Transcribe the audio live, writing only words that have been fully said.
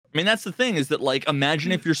I mean, that's the thing is that, like,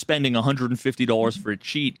 imagine if you're spending $150 for a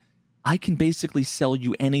cheat. I can basically sell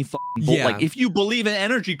you any fucking bolt. Yeah. Like, if you believe in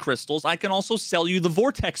energy crystals, I can also sell you the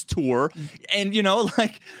Vortex Tour. And, you know,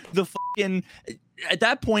 like, the fucking... At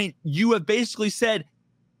that point, you have basically said,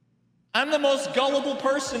 I'm the most gullible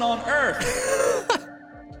person on Earth.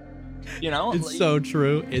 You know? It's so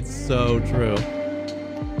true. It's so true.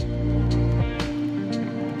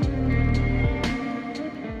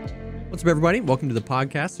 What's up, everybody? Welcome to the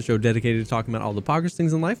podcast, the show dedicated to talking about all the poggers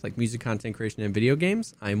things in life, like music, content creation, and video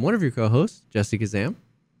games. I'm one of your co-hosts, Jesse Kazam.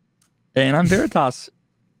 And I'm Veritas.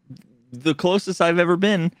 The closest I've ever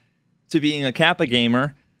been to being a Kappa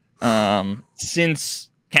gamer since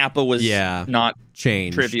Kappa was not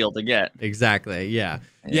changed. Trivial to get. Exactly, yeah,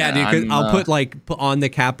 dude, because I'll put on the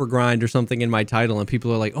Kappa grind or something in my title, and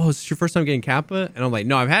people are like, oh, is this your first time getting Kappa? And I'm like,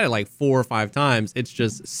 no, I've had it like 4 or 5 times. It's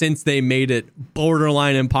just since they made it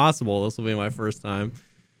borderline impossible, this will be my first time.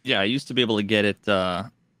 Yeah, I used to be able to get it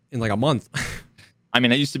in like a month. I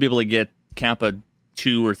mean, I used to be able to get Kappa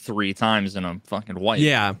 2 or 3 times in a fucking wipe.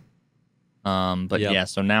 Yeah.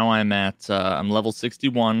 So now I'm at I'm level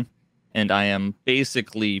 61, and I am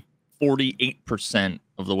basically 48%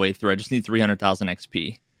 of the way through. I just need 300,000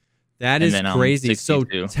 XP. That is crazy. So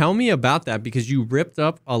tell me about that, because you ripped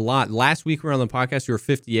up a lot. Last week we were on the podcast, you were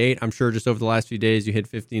 58. I'm sure just over the last few days you hit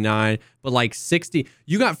 59. But like 60,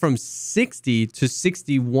 you got from 60 to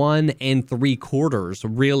 61 and 3/4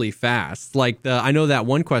 really fast. Like I know that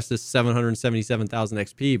one quest is 777,000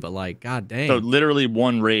 XP, but like, god dang. So literally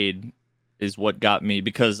one raid is what got me,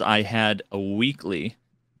 because I had a weekly,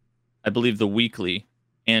 I believe the weekly,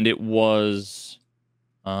 and it was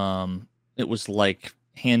like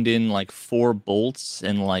hand in like 4 bolts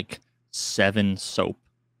and like 7 soap.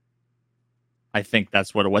 I think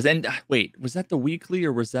that's what it was. And wait, was that the weekly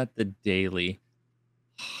or was that the daily?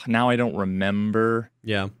 Now I don't remember.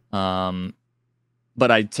 Yeah. But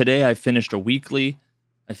today I finished a weekly.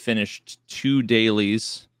 I finished 2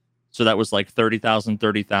 dailies. So that was like 30,000,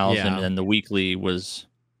 Yeah. and the weekly was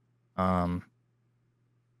I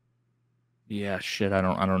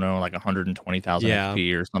don't know, like 120,000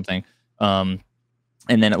 XP or something. And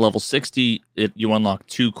then at level 60, you unlock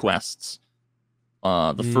 2 quests.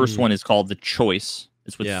 The first one is called The Choice.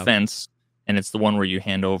 It's with Fence, and it's the one where you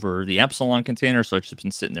hand over the Epsilon container, so it's just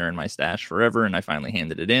been sitting there in my stash forever, and I finally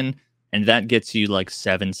handed it in. And that gets you like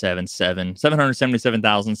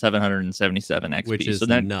 777,777 XP. Which is so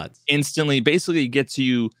that nuts. Instantly, basically gets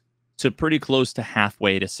you to pretty close to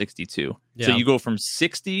halfway to 62. Yeah. So you go from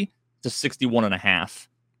 60 to 61 and a half.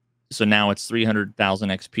 So now it's 300,000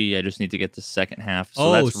 XP. I just need to get the second half.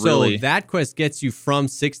 So so that quest gets you from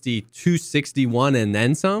 60 to 61 and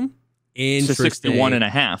then some? Interesting. To 61 and a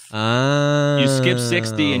half. You skip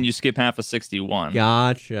 60 and you skip half of 61.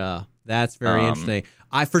 Gotcha. That's very interesting.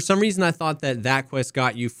 For some reason, I thought that quest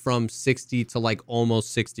got you from 60 to like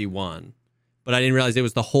almost 61. But I didn't realize it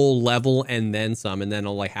was the whole level and then some, and then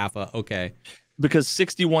like okay. Because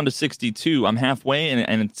 61 to 62, I'm halfway,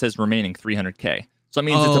 and it says remaining 300K. So that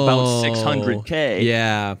means it's about 600K.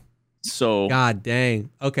 Yeah. So god dang.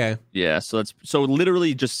 Okay. Yeah, so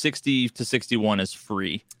literally just 60 to 61 is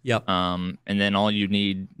free. Yep. And then all you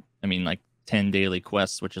need, I mean, like 10 daily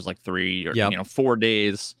quests, which is like 3 or 4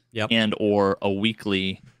 days. Yep. And or a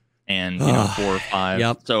weekly, and 4 or 5.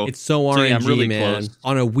 Yep. So it's so RNG, I'm really man. close.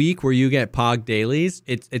 On a week where you get Pog dailies,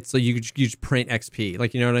 it's so you just print XP.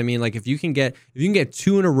 Like, you know what I mean? Like if you can get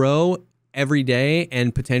 2 in a row every day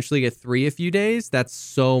and potentially get 3 a few days, that's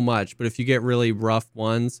so much. But if you get really rough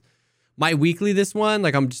ones, my weekly, this one,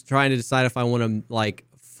 like I'm just trying to decide if I want to like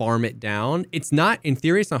farm it down. It's not, in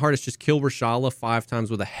theory, it's not hard. It's just kill Rashala 5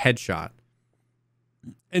 times with a headshot.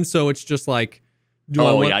 And so it's just like,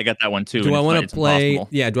 I got that one too. Do I want to play?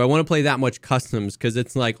 Impossible. Yeah, do I want to play that much customs? Because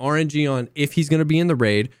it's like RNG on if he's going to be in the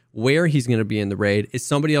raid, where he's going to be in the raid. Is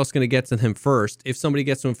somebody else going to get to him first? If somebody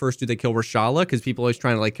gets to him first, do they kill Rashala? Because people are always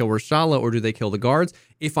trying to like kill Rashala, or do they kill the guards?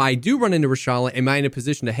 If I do run into Rashala, am I in a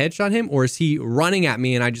position to headshot him, or is he running at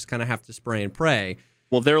me and I just kind of have to spray and pray?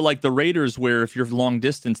 Well, they're like the raiders, where if you're long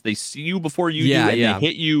distance, they see you before you do, and they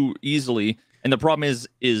hit you easily. And the problem is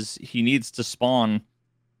he needs to spawn.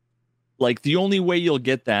 Like, the only way you'll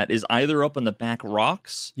get that is either up on the back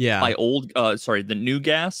rocks by the New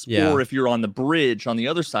Gas, or if you're on the bridge on the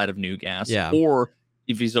other side of New Gas, or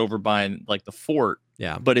if he's over by, like, the fort.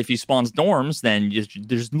 Yeah. But if he spawns dorms, then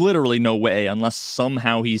there's literally no way, unless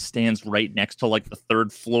somehow he stands right next to, like, the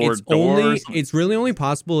 3rd floor door. It's really only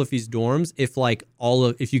possible if he's dorms, if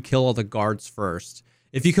you kill all the guards first.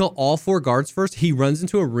 If you kill all 4 guards first, he runs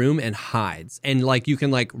into a room and hides. And, like, you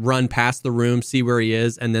can, like, run past the room, see where he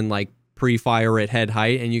is, and then, like, pre-fire at head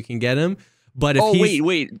height, and you can get him. But if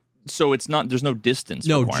wait. So it's not. There's no distance.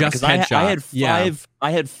 No, just headshot.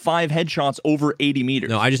 I had 5 headshots over 80 meters.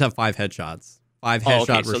 No, I just have 5 headshots. 5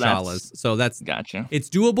 headshot Rashalas. So that's gotcha. It's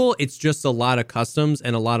doable. It's just a lot of customs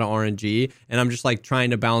and a lot of RNG. And I'm just like trying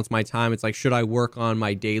to balance my time. It's like, should I work on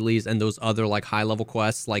my dailies and those other like high level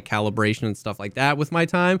quests like calibration and stuff like that with my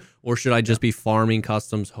time? Or should I just be farming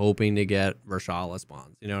customs hoping to get Rashala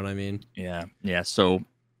spawns? You know what I mean? Yeah. Yeah. So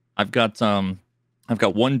I've got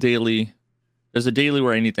one daily. There's a daily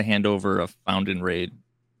where I need to hand over a found in raid,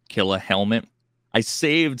 kill a helmet. I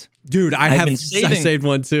saved. Dude, I saved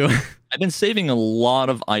one too. I've been saving a lot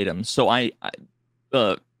of items. So I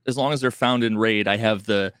as long as they're found in raid, I have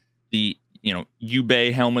the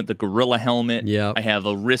Yubei helmet, the gorilla helmet. Yeah. I have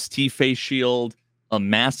a wrist-T face shield, a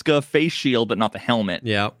Maska face shield, but not the helmet.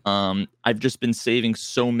 Yeah. I've just been saving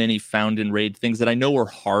so many found in raid things that I know are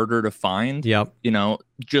harder to find. Yep.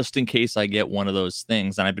 Just in case I get one of those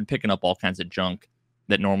things. And I've been picking up all kinds of junk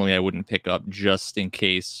that normally I wouldn't pick up just in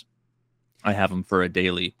case I have them for a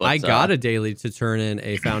daily. But I got a daily to turn in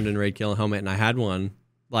a found in raid kill helmet, and I had one.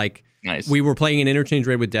 Like, nice. We were playing an interchange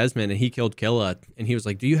raid with Desmond, and he killed Killa, and he was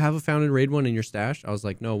like, "Do you have a found in raid one in your stash?" I was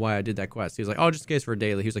like, "No, why? I did that quest." He was like, "Oh, just in case for a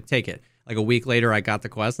daily." He was like, "Take it." Like a week later, I got the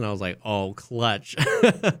quest, and I was like, "Oh, clutch!"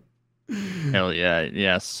 Hell yeah,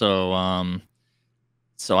 yeah. So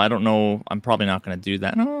I don't know. I'm probably not going to do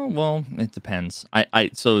that. Oh, well, it depends.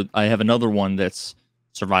 So I have another one that's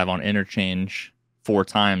survive on interchange 4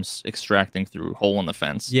 times, extracting through hole in the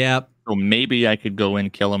fence. Yep. So maybe I could go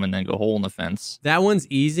in, kill him, and then go hole in the fence. That one's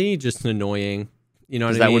easy, just annoying. You know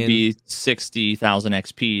what I mean? That would be 60,000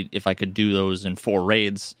 XP if I could do those in 4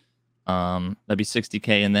 raids. That'd be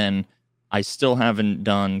 60K, and then I still haven't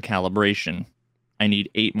done calibration. I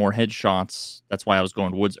need 8 more headshots. That's why I was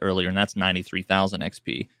going woods earlier, and that's 93,000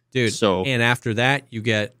 XP. Dude, and after that, you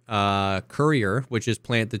get Courier, which is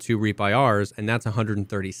plant the 2 Reap IRs, and that's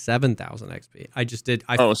 137,000 XP. I just did...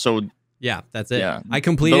 Yeah, that's it. Yeah. I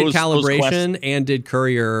completed calibration and did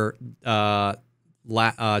Courier 2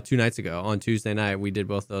 nights ago. On Tuesday night, we did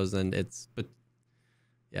both those, and it's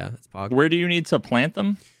pog. Where do you need to plant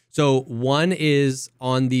them? So one is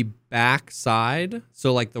on the back side,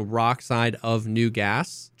 so like the rock side of New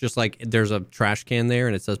Gas, just like there's a trash can there,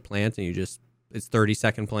 and it says plant, and it's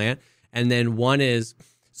 30-second plant. And then one is,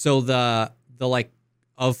 so the like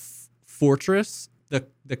of Fortress,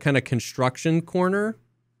 the kind of construction corner,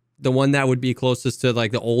 the one that would be closest to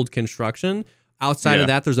like the old construction. Outside of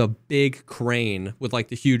that, there's a big crane with like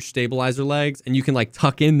the huge stabilizer legs, and you can like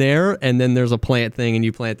tuck in there, and then there's a plant thing, and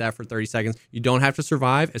you plant that for 30 seconds. You don't have to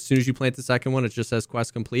survive. As soon as you plant the second one, it just says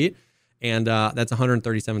quest complete, and that's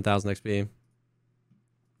 137,000 XP.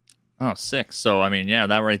 Oh, sick. So, I mean, yeah,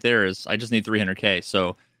 that right there is, I just need 300K.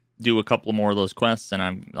 So do a couple more of those quests,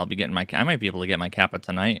 and I'll be getting I might be able to get my Kappa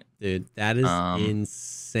tonight. Dude, that is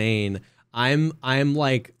insane. I'm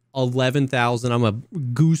like 11,000. I'm a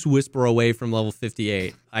goose whisper away from level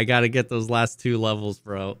 58. I got to get those last 2 levels,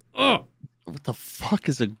 bro. Ugh. What the fuck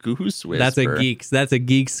is a goose whisper? That's a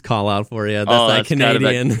geeks call out for you. That's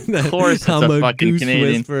Canadian. Of course, I'm a fucking goose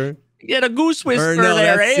Canadian. Whisper. Get a goose whisper no,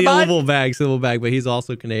 there, that's eh, Silverback, but he's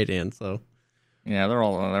also Canadian, so yeah, they're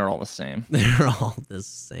all the same. They're all the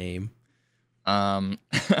same.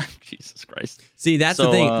 Jesus Christ. See, that's the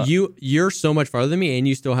thing. You're so much farther than me, and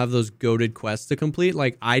you still have those goated quests to complete.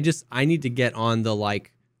 Like, I need to get on the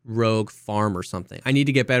like rogue farm or something. I need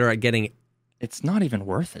to get better at getting. It's not even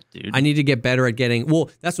worth it, dude. I need to get better at getting. Well,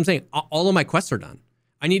 that's what I'm saying. All of my quests are done.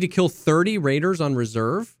 I need to kill 30 raiders on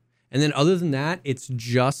reserve, and then other than that, it's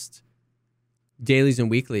just dailies and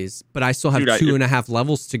weeklies. But I still have 2.5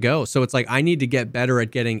 levels to go. So it's like I need to get better at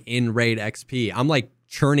getting in raid XP. I'm like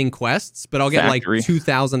churning quests, but I'll get factory. Like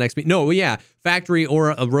 2,000 XP. No, yeah, factory or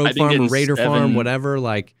a rogue farm, or raider farm, whatever.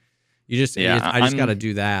 Like I just got to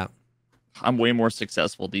do that. I'm way more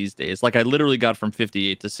successful these days. Like I literally got from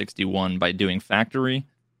 58 to 61 by doing factory.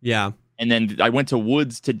 Yeah. And then I went to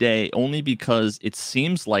woods today only because it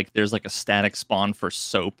seems like there's like a static spawn for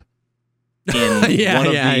soap in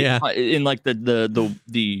in like the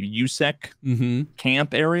USEC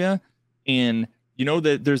camp area. And you know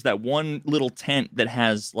that there's that one little tent that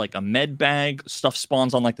has like a med bag, stuff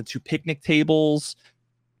spawns on like the 2 picnic tables.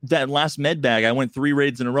 That last med bag, I went 3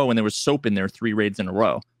 raids in a row, and there was soap in there 3 raids in a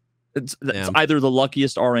row. It's either the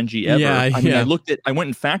luckiest RNG ever. I went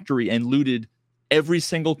in factory and looted every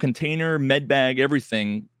single container, med bag,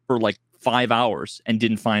 everything for like 5 hours and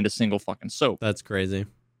didn't find a single fucking soap. That's crazy.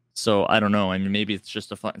 So I don't know. I mean, maybe it's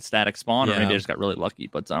just a fucking static spawn, or maybe I just got really lucky.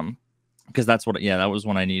 But because that's what, that was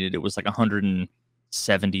when I needed. It was like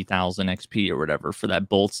 170,000 XP or whatever for that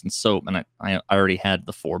bolts and soap, and I already had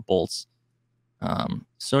the 4 bolts.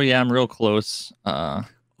 So yeah, I'm real close.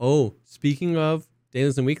 Oh, speaking of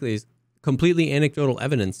dailies and weeklies, completely anecdotal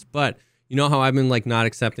evidence, but you know how I've been like not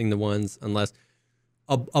accepting the ones unless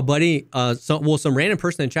a buddy, some random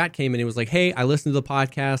person in chat came and he was like, "Hey, I listened to the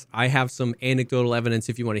podcast. I have some anecdotal evidence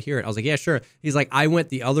if you want to hear it." I was like, "Yeah, sure." He's like, "I went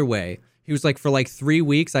the other way." He was like, "For like 3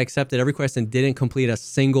 weeks, I accepted every quest and didn't complete a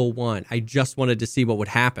single one. I just wanted to see what would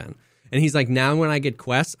happen." And he's like, "Now when I get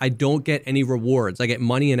quests, I don't get any rewards. I get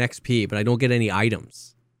money and XP, but I don't get any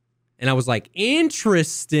items." And I was like,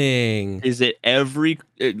 interesting. Is it every?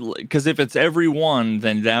 Because if it's every one,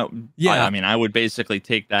 then that. Yeah. I mean, I would basically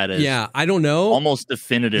take that as. Yeah, I don't know. Almost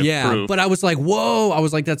definitive proof. But I was like, whoa. I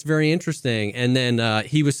was like, that's very interesting. And then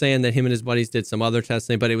he was saying that him and his buddies did some other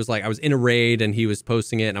testing, but it was like I was in a raid and he was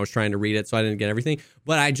posting it and I was trying to read it, so I didn't get everything.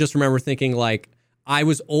 But I just remember thinking like, I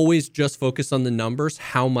was always just focused on the numbers,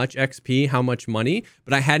 how much XP, how much money,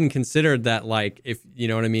 but I hadn't considered that, like, if you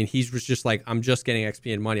know what I mean, he was just like, I'm just getting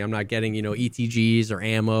XP and money. I'm not getting, ETGs or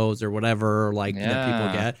ammos or whatever, like, that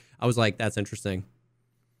people get. I was like, that's interesting.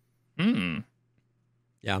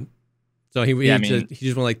 Yeah. So he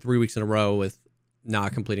just went like 3 weeks in a row with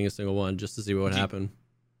not completing a single one just to see what would happen.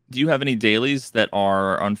 Do you have any dailies that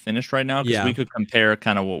are unfinished right now? Because we could compare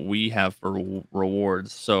kind of what we have for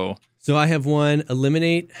rewards. So I have one,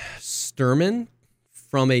 eliminate Sturman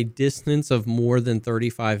from a distance of more than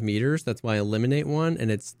 35 meters. That's my eliminate one. And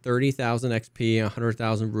it's 30,000 XP,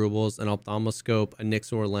 100,000 rubles, an ophthalmoscope, a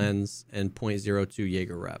Nixor lens, and 0.02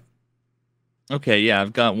 Jaeger rep. Okay, yeah,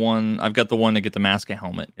 I've got one. I've got the one to get the mask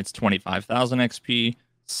helmet. It's 25,000 XP,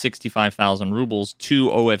 65,000 rubles, 2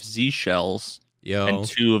 OFZ shells, and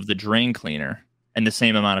 2 of the drain cleaner, and the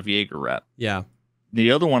same amount of Jaeger rep. Yeah. The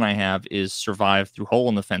other one I have is survive through hole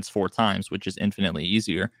in the fence 4 times, which is infinitely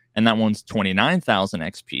easier. And that one's 29,000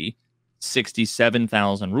 XP,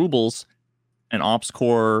 67,000 rubles, an Ops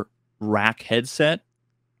Core rack headset,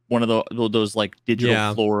 one of those like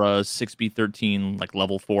digital Flora 6B13 like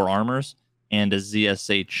level 4 armors, and a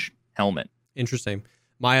ZSH helmet. Interesting.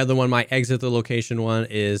 My other one, my exit the location one,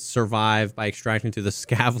 is survive by extracting through the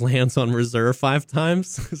scav lands on reserve 5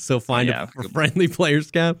 times. So find a friendly player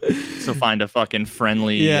scav. So find a fucking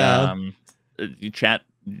friendly chat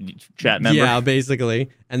member. Yeah,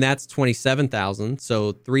 basically. And that's 27,000.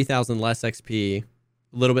 So 3,000 less XP, a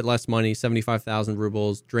little bit less money, 75,000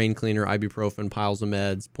 rubles, drain cleaner, ibuprofen, piles of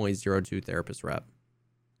meds, 0.02 therapist rep.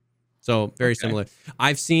 So very similar.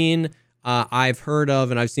 I've heard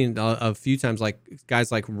of, and I've seen a few times, like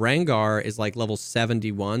guys like Rengar is like level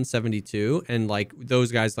 71, 72. And like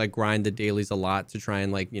those guys like grind the dailies a lot to try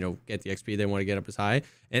and like, get the XP they want to get up as high.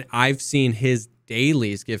 And I've seen his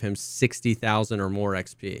dailies give him 60,000 or more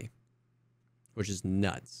XP, which is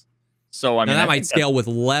nuts. So I mean, that might scale with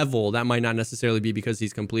level. That might not necessarily be because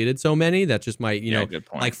he's completed so many. That just might,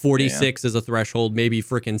 like 46 is a threshold. Maybe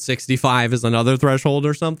freaking 65 is another threshold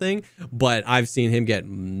or something. But I've seen him get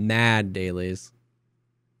mad dailies.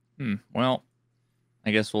 Well,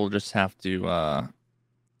 I guess we'll just have to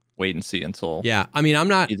wait and see until. Yeah, I mean, I'm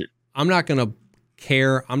not gonna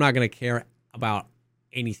care. I'm not gonna care about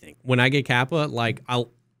anything when I get Kappa. Like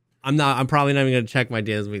I'm probably not even gonna check my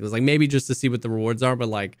dailies weeklies. Like maybe just to see what the rewards are, but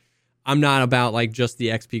like. I'm not about like just the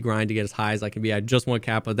XP grind to get as high as I can be. I just want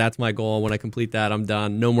Kappa. That's my goal. When I complete that, I'm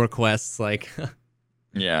done. No more quests. Like,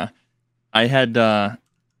 yeah, I had a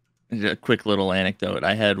quick little anecdote.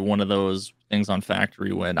 I had one of those things on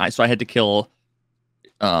Factory when I had to kill.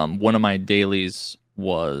 One of my dailies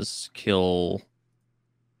was kill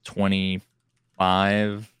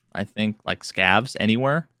 25, I think, like scavs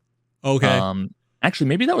anywhere. Okay. Actually,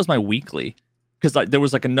 maybe that was my weekly. Because there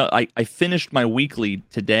was like I finished my weekly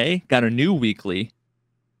today, got a new weekly,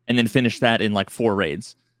 and then finished that in like 4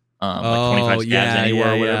 raids, like 25 scavs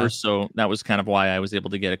anywhere or whatever. Yeah. So that was kind of why I was able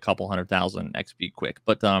to get a couple 100,000 XP quick.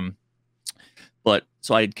 But so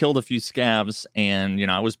I had killed a few scavs, and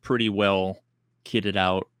I was pretty well kitted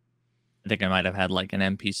out. I think I might have had like an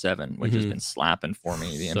MP7, which has been slapping for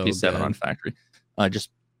me. The MP7 on Factory, I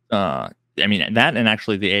mean that, and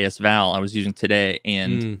actually the AS Val I was using today,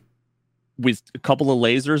 and. With a couple of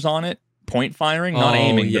lasers on it, point firing, not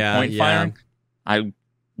aiming, but point firing. I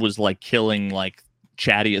was like killing like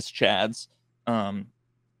chattiest chads.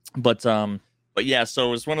 But yeah, so it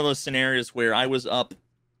was one of those scenarios where I was up.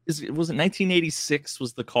 Was it 1986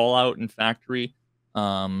 was the call out in Factory?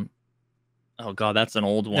 Oh god, that's an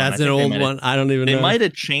old one. That's an old one. I don't even know. They might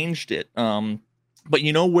have changed it. But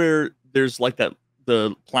where there's like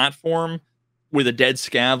the platform with a dead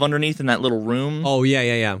scav underneath in that little room. Oh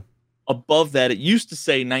yeah. Above that, it used to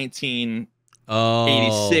say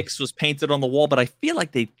 1986 was painted on the wall, but I feel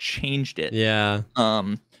like they changed it. Yeah.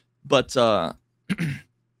 But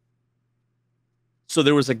So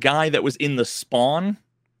there was a guy that was in the spawn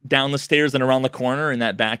down the stairs and around the corner in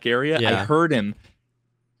that back area. I heard him.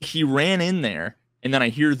 He ran in there, and then I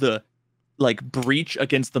hear the like breach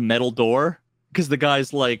against the metal door because the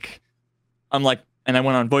guy's like, I'm like, and I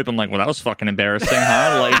went on VoIP. I'm like, well, that was fucking embarrassing,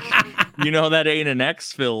 huh? Like, that ain't an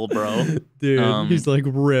exfil, bro. Dude, he's like,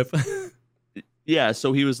 rip. Yeah,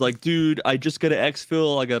 so he was like, dude, I just got an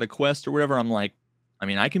exfil. I got a quest or whatever. I'm like, I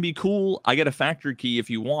mean, I can be cool. I get a factory key if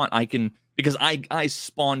you want. I can, because I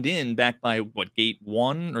spawned in back by gate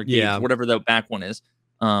 1 or gate whatever the back one is.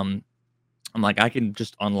 I'm like, I can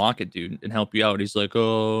just unlock it, dude, and help you out. He's like,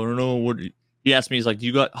 oh, I don't know what. He asked me, he's like, do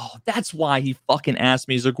you got? Oh, that's why he fucking asked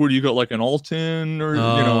me. He's like, what do you got, like an Alton or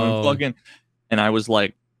and fucking? And I was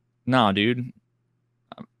like, nah, dude.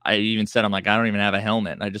 I even said, I'm like, I don't even have a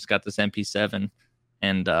helmet. I just got this MP7,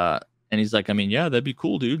 and he's like, I mean, yeah, that'd be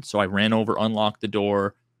cool, dude. So I ran over, unlocked the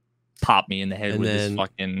door, popped me in the head with this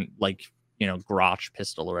fucking Grotch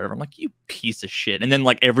pistol or whatever. I'm like, you piece of shit. And then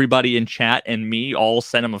like everybody in chat and me all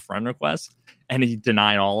sent him a friend request, and he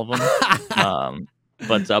denied all of them.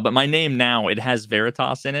 But my name now, it has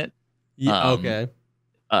Veritas in it. Okay.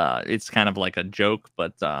 It's kind of like a joke,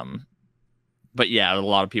 but yeah, a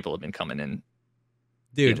lot of people have been coming in.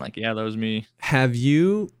 Dude, like, yeah, that was me. Have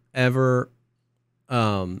you ever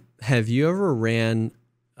ran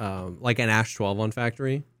like an Ash 12 on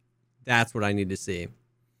factory? That's what I need to see.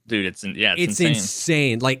 Dude, it's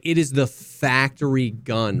insane. Like, it is the factory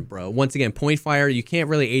gun, bro. Once again, point fire. You can't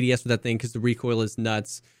really ADS with that thing because the recoil is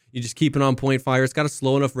nuts. You just keep it on point fire. It's got a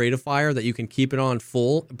slow enough rate of fire that you can keep it on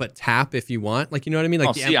full, but tap if you want. Like, you know what I mean?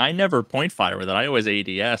 Like, I never point fire with it. I always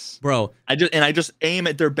ADS, bro. I just aim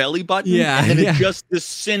at their belly button, and then it just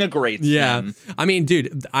disintegrates. Yeah, them. I mean,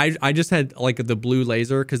 dude, I just had like the blue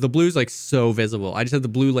laser because the blue's like so visible. I just had the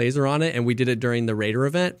blue laser on it, and we did it during the Raider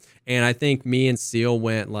event. And I think me and Seal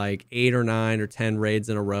went like 8 or 9 or 10 raids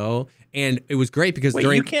in a row. And it was great because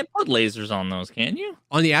you can't put lasers on those, can you?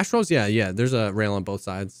 On the Astros, yeah. There's a rail on both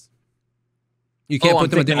sides. You can't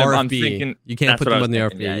put them on the RFB. You can't put them on the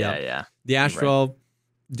RFB. Yeah. The Ash 12,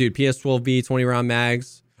 dude, PS12B, 20 round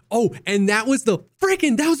mags. Oh, and that was the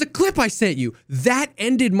clip I sent you. That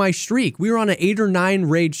ended my streak. We were on an 8 or 9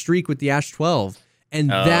 raid streak with the Ash 12. And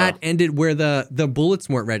that ended where the bullets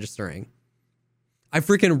weren't registering. I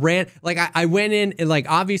freaking ran, like, I went in and, like,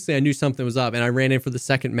 obviously I knew something was up, and I ran in for the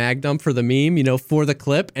second mag dump for the meme, for the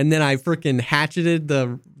clip, and then I freaking hatcheted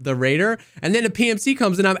the Raider, and then the PMC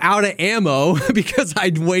comes and I'm out of ammo because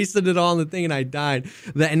I'd wasted it all on the thing and I died.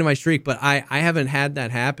 The end of my streak, but I haven't had that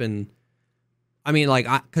happen. I mean, like,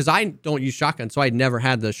 because I don't use shotgun, so I'd never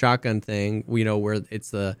had the shotgun thing, where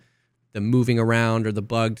it's the moving around or the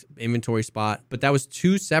bugged inventory spot, but that was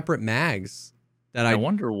 2 separate mags. I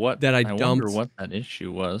wonder what that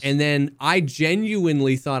issue was. And then I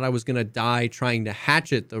genuinely thought I was going to die trying to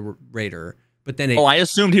hatchet the Raider. But then I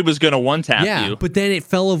assumed he was going to one-tap you. Yeah, but then it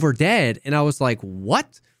fell over dead. And I was like,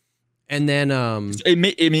 what? And then...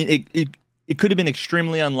 It could have been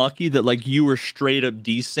extremely unlucky that like you were straight up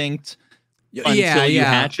desynced until you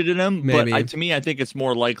hatcheted him. Maybe. But to me, I think it's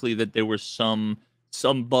more likely that there was some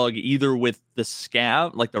bug either with the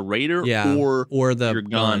scav, like the Raider, or your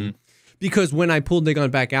gun. Because when I pulled the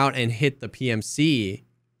gun back out and hit the PMC,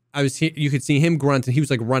 you could see him grunt, and he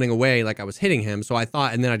was like running away like I was hitting him. So I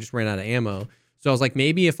thought, and then I just ran out of ammo. So I was like,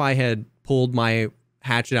 maybe if I had pulled my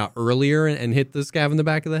hatchet out earlier and hit the scav in the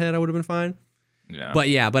back of the head, I would have been fine.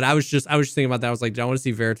 Yeah. But I was just thinking about that. I was like, I want to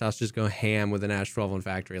see Veritas just go ham with an Ash 12 on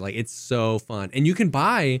factory. Like, it's so fun. And you can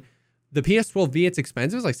buy the PS12V, it's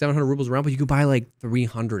expensive. It's like 700 rubles around, but you could buy like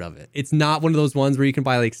 300 of it. It's not one of those ones where you can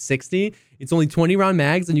buy like 60. It's only 20 round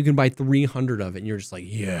mags and you can buy 300 of it. And you're just like,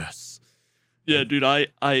 yes. Yeah, dude,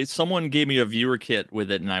 someone gave me a viewer kit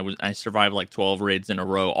with it, and I survived like 12 raids in a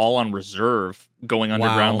row, all on reserve, going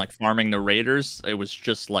underground, like farming the Raiders. It was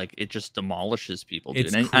just like, it just demolishes people,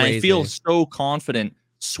 dude. And I feel so confident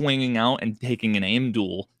swinging out and taking an aim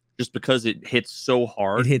duel just because it hits so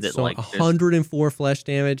hard. It hits 104 flesh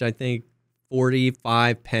damage, I think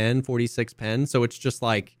 45 pen, 46 pen. So it's just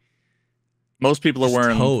like, most people are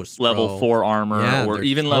wearing level 4 armor, or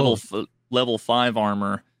even level 5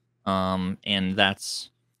 armor. And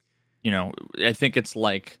that's, I think it's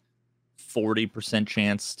like 40%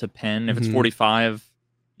 chance to pen. If it's 45,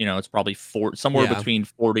 it's probably somewhere between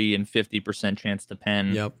 40 and 50% chance to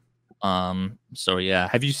pen. Yep. So yeah,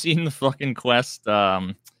 have you seen the fucking quest?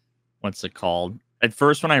 What's it called? At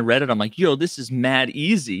first when I read it, I'm like, yo, this is mad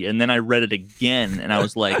easy. And then I read it again and I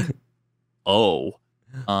was like, oh,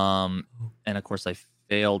 and of course I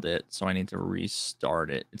failed it. So I need to restart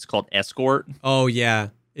it. It's called Escort. Oh yeah.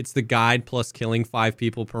 It's the guide plus killing 5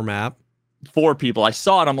 people per map. 4 people. I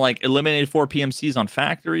saw it. I'm like, eliminated 4 PMCs on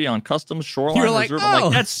factory, on customs, shoreline. You're like, reserve. oh. I'm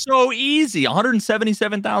like, that's so easy.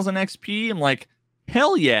 177,000 XP. I'm like,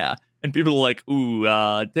 hell yeah. And people are like, ooh,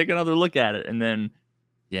 take another look at it. And then,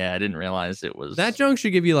 yeah, I didn't realize it was. That junk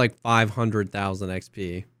should give you like 500,000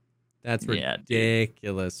 XP. That's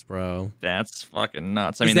ridiculous, dude. Bro. That's fucking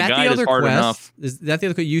nuts. I mean, the guide is hard enough. Is that the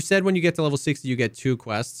other quest? You said when you get to level 60, you get 2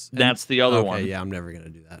 quests. That's the other one. Yeah, I'm never going to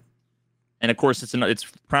do that. And of course, it's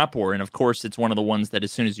Prop War, and of course, it's one of the ones that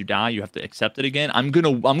as soon as you die, you have to accept it again. I'm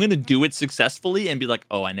gonna do it successfully and be like,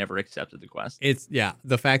 oh, I never accepted the quest.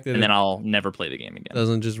 The fact that, and then I'll never play the game again.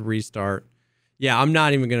 Doesn't just restart. Yeah, I'm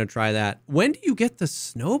not even gonna try that. When do you get the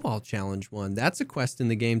Snowball Challenge one? That's a quest in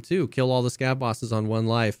the game too. Kill all the scav bosses on 1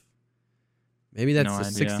 life. Maybe that's a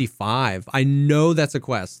 65. I know that's a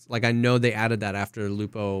quest. Like I know they added that after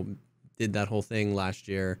Lupo did that whole thing last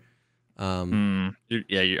year. You're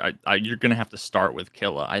gonna have to start with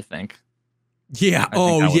Killa, I think. Yeah.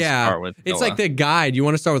 It's like the guide. You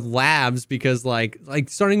want to start with labs because like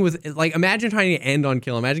starting with like imagine trying to end on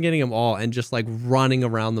Killa. Imagine getting them all and just like running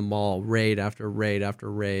around the mall, raid after raid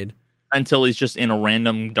after raid. Until he's just in a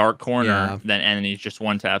random dark corner, and he just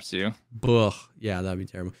one taps you. Ugh. Yeah, that'd be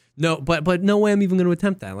terrible. No, but no way I'm even going to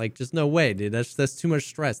attempt that. Like, just no way, dude. That's too much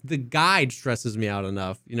stress. The guide stresses me out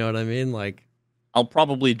enough. You know what I mean? Like, I'll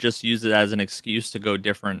probably just use it as an excuse to go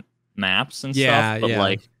different maps and stuff. But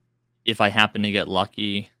like, if I happen to get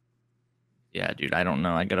lucky, yeah, dude, I don't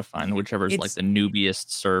know. I gotta find whichever's like the noobiest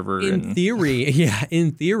server. In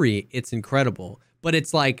theory, it's incredible. But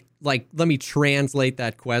it's like let me translate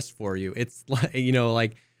that quest for you. It's like,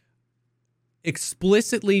 like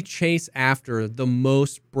explicitly chase after the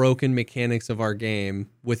most broken mechanics of our game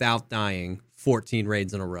without dying 14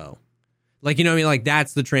 raids in a row. Like, you know what I mean? Like,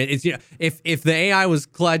 that's the trend. It's, if the AI was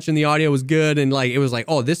clutch and the audio was good and like, it was like,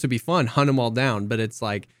 oh, this would be fun, hunt them all down. But it's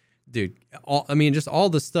like, dude, just all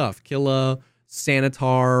the stuff. Killa,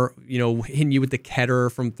 Sanitar, hitting you with the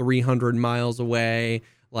Keter from 300 miles away.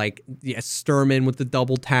 Like, Sturman with the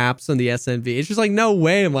double taps and the SMV. It's just like, no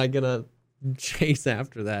way am I going to chase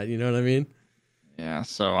after that. You know what I mean? Yeah.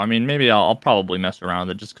 So, I mean, maybe I'll probably mess around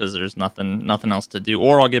with it just because there's nothing else to do.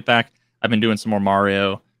 Or I'll get back. I've been doing some more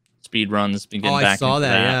Mario speed runs, been getting back into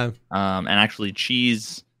that. Yeah. And actually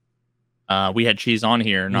Cheese, we had Cheese on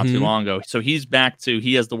here not too long ago. So he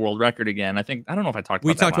has the world record again. I don't know if I talked about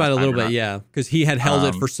We talked about it a little bit, yeah. Because he had held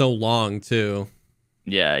it for so long too.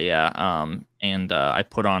 Yeah. And I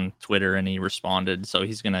put on Twitter and he responded. So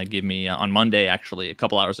he's gonna give me on Monday actually a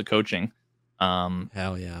couple hours of coaching.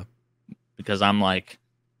 Hell yeah. Because I'm like,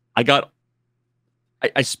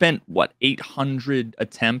 I spent 800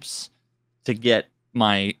 attempts to get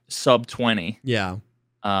my sub 20. Yeah.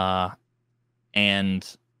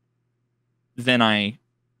 And then I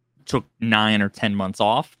took 9 or 10 months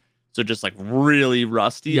off. So just like really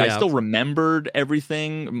rusty. Yeah. I still remembered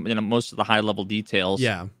everything, most of the high level details.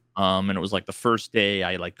 Yeah. And it was like the first day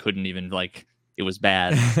I like couldn't even like, it was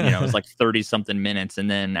bad. It was like 30 something minutes. And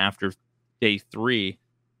then after day 3,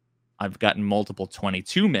 I've gotten multiple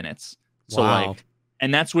 22 minutes. So like,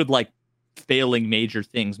 and that's with like failing major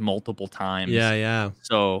things multiple times. Yeah.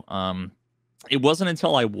 So it wasn't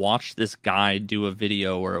until I watched this guy do a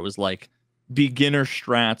video where it was like beginner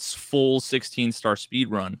strats, full 16-star speed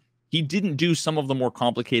run. He didn't do some of the more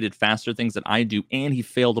complicated, faster things that I do, and he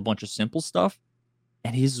failed a bunch of simple stuff.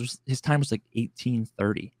 And his time was like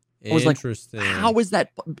 18:30. I was like, how is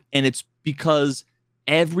that? And it's because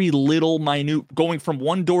every little minute going from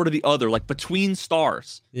one door to the other, like between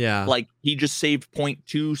stars. Yeah. Like he just saved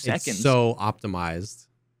 0.2 seconds. It's so optimized.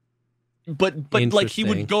 But like he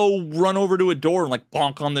would go run over to a door and like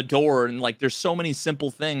bonk on the door. And like there's so many simple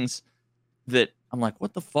things that I'm like,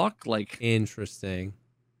 what the fuck? Like interesting.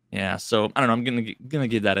 Yeah. So I don't know. I'm gonna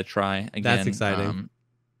give that a try again. That's exciting.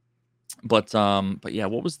 But yeah,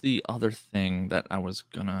 what was the other thing that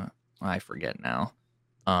I forget now.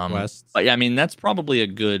 Quests. But yeah, I mean, that's probably a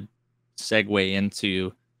good segue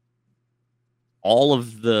into all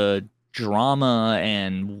of the drama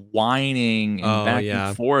and whining and back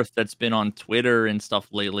and forth that's been on Twitter and stuff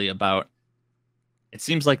lately about. It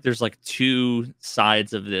seems like there's like 2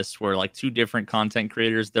 sides of this where like 2 different content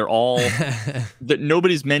creators, they're all that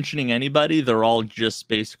nobody's mentioning anybody. They're all just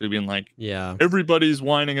basically being like, everybody's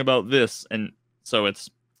whining about this. And so it's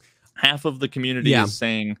half of the community is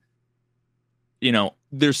saying,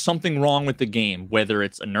 there's something wrong with the game, whether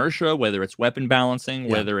it's inertia, whether it's weapon balancing,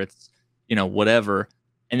 whether it's, whatever.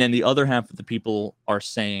 And then the other half of the people are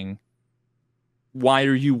saying, why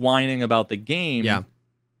are you whining about the game? Yeah.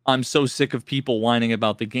 I'm so sick of people whining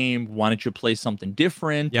about the game. Why don't you play something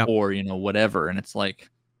different or, whatever? And it's like,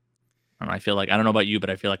 And I feel like, I don't know about you, but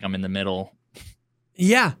I feel like I'm in the middle.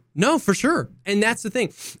 Yeah, no, for sure. And that's the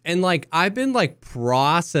thing. And like, I've been like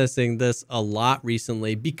processing this a lot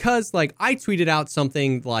recently because like I tweeted out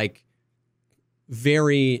something like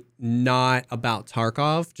very not about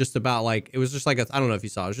Tarkov, just about like, it was just like, I don't know if you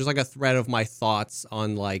saw it. It was just like a thread of my thoughts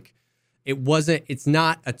on like, it's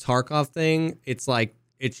not a Tarkov thing. It's like,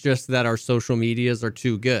 it's just that our social medias are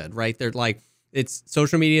too good, right? They're like,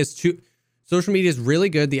 social media is really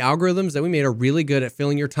good. The algorithms that we made are really good at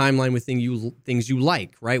filling your timeline with things you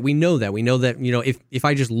like, right? We know that. We know that, you know, if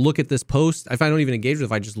I just look at this post, if I don't even engage with it,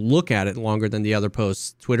 if I just look at it longer than the other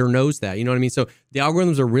posts, Twitter knows that. You know what I mean? So the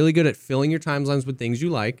algorithms are really good at filling your timelines with things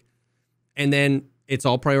you like. And then it's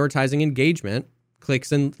all prioritizing engagement,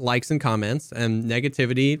 clicks and likes and comments, and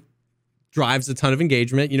negativity drives a ton of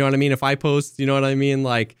engagement. You know what I mean? If I post, you know what I mean?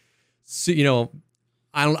 Like, so, you know,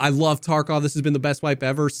 I love Tarkov. This has been the best wipe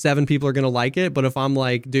ever. 7 people are going to like it. But if I'm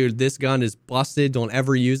like, dude, this gun is busted, don't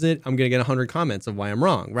ever use it, I'm going to get 100 comments of why I'm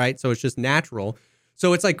wrong, right? So it's just natural.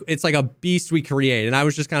 So it's like a beast we create. And I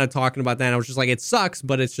was just kind of talking about that. And I was just like, it sucks,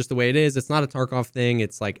 but it's just the way it is. It's not a Tarkov thing.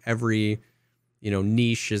 It's like every, you know,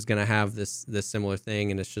 niche is going to have this similar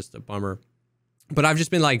thing. And it's just a bummer. But I've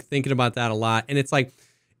just been like thinking about that a lot. And it's like,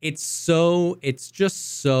 it's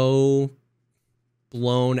just so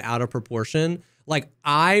blown out of proportion. Like,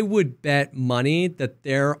 I would bet money that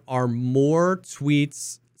there are more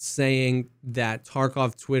tweets saying that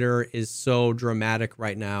Tarkov Twitter is so dramatic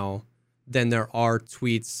right now than there are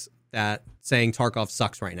tweets that saying Tarkov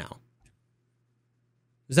sucks right now.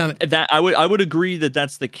 That I would agree that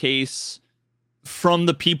that's the case from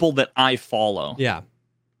the people that I follow. Yeah.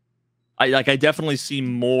 I definitely see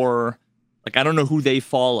more. Like, I don't know who they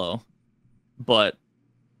follow, but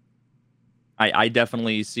I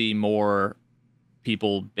definitely see more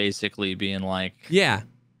people basically being like, yeah,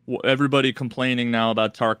 everybody complaining now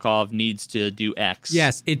about Tarkov needs to do X.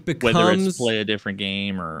 Yes, it becomes, whether it's play a different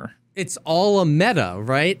game or it's all a meta,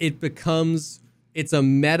 right? It's a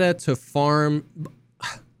meta to farm.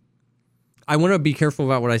 I want to be careful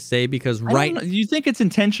about what I say because you think it's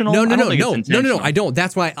intentional? No. I don't.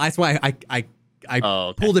 That's why I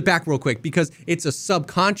pulled it back real quick because it's a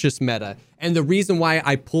subconscious meta. And the reason why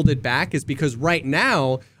I pulled it back is because right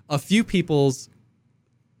now, a few people's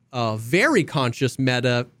very conscious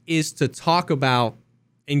meta is to talk about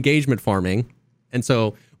engagement farming. And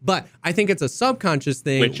so, but I think it's a subconscious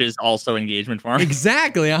thing. Which is also engagement farming.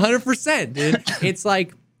 Exactly, 100%, dude. It's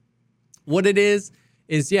like, what it is,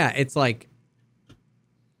 yeah, it's like,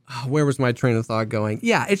 where was my train of thought going?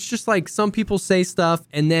 Yeah, it's just like some people say stuff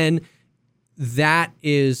and then that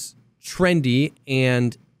is trendy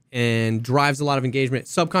and drives a lot of engagement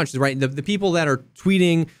subconsciously, right? The people that are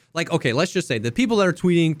tweeting, like, okay, let's just say the people that are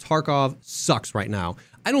tweeting Tarkov sucks right now.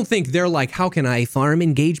 I don't think they're like, how can I farm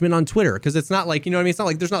engagement on Twitter? Because it's not like, you know what I mean? It's not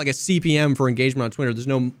like there's not like a CPM for engagement on Twitter. There's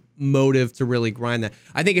no motive to really grind that.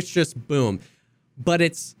 I think it's just boom. But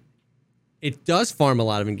it does farm a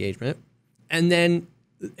lot of engagement. And then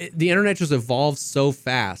the internet just evolves so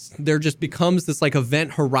fast. There just becomes this like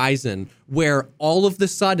event horizon where all of the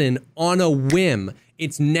sudden, on a whim,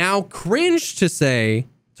 it's now cringe to say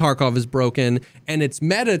Tarkov is broken, and it's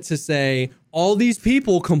meta to say all these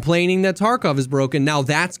people complaining that Tarkov is broken. Now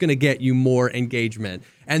that's going to get you more engagement.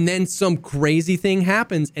 And then some crazy thing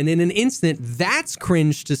happens, and in an instant, that's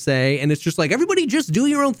cringe to say, and it's just like, everybody just do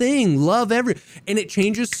your own thing, and it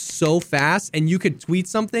changes so fast, and you could tweet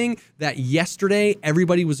something that yesterday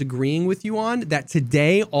everybody was agreeing with you on, that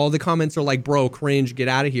today all the comments are like, bro, cringe, get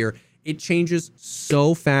out of here. It changes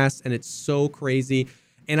so fast, and it's so crazy.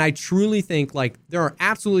 And I truly think, like, there are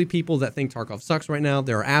absolutely people that think Tarkov sucks right now.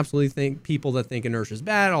 There are absolutely people that think inertia is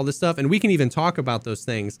bad, all this stuff. And we can even talk about those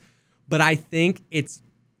things. But I think it's...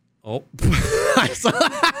 Oh.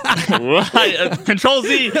 Control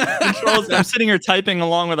Z. I'm sitting here typing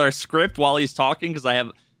along with our script while he's talking because I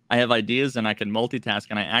have ideas and I can multitask,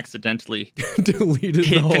 and I accidentally deleted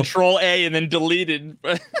hit Control A and then deleted.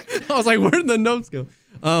 I was like, where did the notes go?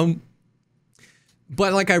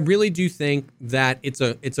 But like, I really do think that it's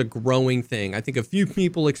a growing thing. I think a few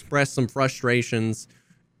people expressed some frustrations,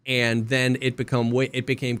 and then it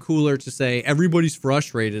became cooler to say everybody's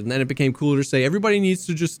frustrated, and then it became cooler to say everybody needs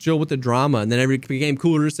to just chill with the drama, and then it became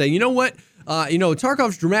cooler to say, you know what,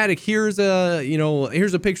 Tarkov's dramatic. Here's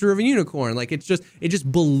a picture of a unicorn. Like, it just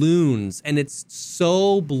balloons, and it's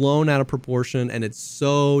so blown out of proportion, and it's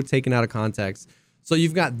so taken out of context. So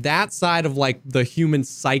you've got that side of like the human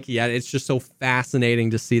psyche. It's just so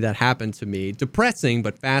fascinating to see that happen to me. Depressing,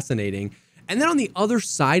 but fascinating. And then on the other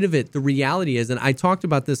side of it, the reality is, and I talked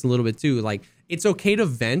about this a little bit too, like it's okay to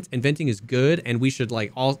vent, and venting is good, and we should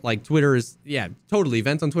like all like Twitter is totally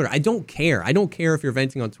vent on Twitter. I don't care if you're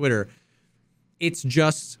venting on Twitter. It's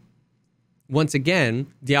just, once again,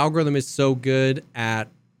 the algorithm is so good at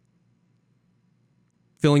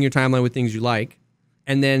filling your timeline with things you like,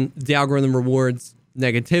 and then the algorithm rewards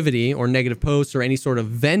negativity or negative posts or any sort of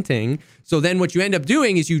venting. So then what you end up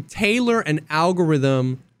doing is you tailor an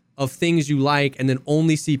algorithm of things you like and then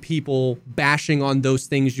only see people bashing on those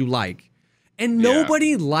things you like. And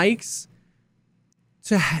nobody likes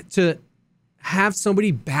to have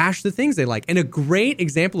somebody bash the things they like. And a great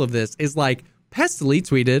example of this is like Pestily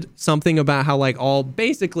tweeted something about how like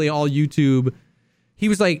basically all YouTube, he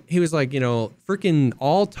was like, freaking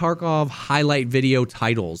all Tarkov highlight video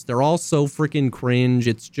titles, they're all so freaking cringe.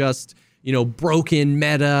 It's just, broken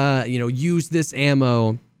meta, use this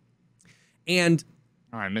ammo. And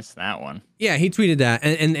I missed that one. Yeah, he tweeted that.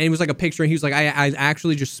 And it was like a picture. And he was like, I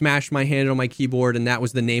actually just smashed my hand on my keyboard, and that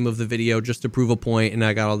was the name of the video just to prove a point, and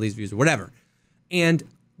I got all these views or whatever. And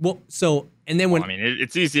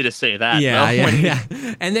it's easy to say that. Yeah.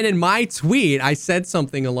 And then in my tweet, I said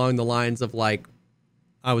something along the lines of like,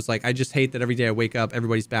 I was like, I just hate that every day I wake up,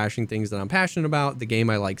 everybody's bashing things that I'm passionate about. The game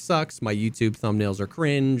I like sucks. My YouTube thumbnails are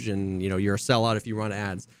cringe, and you're a sellout if you run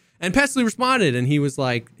ads. And Pestily responded, and he was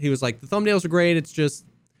like, the thumbnails are great. It's just,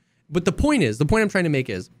 but the point I'm trying to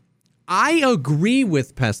make is, I agree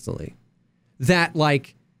with Pestily that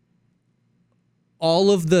like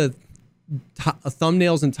all of the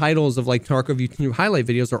thumbnails and titles of like Tarkov YouTube highlight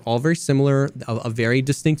videos are all very similar. A very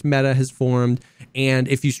distinct meta has formed, and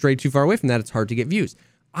if you stray too far away from that, it's hard to get views.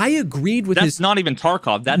 I agreed with That's not even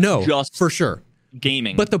Tarkov. That's just for sure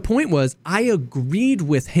gaming. But the point was, I agreed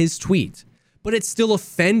with his tweet, but it still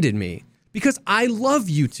offended me because I love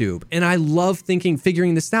YouTube and I love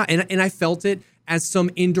figuring this out. And I felt it as some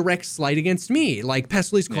indirect slight against me. Like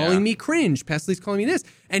Pestyly's calling me cringe. Pestyly's calling me this.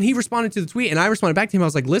 And he responded to the tweet, and I responded back to him. I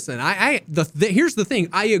was like, listen, here's the thing.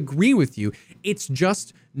 I agree with you. It's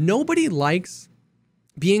just nobody likes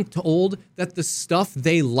being told that the stuff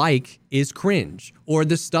they like is cringe, or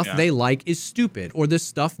the stuff they like is stupid, or the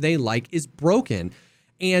stuff they like is broken.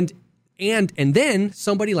 And then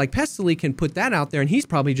somebody like Pestily can put that out there, and he's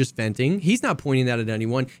probably just venting. He's not pointing that at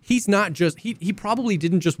anyone. He's not just, he probably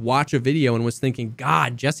didn't just watch a video and was thinking,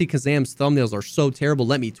 God, Jesse Kazam's thumbnails are so terrible,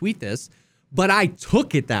 let me tweet this. But I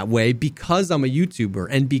took it that way because I'm a YouTuber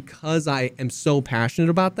and because I am so passionate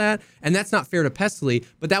about that. And that's not fair to Pestily,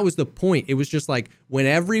 but that was the point. It was just like, when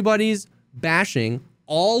everybody's bashing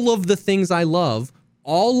all of the things I love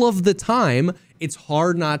all of the time, it's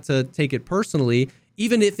hard not to take it personally.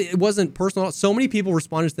 Even if it wasn't personal, so many people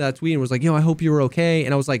responded to that tweet and was like, yo, I hope you were okay.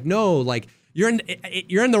 And I was like, no, like you're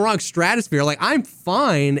in the wrong stratosphere. Like, I'm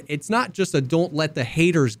fine. It's not just a don't let the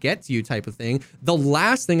haters get to you type of thing. The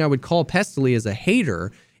last thing I would call Pestily is a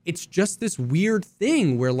hater. It's just this weird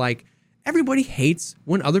thing where like everybody hates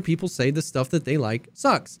when other people say the stuff that they like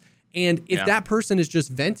sucks. And if that person is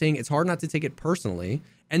just venting, it's hard not to take it personally.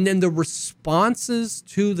 And then the responses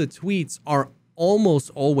to the tweets are almost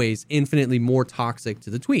always infinitely more toxic to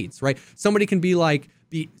the tweets, right? Somebody can be like,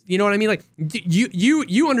 you know what I mean? Like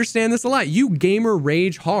you understand this a lot. You gamer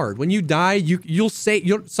rage hard. When you die, you'll say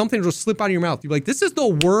something will slip out of your mouth. You're like, this is the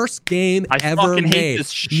worst game ever made. Hate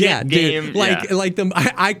this shit game. Dude,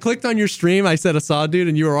 I clicked on your stream. I said I saw a dude,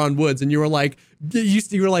 and you were on Woods, and you were like,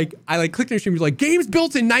 I clicked on your stream. You're like, games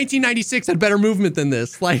built in 1996 had better movement than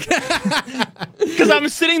this. Like, because I'm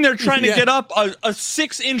sitting there trying to get up a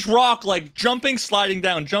 6-inch rock, like jumping, sliding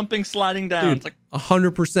down. Dude, it's like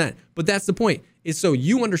 100%. But that's the point. Is so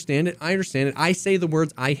you understand it, I understand it. I say the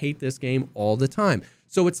words, I hate this game all the time.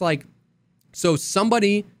 So it's like, so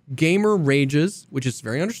somebody gamer rages, which is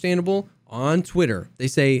very understandable, on Twitter. They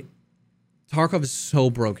say, Tarkov is so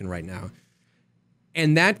broken right now.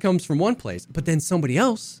 And that comes from one place. But then somebody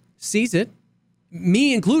else sees it,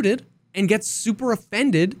 me included, and gets super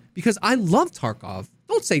offended because I love Tarkov.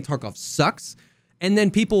 Don't say Tarkov sucks. And then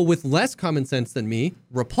people with less common sense than me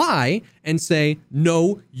reply and say,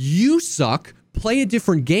 no, you suck. Play a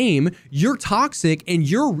different game. You're toxic, and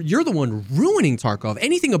you're the one ruining Tarkov.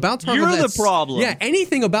 Anything about Tarkov, you're the problem. Yeah,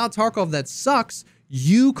 anything about Tarkov that sucks,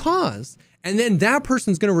 you caused. And then that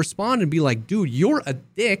person's gonna respond and be like, "Dude, you're a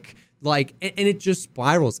dick." Like, and it just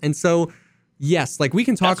spirals. And so, yes, like we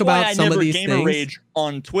can talk about some of these things. That's why I never gamer rage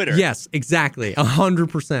on Twitter. Yes, exactly,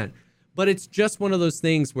 100%. But it's just one of those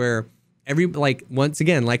things where once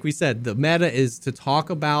again, like we said, the meta is to talk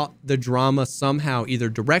about the drama somehow, either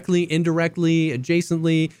directly, indirectly,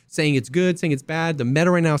 adjacently, saying it's good, saying it's bad. The meta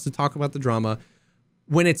right now is to talk about the drama.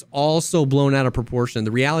 when it's all so blown out of proportion.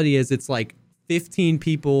 The reality is it's like 15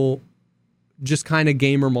 people just kind of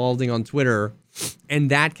gamer malding on Twitter,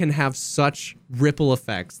 and that can have such ripple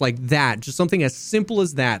effects like that. Just something as simple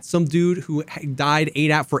as that. Some dude who died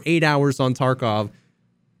for 8 hours on Tarkov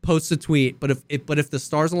posts a tweet, but if the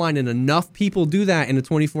stars align and enough people do that in a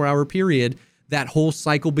 24-hour period, that whole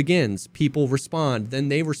cycle begins. People respond, then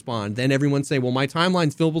they respond, then everyone say, well, my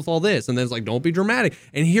timeline's filled with all this, and then it's like, don't be dramatic.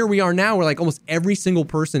 And here we are now, where like almost every single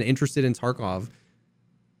person interested in Tarkov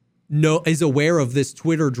is aware of this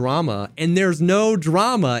Twitter drama, and there's no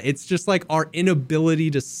drama. It's just like our inability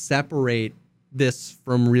to separate this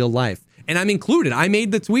from real life. And I'm included. I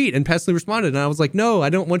made the tweet and Pesley responded, and I was like, no, I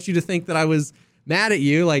don't want you to think that I was mad at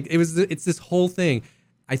you. Like it's this whole thing.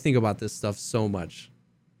 I think about this stuff so much.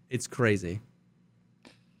 It's crazy.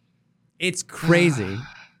 It's crazy.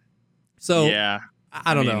 So yeah,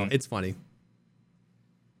 I don't know. It's funny.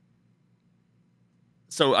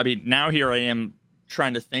 So I mean, now here I am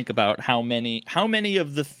trying to think about how many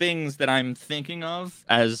of the things that I'm thinking of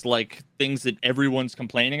as like things that everyone's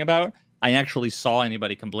complaining about, I actually saw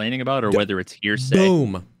anybody complaining about, or whether it's hearsay.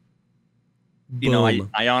 Boom. You know,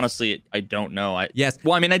 I honestly, I don't know. Yes.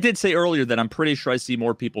 Well, I mean, I did say earlier that I'm pretty sure I see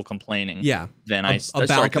more people complaining. Yeah. Than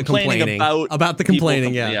complaining about the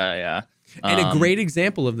complaining. Yeah. Yeah. And a great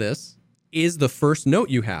example of this is the first note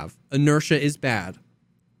you have. Inertia is bad.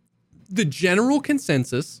 The general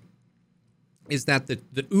consensus is that the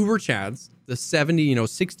Uber Chads, the 70,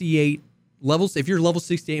 68 levels, if you're level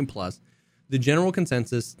 68 and plus, the general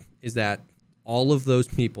consensus is that all of those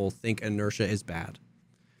people think inertia is bad.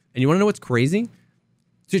 And you want to know what's crazy?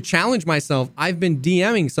 To challenge myself, I've been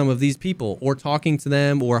DMing some of these people or talking to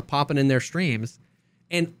them or popping in their streams,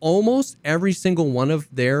 and almost every single one of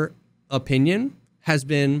their opinion has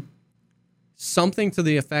been something to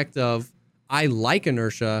the effect of, I like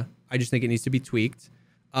inertia, I just think it needs to be tweaked.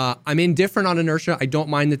 I'm indifferent on inertia. I don't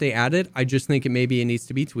mind that they add it. I just think it needs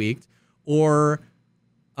to be tweaked. Or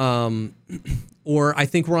I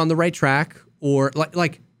think we're on the right track. Or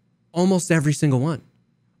like almost every single one.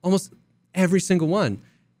 Almost every single one.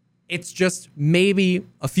 It's just maybe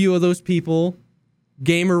a few of those people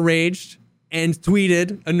gamer raged and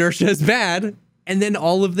tweeted inertia is bad. And then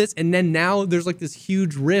all of this. And then now there's like this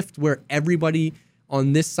huge rift where everybody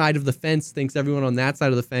on this side of the fence thinks everyone on that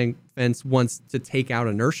side of the fence wants to take out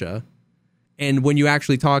inertia. And when you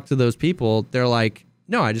actually talk to those people, they're like,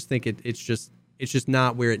 no, I just think it's just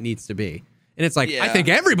not where it needs to be. And it's like, yeah. I think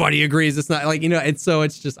everybody agrees it's not, like, and so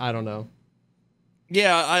it's just, I don't know.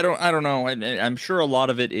 Yeah, I don't know. I'm sure a lot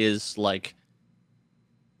of it is like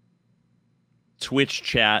Twitch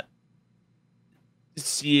chat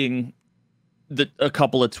seeing a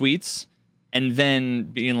couple of tweets and then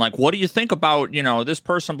being like, what do you think about, this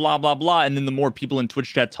person, blah, blah, blah. And then the more people in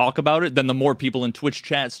Twitch chat talk about it, then the more people in Twitch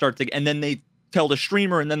chat and then they tell the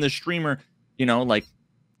streamer, and then the streamer, yeah.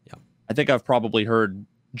 I think I've probably heard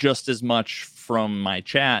just as much from my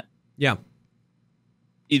chat. Yeah.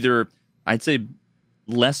 Either, I'd say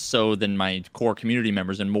less so than my core community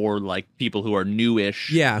members and more like people who are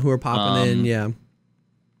newish. Yeah, who are popping in, yeah.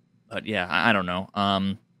 But yeah, I don't know.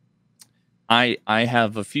 I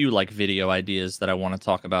have a few like video ideas that I want to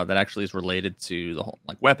talk about that actually is related to the whole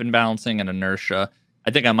like weapon balancing and inertia.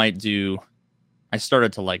 I think I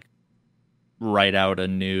started to like write out a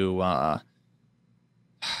new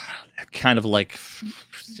kind of like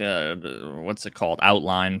what's it called,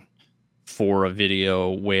 outline for a video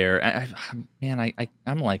where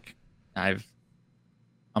I'm like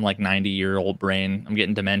 90-year-old brain. I'm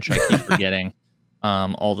getting dementia. I keep forgetting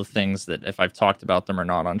all the things that if I've talked about them or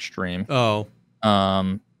not on stream. Oh.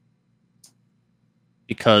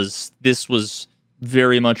 Because this was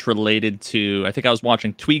very much related to, I think I was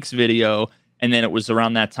watching Tweak's video, and then it was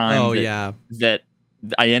around that time that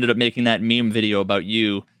I ended up making that meme video about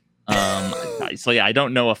you. So yeah, I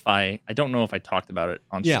don't know if I talked about it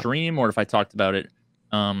on stream or if I talked about it.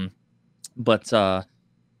 But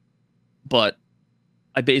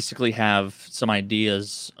I basically have some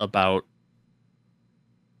ideas about.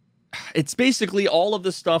 It's basically all of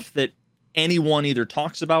the stuff that anyone either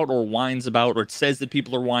talks about or whines about or says that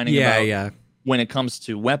people are whining about when it comes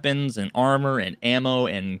to weapons and armor and ammo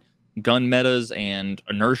and gun metas and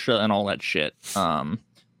inertia and all that shit.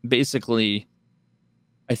 Basically,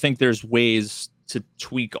 I think there's ways to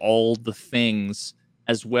tweak all the things,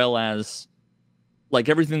 as well as like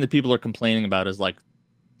everything that people are complaining about is like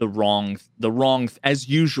the wrong as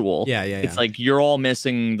usual. Yeah. It's like you're all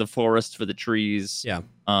missing the forest for the trees. Yeah.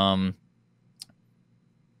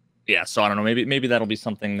 Yeah, so I don't know. Maybe that'll be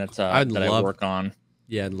something that I work on.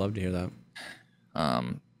 Yeah, I'd love to hear that.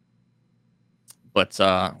 But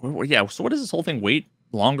yeah. So what is this whole thing?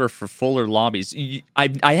 longer for fuller lobbies.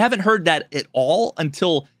 I haven't heard that at all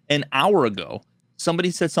until an hour ago.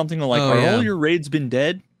 Somebody said something like, "Are all your raids been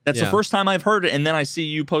dead?" That's the first time I've heard it, and then I see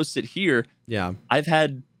you post it here. Yeah, I've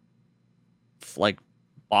had like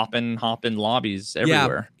bopping, hopping lobbies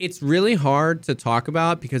everywhere. Yeah, it's really hard to talk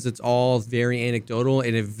about because it's all very anecdotal,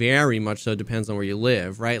 and it very much so depends on where you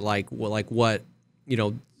live, right? Like what,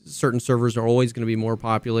 certain servers are always going to be more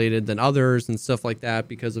populated than others and stuff like that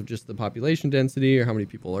because of just the population density or how many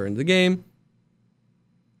people are in the game.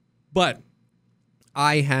 But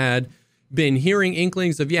I had been hearing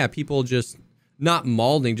inklings of, people just not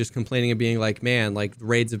malding, just complaining and being like, man, like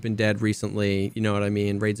raids have been dead recently. You know what I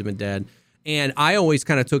mean? Raids have been dead. And I always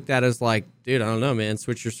kind of took that as like, dude, I don't know, man,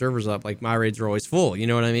 switch your servers up. Like my raids are always full. You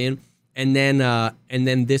know what I mean? And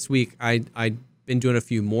then this week I'd been doing a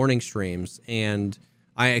few morning streams, and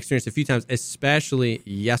I experienced a few times, especially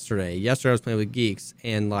yesterday. Yesterday I was playing with Geeks,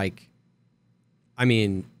 and I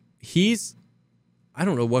don't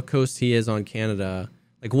know what coast he is on Canada.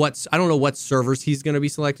 I don't know what servers he's going to be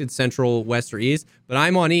selected, Central, West, or East, but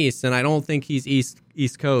I'm on East, and I don't think he's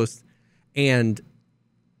East Coast. And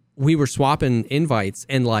we were swapping invites,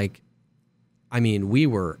 and we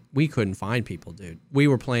couldn't find people, dude.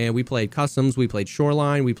 We played customs, we played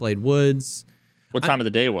shoreline, we played woods. What time of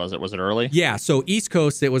the day was it? Was it early? Yeah, so East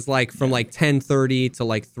Coast, it was from 10:30 to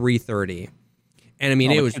 3:30. And I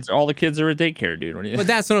mean, all the kids are at daycare, dude. But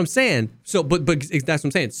that's what I'm saying. So, but that's what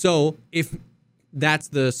I'm saying. So if that's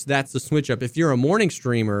the switch up. If you're a morning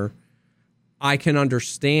streamer, I can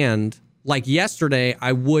understand. Like yesterday,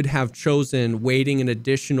 I would have chosen waiting an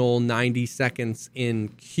additional 90 seconds in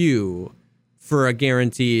queue for a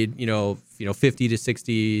guaranteed, 50 to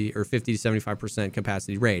 60 or 50 to 75%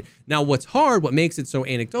 capacity raid. Now, what makes it so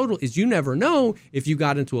anecdotal is you never know if you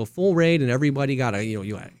got into a full raid and everybody got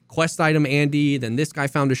you had a quest item, Andy, then this guy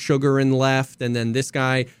found a sugar and left, and then this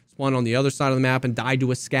guy spawned on the other side of the map and died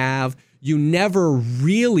to a scav. You never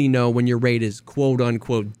really know when your raid is quote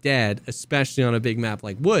unquote dead, especially on a big map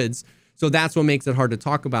like Woods. So that's what makes it hard to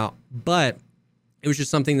talk about. But it was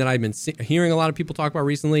just something that I've been hearing a lot of people talk about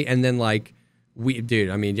recently. And then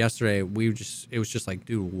yesterday it was just like,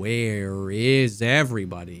 dude, where is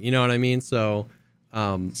everybody? You know what I mean? So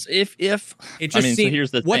if it just seems, so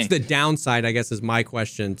here's the what's thing. the downside, I guess, is my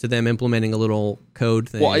question to them implementing a little code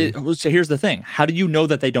thing. Well, so here's the thing. How do you know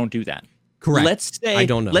that they don't do that? Correct. I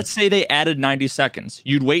don't know. Let's say they added 90 seconds.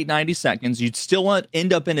 You'd wait 90 seconds. You'd still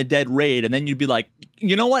end up in a dead raid. And then you'd be like,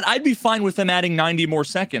 you know what? I'd be fine with them adding 90 more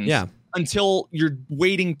seconds. Yeah. Until you're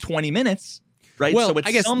waiting 20 minutes. Right. Well, so at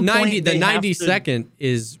I guess some 90, point the 90-second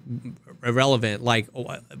is irrelevant.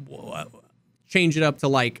 Change it up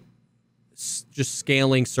to just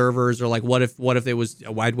scaling servers, or what if it was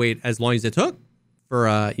a wide wait as long as it took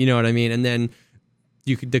for, you know what I mean? And then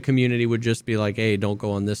the community would just be like, hey, don't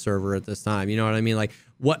go on this server at this time. You know what I mean?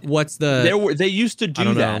 What's the... They used to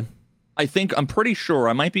do that. Know. I'm pretty sure,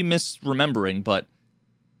 I might be misremembering, but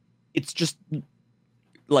it's just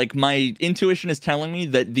my intuition is telling me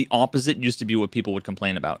that the opposite used to be what people would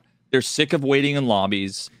complain about. They're sick of waiting in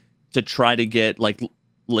lobbies to try to get let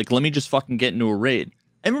me just fucking get into a raid.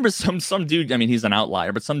 I remember some dude, I mean, he's an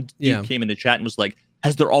outlier, but some dude came in the chat and was like,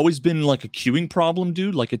 has there always been a queuing problem,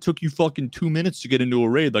 dude? It took you fucking 2 minutes to get into a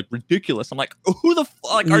raid, ridiculous. I'm like, who the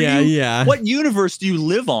fuck are you? Yeah. What universe do you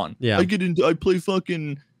live on? Yeah. I play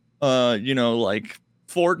fucking,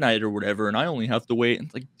 Fortnite or whatever, and I only have to wait.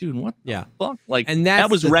 It's like, dude, what the fuck? And that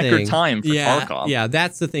was record time for Tarkov. Yeah,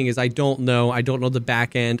 that's the thing is I don't know the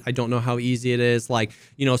back end. I don't know how easy it is.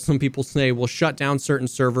 Some people say, well, shut down certain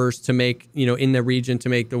servers to make, in the region to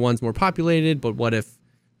make the ones more populated. But what if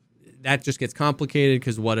that just gets complicated?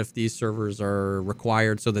 Because what if these servers are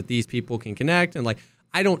required so that these people can connect? And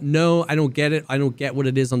I don't know. I don't get it. I don't get what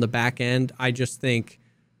it is on the back end. I just think...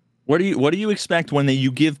 What do you expect when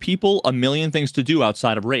you give people a million things to do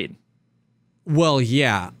outside of raid? Well,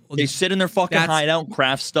 yeah. They sit in their fucking hideout,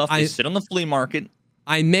 craft stuff. They sit on the flea market.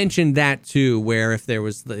 I mentioned that too, where if there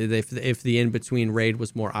was if the in-between raid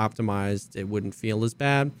was more optimized, it wouldn't feel as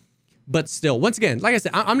bad. But still, once again, like I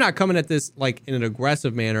said, I'm not coming at this in an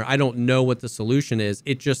aggressive manner. I don't know what the solution is.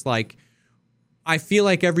 It just I feel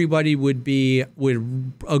like everybody would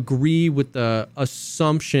agree with the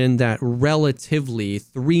assumption that relatively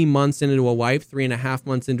 3 months into a wipe, 3.5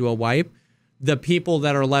 months into a wipe, the people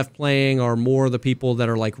that are left playing are more the people that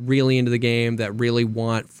are really into the game, that really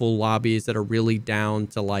want full lobbies, that are really down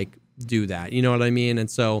to do that. You know what I mean? And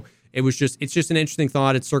so it's just an interesting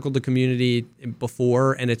thought. It circled the community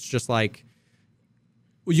before, and it's just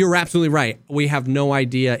You're absolutely right. We have no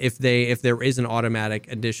idea if there is an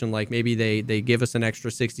automatic addition, like maybe they give us an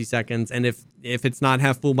extra 60 seconds, and if it's not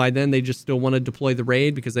half full by then, they just still want to deploy the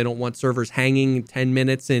raid because they don't want servers hanging 10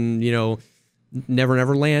 minutes in,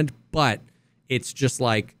 Never Land. But it's just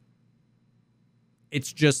like,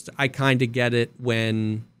 I kind of get it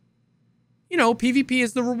when, PvP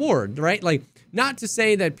is the reward, right? Like, not to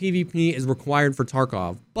say that PvP is required for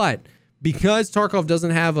Tarkov, but because Tarkov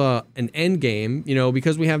doesn't have an end game,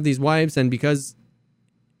 because we have these wipes and because...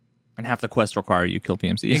 And half the quests require you kill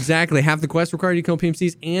PMCs. Exactly. Half the quests require you kill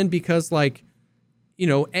PMCs. And because,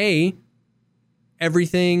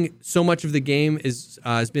 everything, so much of the game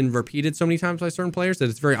has been repeated so many times by certain players that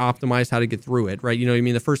it's very optimized how to get through it, right? You know what I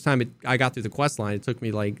mean? The first time I got through the quest line, it took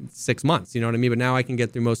me like 6 months, you know what I mean? But now I can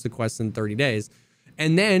get through most of the quests in 30 days.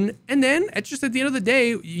 And then it's just at the end of the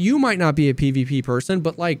day, you might not be a PvP person,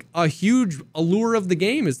 but like a huge allure of the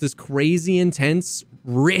game is this crazy, intense,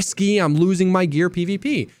 risky, I'm losing my gear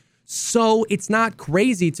PvP. So it's not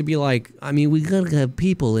crazy to be like, we gotta have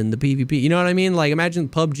people in the PvP. You know what I mean? Like imagine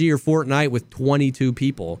PUBG or Fortnite with 22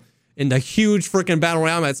 people in the huge freaking battle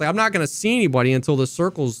royale. It's like, I'm not gonna see anybody until the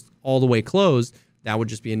circle's all the way closed. That would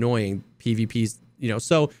just be annoying. PvP's,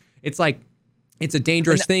 so it's like, it's a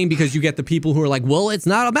dangerous thing because you get the people who are like, well, it's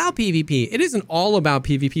not about PvP. It isn't all about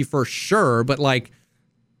PvP for sure, but like,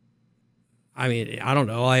 I don't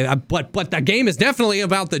know. But the game is definitely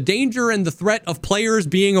about the danger and the threat of players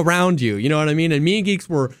being around you. You know what I mean? And me and Geeks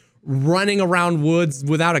were running around woods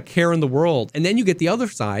without a care in the world. And then you get the other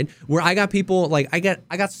side where I got people like, I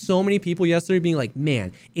got so many people yesterday being like,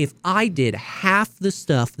 man, if I did half the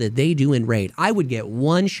stuff that they do in Raid, I would get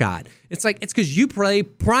one shot. It's like, it's because you play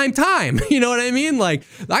prime time. You know what I mean? Like,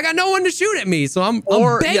 I got no one to shoot at me. So I'm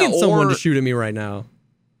begging someone to shoot at me right now.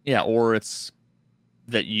 Yeah. Or it's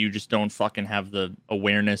that you just don't fucking have the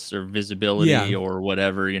awareness or visibility or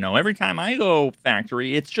whatever. Every time I go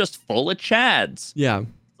factory, it's just full of Chads. Yeah.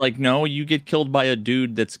 Like, no, you get killed by a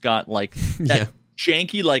dude that's got like that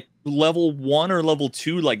janky, like level 1 or level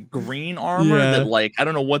 2, like green armor that like, I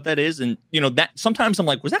don't know what that is. And that sometimes I'm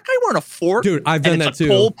like, was that guy wearing a fork? Dude, I've done that too.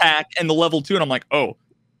 Pole pack and the level 2. And I'm like, oh,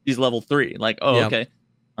 he's level 3. Like, oh, okay.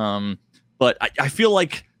 But I feel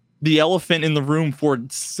like the elephant in the room for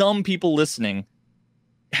some people listening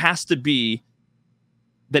has to be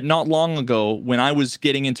that not long ago when I was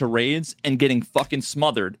getting into raids and getting fucking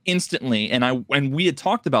smothered instantly, and we had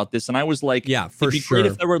talked about this, and I was like, yeah, for it'd be sure. great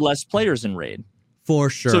if there were less players in raid. For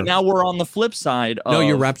sure. So now we're on the flip side of, no,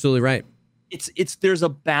 you're absolutely right. It's there's a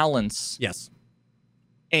balance. Yes.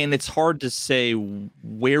 And it's hard to say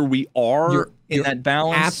where we are in that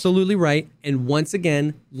balance. Absolutely right. And once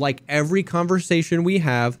again, like every conversation we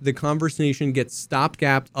have, the conversation gets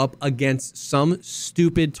stopgapped up against some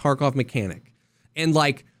stupid Tarkov mechanic. And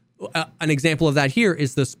like an example of that here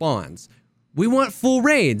is the spawns. We want full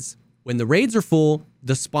raids. When the raids are full,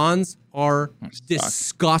 the spawns are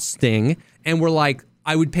disgusting. And we're like,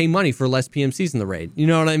 I would pay money for less PMCs in the raid. You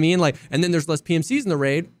know what I mean? Like, and then there's less PMCs in the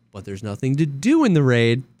raid, but there's nothing to do in the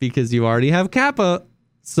raid because you already have Kappa.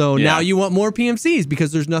 So now you want more PMCs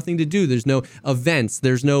because there's nothing to do. There's no events.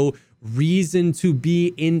 There's no reason to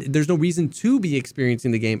be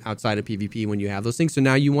experiencing the game outside of PvP when you have those things. So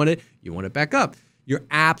now you want it back up. You're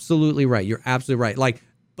absolutely right. Like,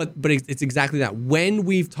 but it's exactly that. When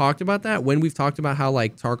we've talked about that, when we've talked about how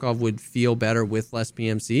like Tarkov would feel better with less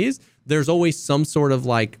PMCs, there's always some sort of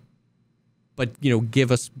like, but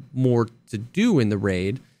give us more to do in the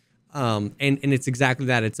raid. And it's exactly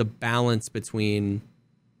that. It's a balance between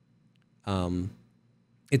the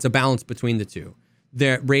two.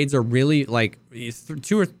 Their raids are really like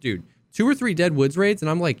 2 or 3 Dead Woods raids, and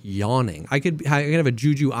I'm like yawning. I could have a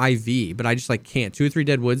Juju IV, but I just like can't. 2 or 3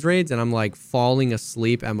 Dead Woods raids, and I'm like falling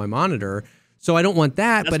asleep at my monitor. So I don't want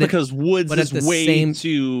that. That's because Woods is way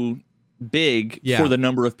too big for the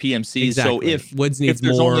number of PMCs. Exactly. So if Woods needs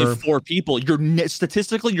there's more, only 4 people,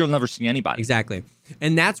 statistically you'll never see anybody. Exactly.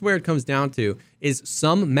 And that's where it comes down to is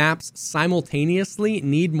some maps simultaneously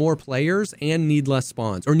need more players and need less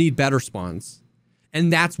spawns or need better spawns.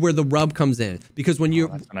 And that's where the rub comes in. Because when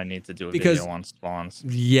that's what I need to do a video on spawns.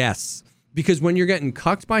 Yes. Because when you're getting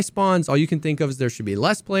cucked by spawns, all you can think of is there should be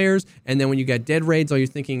less players. And then when you get dead raids, all you're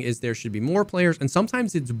thinking is there should be more players. And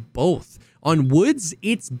sometimes it's both. On Woods,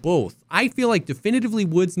 it's both. I feel like definitively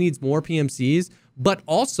Woods needs more PMCs. But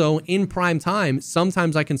also in prime time,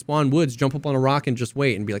 sometimes I can spawn Woods, jump up on a rock and just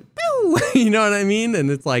wait and be like, pew! You know what I mean? And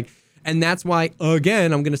it's like, and that's why,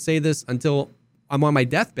 again, I'm going to say this until I'm on my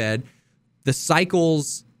deathbed. The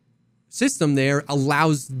cycles system there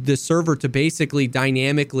allows the server to basically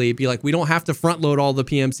dynamically be like, we don't have to front load all the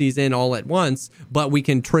PMCs in all at once, but we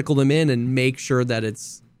can trickle them in and make sure that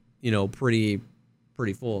it's, pretty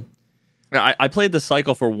full. I played the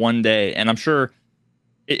cycle for one day, and I'm sure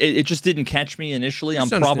it just didn't catch me initially. I'm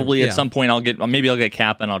probably at some point I'll get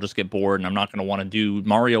Cap and I'll just get bored, and I'm not going to want to do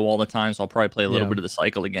Mario all the time, so I'll probably play a little bit of the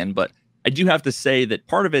cycle again. But I do have to say that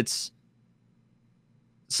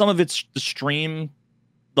some of it's the stream,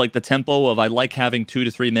 like the tempo of I like having 2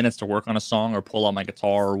 to 3 minutes to work on a song or pull out my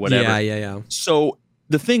guitar or whatever. Yeah. So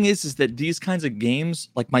the thing is that these kinds of games,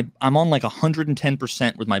 like I'm on like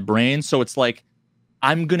 110% with my brain. So it's like,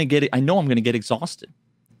 I know I'm going to get exhausted.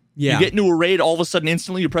 Yeah. You get into a raid, all of a sudden,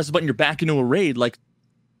 instantly you press a button, you're back into a raid. Like,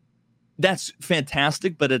 that's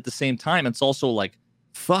fantastic. But at the same time, it's also like,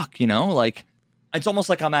 fuck, like it's almost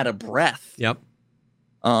like I'm out of breath. Yep.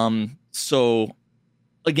 So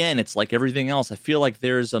again, it's like everything else. I feel like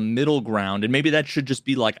there's a middle ground, and maybe that should just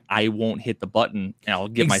be like, I won't hit the button and I'll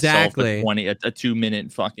give myself a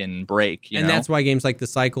 2-minute fucking break. And that's why games like the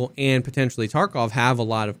Cycle and potentially Tarkov have a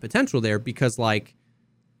lot of potential there, because like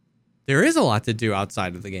there is a lot to do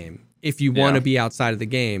outside of the game. If you want to be outside of the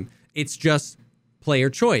game, it's just player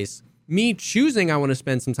choice. Me choosing I want to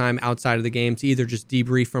spend some time outside of the game to either just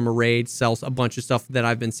debrief from a raid, sell a bunch of stuff that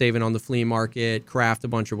I've been saving on the flea market, craft a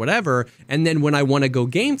bunch or whatever, and then when I want to go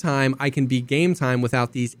game time, I can be game time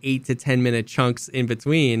without these 8 to 10 minute chunks in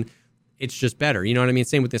between. It's just better. You know what I mean?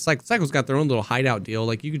 Same with the Cycle. Cycle's got their own little hideout deal.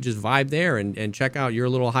 Like, you could just vibe there and check out your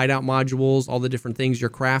little hideout modules, all the different things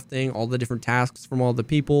you're crafting, all the different tasks from all the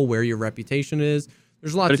people, where your reputation is.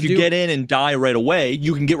 There's a lot to do. But if you get in and die right away,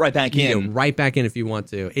 you can get right back in. Get right back in if you want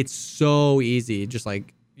to. It's so easy. Just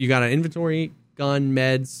like, you got an inventory, gun,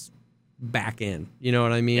 meds, back in. You know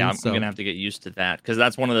what I mean? Yeah, I'm going to have to get used to that, because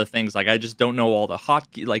that's one of the things. Like, I just don't know all the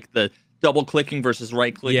hotkey, like the double clicking versus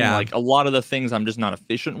right clicking. Yeah. Like, a lot of the things I'm just not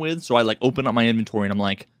efficient with. So I like open up my inventory and I'm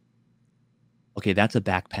like, okay, that's a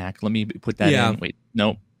backpack. Let me put that in. Wait,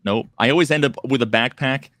 nope. I always end up with a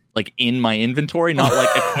backpack like in my inventory, not like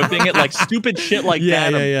equipping it, like stupid shit like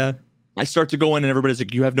that. Yeah. I start to go in and everybody's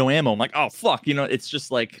like, you have no ammo. I'm like, oh fuck, it's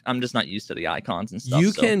just like, I'm just not used to the icons and stuff.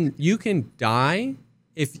 You can die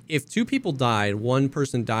if two people died. One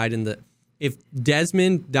person died if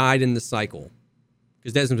Desmond died in the Cycle,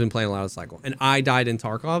 because Desmond's been playing a lot of the Cycle, and I died in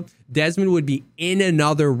Tarkov, Desmond would be in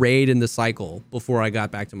another raid in the Cycle before I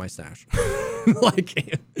got back to my stash.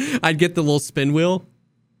 Like, I'd get the little spin wheel,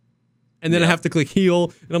 and then I have to click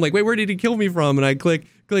heal, and I'm like, wait, where did he kill me from? And I click,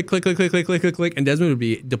 and Desmond would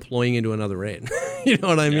be deploying into another raid. You know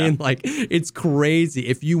what I mean? Like, it's crazy.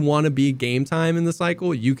 If you want to be game time in the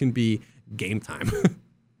Cycle, you can be game time.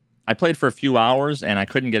 I played for a few hours, and I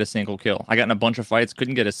couldn't get a single kill. I got in a bunch of fights,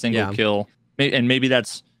 couldn't get a single kill. And maybe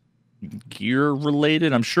that's gear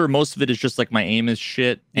related. I'm sure most of it is just like my aim is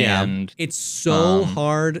shit. And it's so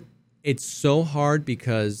hard. It's so hard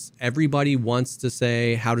because everybody wants to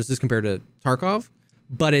say, how does this compare to Tarkov?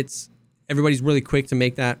 But everybody's really quick to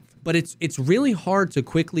make that. But it's really hard to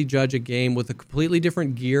quickly judge a game with a completely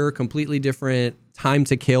different gear, completely different time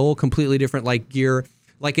to kill, completely different like gear.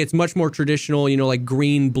 Like, it's much more traditional, like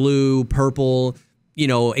green, blue, purple,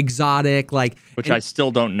 exotic, like, I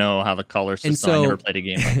still don't know how the color system. I never played a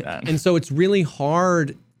game like that. And so it's really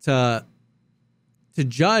hard to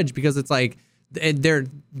judge, because it's like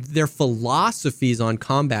their philosophies on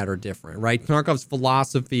combat are different, right? Tarkov's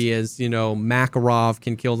philosophy is, Makarov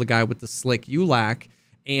can kill the guy with the slick ULAC,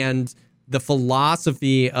 and the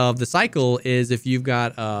philosophy of the Cycle is, if you've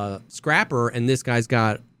got a scrapper and this guy's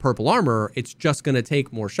got purple armor, it's just going to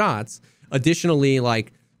take more shots. Additionally,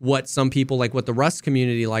 like, what some people like, what the Rust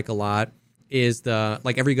community like a lot is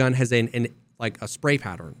every gun has a spray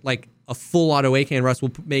pattern. Like, a full auto AK in Rust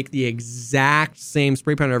will make the exact same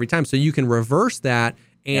spray pattern every time, so you can reverse that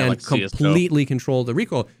and completely control the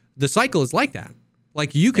recoil. The Cycle is like that.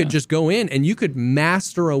 Like, you could just go in and you could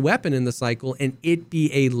master a weapon in the Cycle and it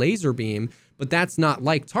be a laser beam. But that's not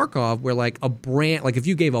like Tarkov, where like if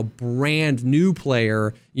you gave a brand new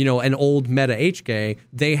player, an old meta HK,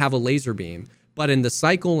 they have a laser beam. But in the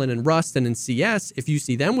Cycle and in Rust and in CS, if you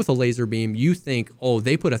see them with a laser beam, you think, oh,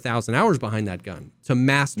 they put 1,000 hours behind that gun to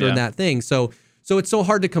master that thing. So it's so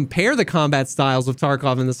hard to compare the combat styles of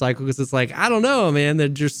Tarkov and the Cycle, because it's like, I don't know, man,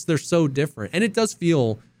 they're so different. And it does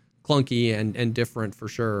feel clunky and different for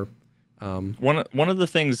sure. One of the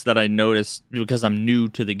things that I noticed, because I'm new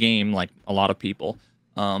to the game, like a lot of people,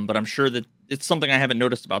 but I'm sure that it's something I haven't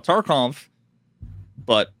noticed about Tarkov,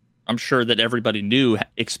 but I'm sure that everybody new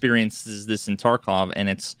experiences this in Tarkov,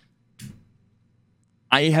 and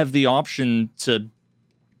I have the option to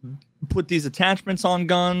put these attachments on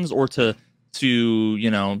guns, or to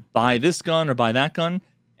to buy this gun or buy that gun,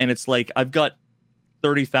 and it's like I've got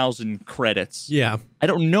 30,000 credits. Yeah. I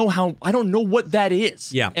don't know what that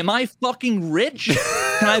is. Yeah. Am I fucking rich?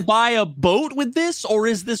 Can I buy a boat with this, or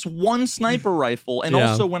is this one sniper rifle? And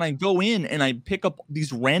also, when I go in and I pick up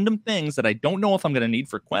these random things that I don't know if I'm going to need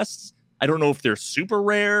for quests, I don't know if they're super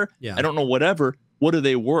rare. Yeah. I don't know whatever. What are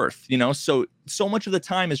they worth? So much of the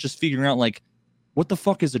time is just figuring out like, what the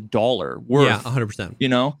fuck is $1 worth? Yeah,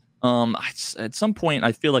 100%. At some point,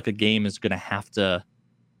 I feel like a game is going to have to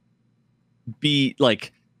be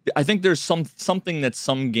like, I think there's something that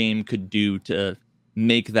some game could do to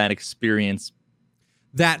make that experience,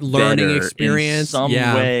 that learning experience, in some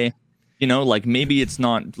way. Like maybe it's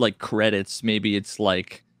not like credits, maybe it's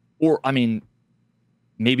like,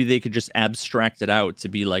 maybe they could just abstract it out to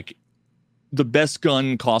be like, the best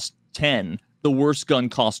gun cost 10, the worst gun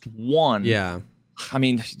cost 1. Yeah.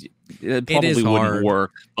 It probably wouldn't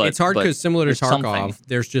work. But it's hard because similar to Tarkov, something.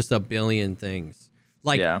 there's just a billion things.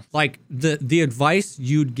 Like the advice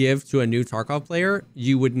you'd give to a new Tarkov player,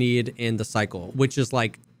 you would need in the cycle, which is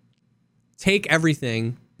like, take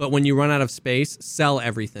everything, but when you run out of space, sell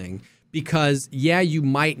everything. Because, you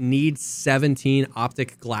might need 17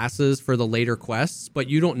 optic glasses for the later quests, but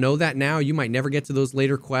you don't know that now. You might never get to those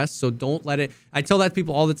later quests, so don't let it... I tell that to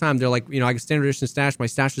people all the time. They're like, I got standard edition stash. My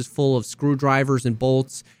stash is full of screwdrivers and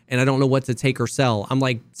bolts, and I don't know what to take or sell. I'm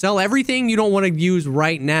like, sell everything you don't want to use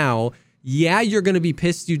right now. Yeah, you're going to be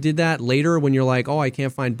pissed you did that later when you're like, oh, I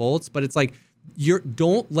can't find bolts, but it's like,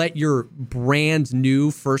 don't let your brand new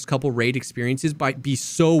first couple raid experiences be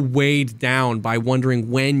so weighed down by wondering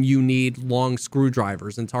when you need long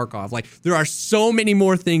screwdrivers in Tarkov. Like, there are so many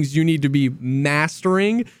more things you need to be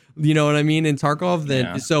mastering, you know what I mean, in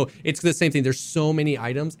Tarkov. So it's the same thing. There's so many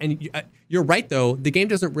items, and you're right though. The game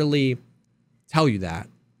doesn't really tell you that.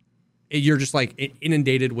 You're just like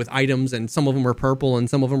inundated with items, and some of them are purple and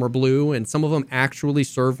some of them are blue, and some of them actually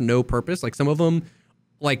serve no purpose. Like some of them.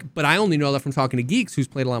 But I only know that from talking to Geeks, who's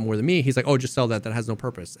played a lot more than me. He's like, oh, just sell that has no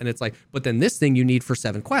purpose. And it's like, but then this thing you need for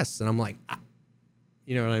 7 quests. And I'm like,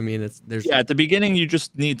 you know what I mean? At the beginning, you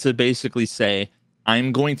just need to basically say,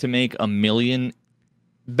 I'm going to make 1 million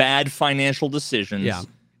bad financial decisions. Yeah.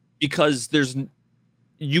 Because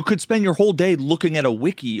you could spend your whole day looking at a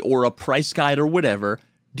wiki or a price guide or whatever.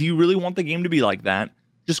 Do you really want the game to be like that?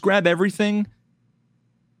 Just grab everything.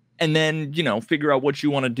 And then, figure out what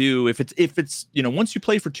you want to do. If it's, once you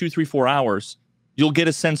play for 2, 3, 4 hours, you'll get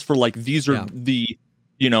a sense for like, these are the,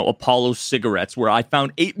 Apollo cigarettes where I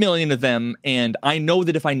found 8 million of them. And I know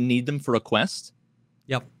that if I need them for a quest,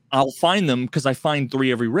 I'll find them because I find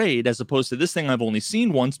 3 every raid, as opposed to this thing I've only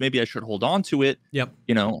seen once. Maybe I should hold on to it.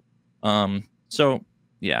 So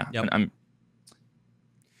yeah.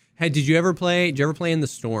 Hey, did you ever play in the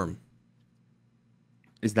Storm?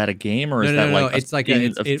 Is that a game or is that like it's like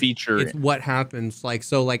a feature? It's what happens like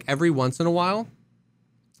every once in a while,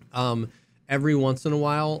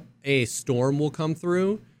 a storm will come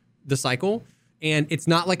through the cycle, and it's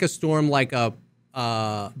not like a storm like a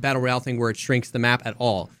battle royale thing where it shrinks the map at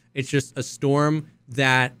all. It's just a storm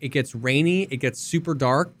that it gets rainy, it gets super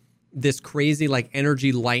dark. This crazy like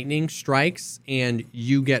energy lightning strikes, and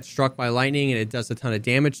you get struck by lightning, and it does a ton of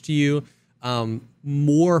damage to you.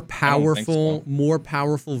 More powerful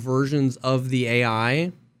versions of the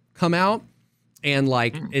AI come out, and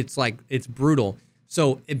it's brutal.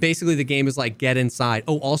 So basically the game is like, get inside.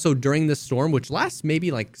 Oh, also during this storm, which lasts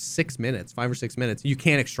maybe like 6 minutes, 5 or 6 minutes, you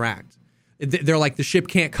can't extract. They're like, the ship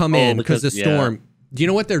can't come in because the storm. Do you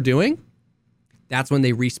know what they're doing? That's when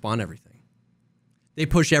they respawn everything. They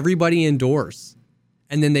push everybody indoors,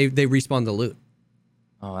 and then they respawn the loot.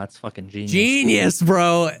 Oh, that's fucking genius. Genius,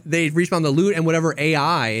 bro. They respawn the loot and whatever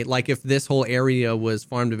AI, like if this whole area was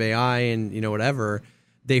farmed of AI and, whatever,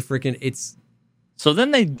 they freaking, it's... So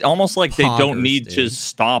then they almost like they don't need to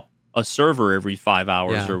stop a server every 5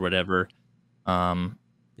 hours or whatever.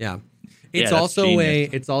 It's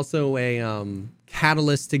also a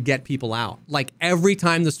catalyst to get people out. Like every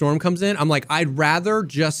time the storm comes in, I'm like, I'd rather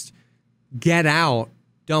just get out,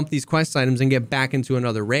 dump these quest items, and get back into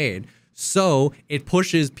another raid. So it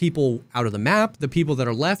pushes people out of the map. The people that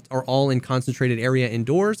are left are all in concentrated area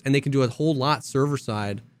indoors, and they can do a whole lot server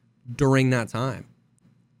side during that time.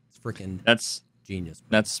 It's freaking genius.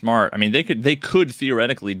 That's smart. I mean, they could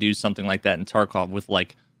theoretically do something like that in Tarkov with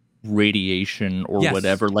like radiation or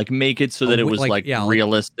whatever. Like make it so that it was like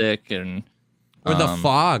realistic and or the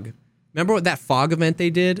fog. Remember what that fog event they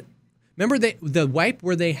did? Remember the wipe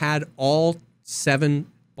where they had all 7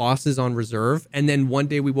 bosses on reserve, and then one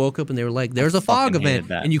day we woke up and they were like, there's a fog event,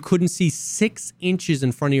 and you couldn't see 6 inches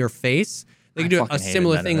in front of your face. They could do a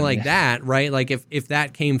similar thing like that, right? Like if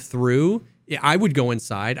that came through Yeah, I would go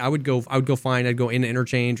inside. I would go find. I'd go into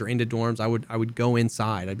interchange or into dorms. I would go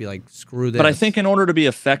inside. I'd be like, screw this. But I think in order to be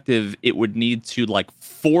effective, it would need to like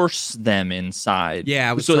force them inside.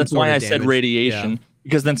 Yeah, so that's why I said radiation. Yeah.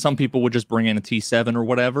 Because then some people would just bring in a T7 or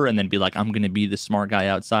whatever, and then be like, I'm going to be the smart guy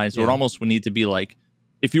outside. So it almost would need to be like,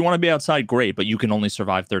 if you want to be outside, great, but you can only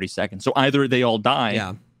survive 30 seconds. So either they all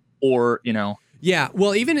die, or Yeah,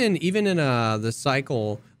 well, even in the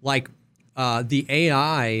cycle, like the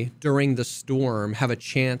AI during the storm have a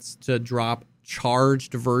chance to drop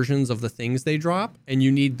charged versions of the things they drop, and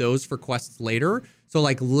you need those for quests later. So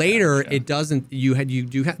like later, it doesn't.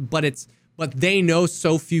 But they know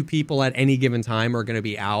so few people at any given time are going to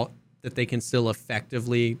be out that they can still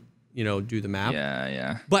effectively, do the map.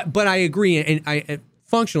 Yeah. But I agree, and I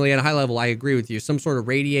functionally at a high level, I agree with you. Some sort of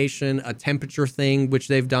radiation, a temperature thing, which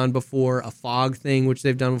they've done before, a fog thing, which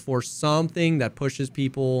they've done before, something that pushes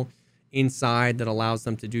people inside that allows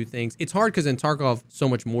them to do things. It's hard because in Tarkov, so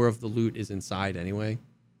much more of the loot is inside anyway.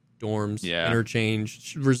 Dorms,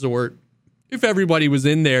 interchange, resort. If everybody was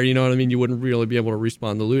in there, you know what I mean, you wouldn't really be able to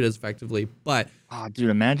respawn the loot as effectively. But dude,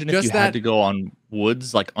 imagine if you had to go on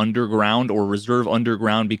woods like underground or reserve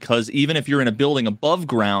underground, because even if you're in a building above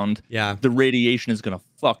ground, the radiation is gonna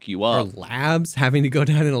fuck you up. Or labs, having to go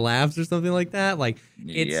down into labs or something like that. Like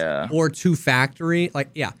or to factory. Like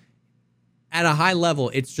at a high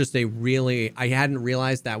level, it's just I hadn't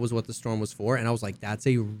realized that was what the storm was for, and I was like, that's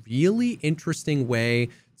a really interesting way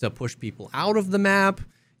to push people out of the map.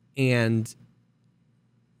 And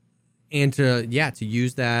to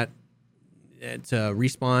use that to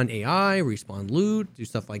respawn AI, respawn loot, do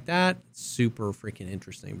stuff like that. Super freaking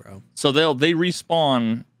interesting, bro. So they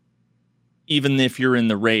respawn even if you're in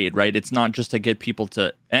the raid, right? It's not just to get people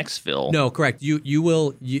to exfil. No, correct.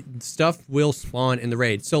 Stuff will spawn in the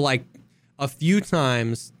raid. So like a few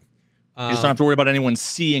times, you just don't have to worry about anyone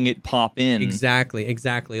seeing it pop in. Exactly.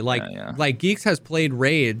 Like Geeks has played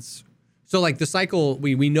raids. So like the cycle,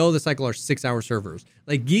 we know the cycle are 6-hour servers.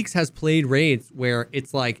 Like Geeks has played raids where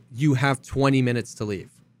it's like you have 20 minutes to leave.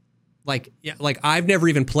 Like I've never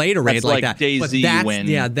even played a raid like that.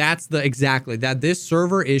 That's this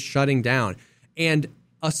server is shutting down. And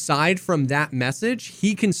aside from that message,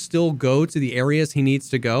 he can still go to the areas he needs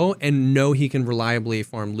to go and know he can reliably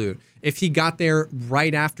farm loot. If he got there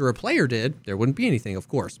right after a player did, there wouldn't be anything, of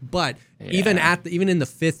course. But even in the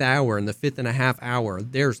 5th hour and the 5th and a half hour,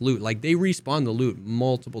 there's loot. Like they respawn the loot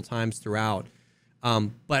multiple times throughout.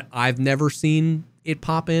 But I've never seen it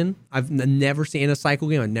pop in. I've never seen in a cycle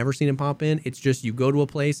game. I've never seen it pop in. It's just you go to a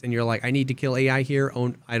place and you're like, I need to kill AI here.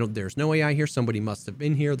 There's no AI here. Somebody must have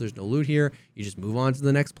been here. There's no loot here. You just move on to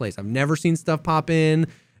the next place. I've never seen stuff pop in.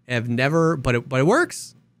 But it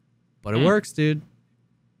works. But it works, dude.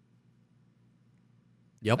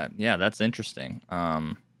 Yep. That's interesting.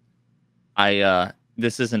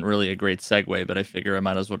 This isn't really a great segue, but I figure I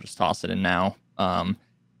might as well just toss it in now.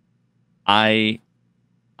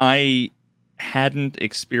 I hadn't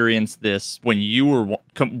experienced this when you were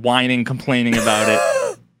whining, complaining about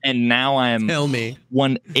it, and now I am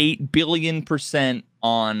 8 billion%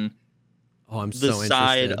 on the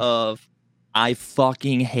side of I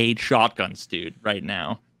fucking hate shotguns, dude. Right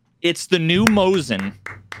now, it's the new Mosin.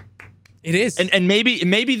 It is. And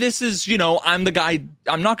maybe this is, I'm the guy,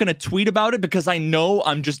 I'm not going to tweet about it because I know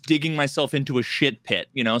I'm just digging myself into a shit pit,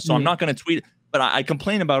 so I'm not going to tweet, but I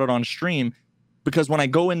complain about it on stream because when I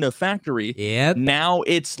go into factory, now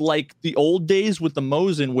it's like the old days with the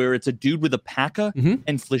Mosin where it's a dude with a P.A.K.A.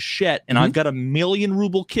 and Flechette, and I've got a 1,000,000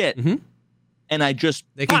 ruble kit, and I just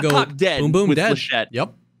pop dead boom, with dead. Flechette.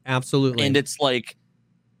 Yep, absolutely. And it's like,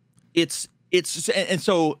 and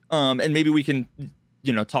maybe we can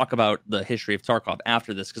talk about the history of Tarkov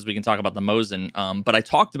after this because we can talk about the Mosin. But I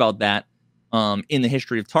talked about that in the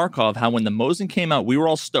history of Tarkov, how when the Mosin came out, we were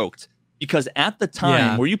all stoked because at the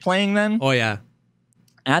time, were you playing then? Oh, yeah.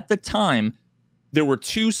 At the time, there were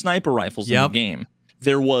 2 sniper rifles in the game.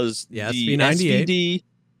 There was the SV98. the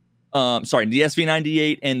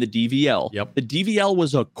SV98 and the DVL. Yep. The DVL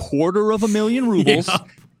was 250,000 rubles,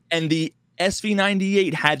 and the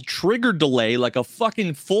SV98 had trigger delay, like a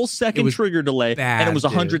fucking full second trigger delay, and it was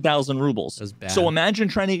 100,000 rubles. It was bad. So imagine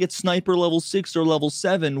trying to get sniper level 6 or level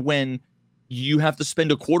 7 when you have to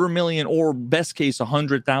spend 250,000 or best case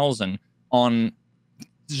 100,000 on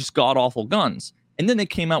just god awful guns. And then they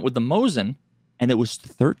came out with the Mosin, and it was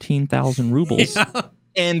 13,000 rubles.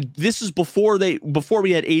 And this is before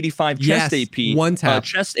we had 85 chest AP, one tap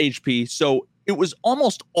chest HP. So it was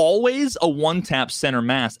almost always a one-tap center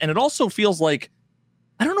mass. And it also feels like,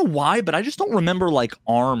 I don't know why, but I just don't remember like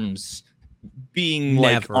arms being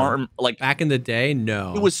Never. like back in the day.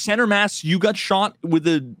 No, it was center mass. You got shot with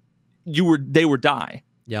they were die.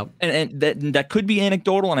 Yep. And that could be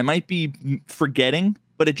anecdotal, and I might be forgetting,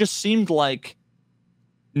 but it just seemed like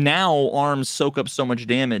now arms soak up so much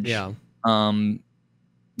damage. Yeah.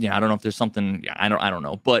 Yeah, I don't know if there's something. Yeah, I don't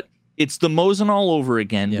know, but it's the Mosin all over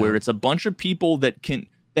again, where it's a bunch of people that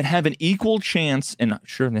have an equal chance. And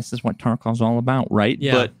sure, this is what Tarkov's all about, right?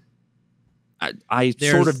 Yeah. But I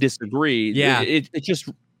sort of disagree. Yeah. It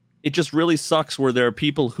just really sucks where there are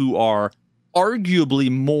people who are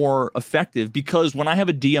arguably more effective, because when I have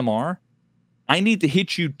a DMR, I need to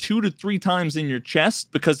hit you 2 to 3 times in your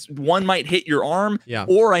chest because one might hit your arm,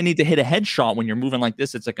 or I need to hit a headshot when you're moving like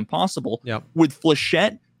this. It's like impossible. Yep. With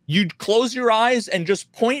Flechette, you'd close your eyes and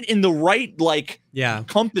just point in the right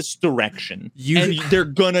compass direction, and they're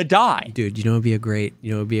gonna die. Dude, you know it'd be a great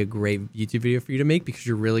YouTube video for you to make because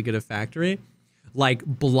you're really good at factory. Like,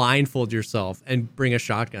 blindfold yourself and bring a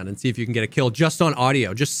shotgun and see if you can get a kill just on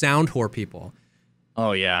audio. Just sound whore people.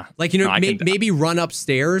 Oh yeah. Like, maybe run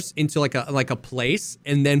upstairs into like a place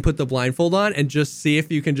and then put the blindfold on and just see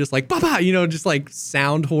if you can just like just like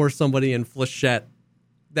sound whore somebody in Flechette.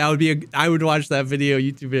 That would be I would watch that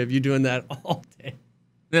YouTube video of you doing that all day.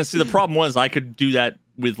 Yeah, see, the problem was I could do that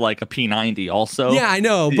with like a P90 also. Yeah, I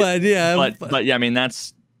know, but yeah. But yeah, I mean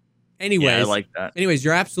that's. Anyways, I like that. Anyways,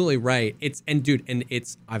 you're absolutely right.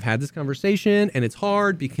 I've had this conversation, and it's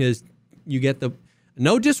hard because you get the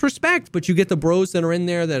no disrespect, but you get the bros that are in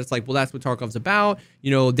there that it's like, well, that's what Tarkov's about. You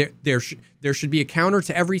know, there should be a counter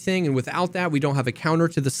to everything, and without that, we don't have a counter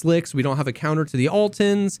to the slicks. We don't have a counter to the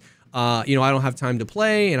Altons. I don't have time to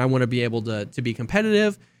play, and I want to be able to be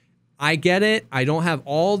competitive. I get it. I don't have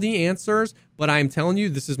all the answers, but I'm telling you,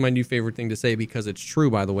 this is my new favorite thing to say because it's true,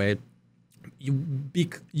 by the way.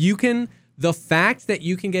 The fact that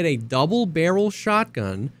you can get a double barrel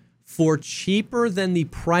shotgun for cheaper than the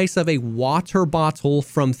price of a water bottle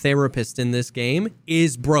from Therapist in this game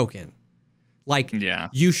is broken. Like,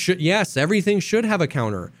 everything should have a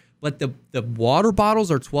counter, but the water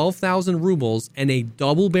bottles are 12,000 rubles and a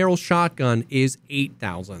double barrel shotgun is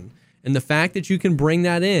 8,000. And the fact that you can bring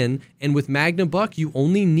that in, and with Magnum Buck, you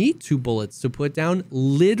only need 2 bullets to put down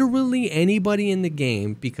literally anybody in the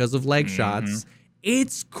game because of leg shots.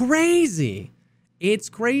 It's crazy. It's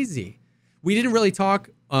crazy. We didn't really talk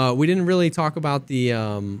about the.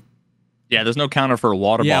 Yeah, there's no counter for a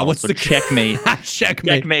water bottle. What's the checkmate?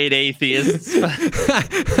 Checkmate, atheists. We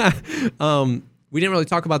didn't really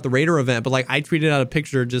talk about the Raider event, but like I tweeted out a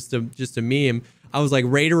picture just to meme. I was like,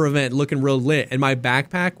 Raider event looking real lit. And my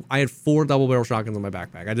backpack, I had 4 double barrel shotguns in my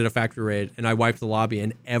backpack. I did a factory raid and I wiped the lobby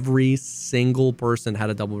and every single person had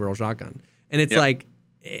a double barrel shotgun. And it's like,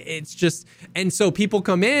 it's just, and so people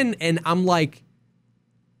come in and I'm like,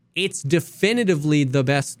 it's definitively the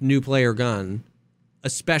best new player gun,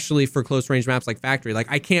 especially for close range maps like factory.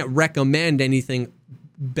 Like I can't recommend anything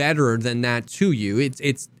better than that to you.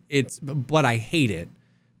 It's, but I hate it.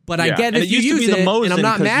 But I get if you use it, and I'm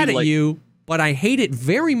not mad at you. But I hate it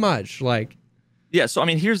very much. Like, yeah. So I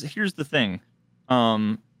mean, here's the thing.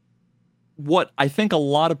 What I think a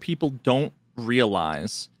lot of people don't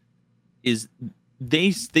realize is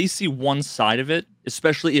they see one side of it,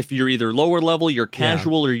 especially if you're either lower level, you're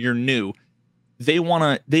casual, or you're new. They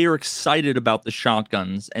are excited about the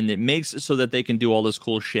shotguns, and it makes it so that they can do all this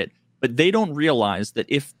cool shit. But they don't realize that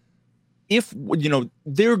if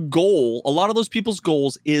their goal, a lot of those people's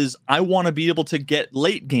goals is, I want to be able to get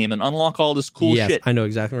late game and unlock all this cool shit. I know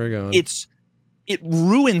exactly where you're going. It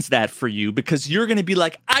ruins that for you because you're going to be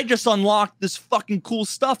like, I just unlocked this fucking cool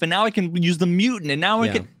stuff and now I can use the mutant and now I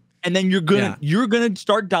can, and then you're going to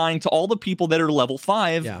start dying to all the people that are level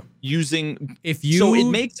 5 using. So it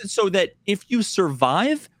makes it so that if you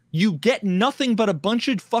survive, you get nothing but a bunch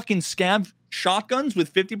of fucking scav shotguns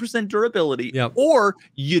with 50% durability, or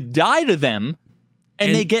you die to them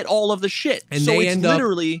and they get all of the shit. And so they end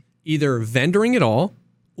literally up either vendoring it all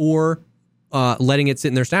or letting it sit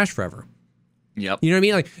in their stash forever. Yep. You know what I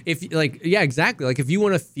mean? Like exactly. Like if you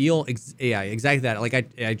want to feel exactly that. Like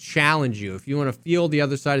I challenge you, if you want to feel the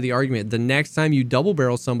other side of the argument, the next time you double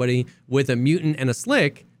barrel somebody with a mutant and a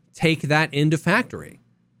slick, take that into factory.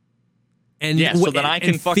 And so that I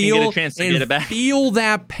can fucking get a chance to get it back. Feel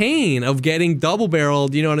that pain of getting double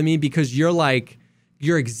barreled, you know what I mean? Because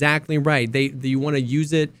you're exactly right. You want to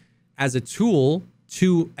use it as a tool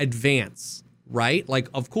to advance, right? Like,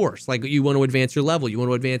 of course, like you want to advance your level, you want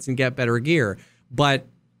to advance and get better gear. But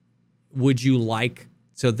would you like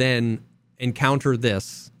to then encounter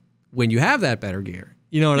this when you have that better gear?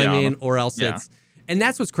 You know what I mean? Or else it's. And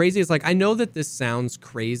that's what's crazy is like, I know that this sounds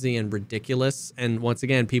crazy and ridiculous. And once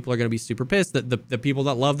again, people are going to be super pissed. The people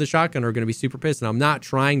that love the shotgun are going to be super pissed. And I'm not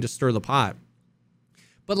trying to stir the pot.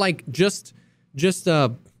 But like, just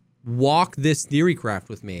walk this theory craft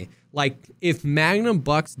with me. Like, if Magnum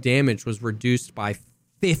Buck's damage was reduced by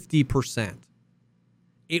 50%,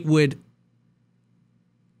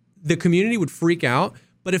 the community would freak out.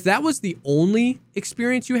 But if that was the only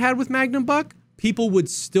experience you had with Magnum Buck, people would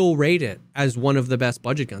still rate it as one of the best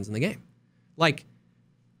budget guns in the game. Like,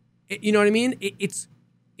 you know what I mean? It's.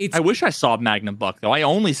 I wish I saw Magnum Buck though. I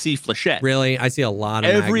only see Flechette. Really, I see a lot of.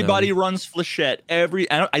 Everybody Magnum. runs Flechette.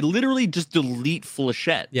 I literally just delete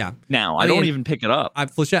Flechette. Yeah. Now I don't even pick it up.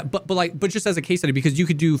 Flechette, but just as a case study, because you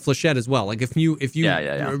could do Flechette as well. Like if you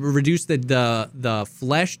reduce the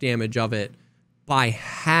flesh damage of it by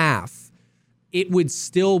half, it would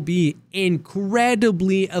still be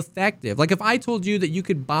incredibly effective. Like if I told you that you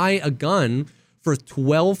could buy a gun for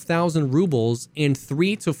 12,000 rubles and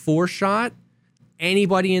 3 to 4 shot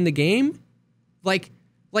anybody in the game, like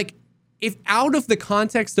if out of the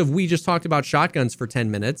context of we just talked about shotguns for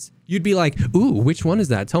 10 minutes, you'd be like, ooh, which one is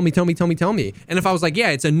that? Tell me. And if I was like,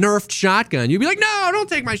 yeah, it's a nerfed shotgun, you'd be like, no, don't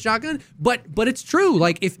take my shotgun. But it's true.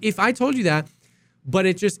 Like if I told you that, but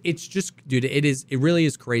it's just, dude, it really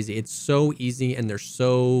is crazy. It's so easy and they're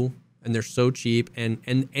so cheap and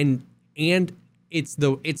it's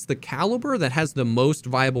the caliber that has the most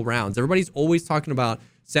viable rounds. Everybody's always talking about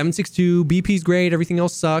 7.62, BP's great, everything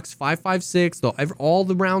else sucks. 5.56, all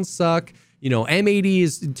the rounds suck. You know, M80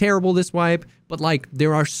 is terrible this wipe, but like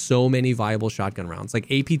there are so many viable shotgun rounds. Like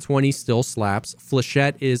AP20 still slaps.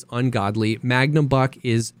 Flechette is ungodly. Magnum Buck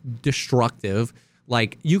is destructive.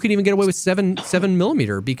 Like you can even get away with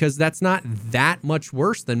 7mm because that's not that much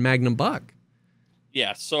worse than Magnum Buck.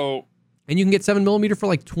 Yeah, so and you can get 7mm for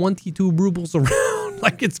like 22 rubles a round.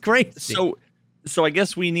 Like it's crazy. So I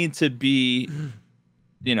guess we need to be,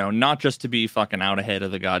 you know, not just to be fucking out ahead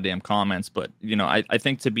of the goddamn comments, but, you know, I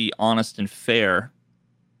think to be honest and fair,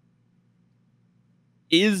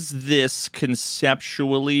 is this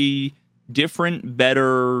conceptually different,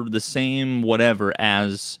 better, the same, whatever,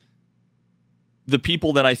 as the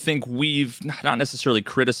people that I think we've not necessarily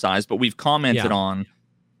criticized, but we've commented on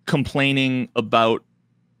complaining about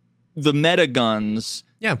the meta guns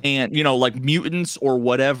and, you know, like mutants or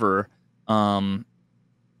whatever, you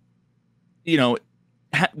know,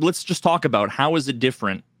 let's just talk about how is it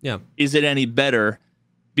different? Yeah. Is it any better?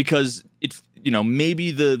 Because it's, you know,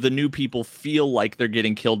 maybe the new people feel like they're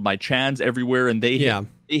getting killed by Chads everywhere and they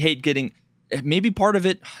hate getting, maybe part of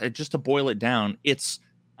it, just to boil it down,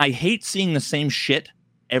 I hate seeing the same shit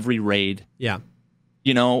every raid. Yeah.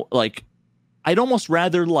 You know, like I'd almost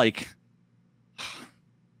rather like,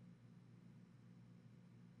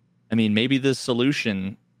 I mean, maybe the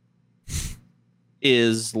solution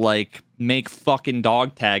is like make fucking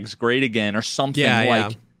dog tags great again or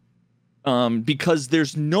something because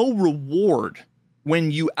there's no reward when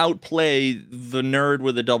you outplay the nerd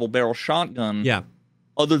with a double barrel shotgun. Yeah.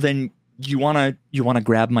 Other than you want to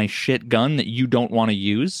grab my shit gun that you don't want to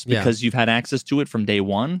use because you've had access to it from day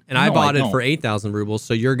one. And I bought it for 8,000 rubles.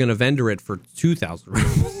 So you're going to vendor it for 2,000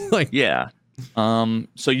 rubles. Like, yeah.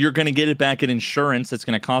 So you're going to get it back in insurance. It's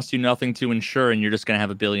going to cost you nothing to insure, and you're just going to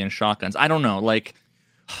have a billion shotguns. I don't know. Like,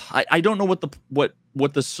 I don't know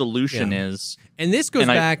what the solution is. And this goes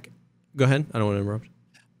back. Go ahead. I don't want to interrupt.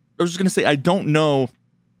 I was just going to say, I don't know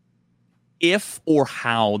if or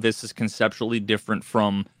how this is conceptually different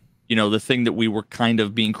from, you know, the thing that we were kind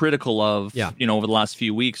of being critical of, you know, over the last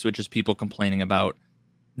few weeks, which is people complaining about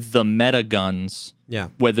the meta guns,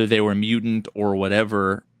 whether they were mutant or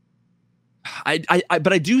whatever.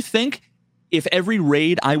 But I do think if every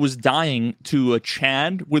raid I was dying to a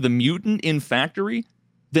Chad with a mutant in factory,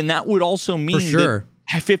 then that would also mean that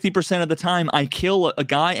 50% of the time I kill a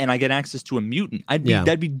guy and I get access to a mutant.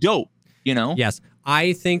 That'd be dope, you know? Yes,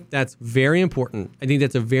 I think that's very important. I think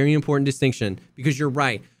that's a very important distinction because you're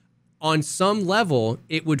right. On some level,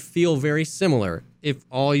 it would feel very similar if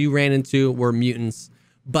all you ran into were mutants.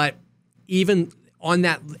 But even on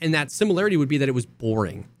that, and that similarity would be that it was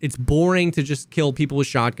boring. It's boring to just kill people with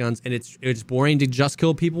shotguns, and it's boring to just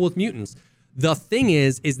kill people with mutants. The thing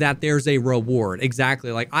is that there's a reward.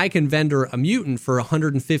 Exactly. Like I can vendor a mutant for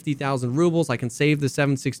 150,000 rubles. I can save the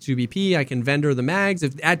 7.62 BP. I can vendor the mags.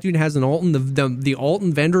 If that dude has an Alton, the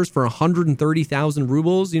Alton vendors for 130,000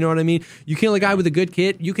 rubles. You know what I mean? You kill a guy with a good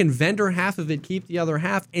kit. You can vendor half of it, keep the other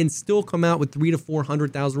half, and still come out with 300,000 to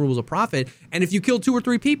 400,000 rubles of profit. And if you kill 2 or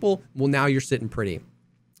 3 people, well, now you're sitting pretty.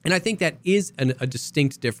 And I think that is a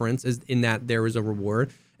distinct difference in that there is a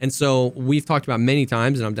reward. And so we've talked about many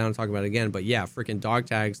times, and I'm down to talk about it again. But yeah, freaking dog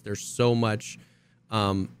tags. There's so much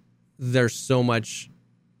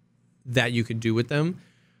that you could do with them.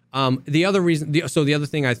 The other reason, the other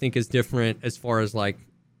thing I think is different as far as like,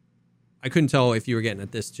 I couldn't tell if you were getting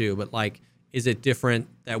at this too, but like Is it different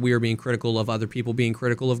that we were being critical of other people being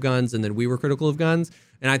critical of guns and then we were critical of guns?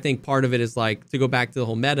 And I think part of it is like, to go back to the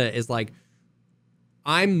whole meta, is like,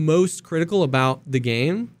 I'm most critical about the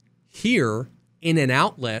game here in an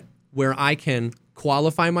outlet where I can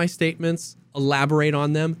qualify my statements, elaborate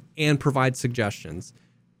on them, and provide suggestions.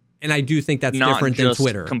 And I do think that's different than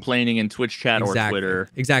Twitter. Complaining in Twitch chat or Twitter.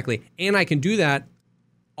 Exactly. And I can do that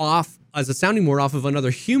off as a sounding board off of another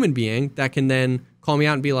human being that can then call me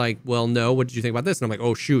out and be like, well, no, what did you think about this? And I'm like,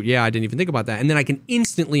 oh, shoot, yeah, I didn't even think about that. And then I can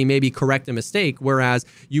instantly maybe correct a mistake, whereas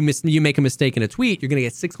you make a mistake in a tweet, you're going to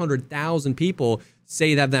get 600,000 people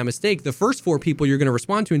say that mistake. The first 4 people you're going to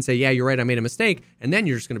respond to and say, yeah, you're right, I made a mistake. And then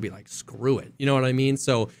you're just going to be like, screw it. You know what I mean?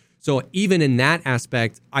 So even in that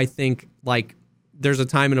aspect, I think like there's a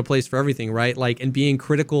time and a place for everything, right? Like, and being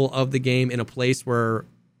critical of the game in a place where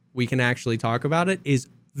we can actually talk about it is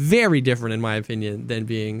very different, in my opinion, than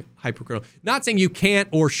being hypercritical. Not saying you can't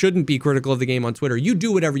or shouldn't be critical of the game on Twitter. You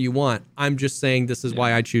do whatever you want. I'm just saying this is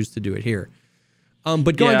why I choose to do it here.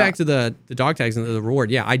 But going back to the dog tags and the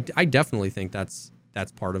reward, yeah, I definitely think that's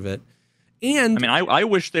part of it. And I mean, I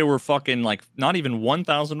wish they were fucking like not even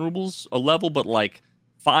 1,000 rubles a level, but like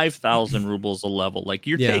 5,000 rubles a level. Like,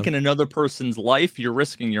 you're taking another person's life, you're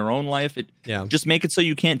risking your own life. Just make it so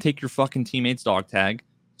you can't take your fucking teammate's dog tag,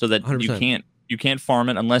 so that 100%. You can't farm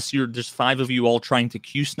it unless you're just 5 of you all trying to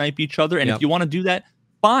Q snipe each other. And if you want to do that,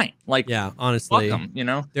 fine. Like, yeah, honestly, fuck 'em, you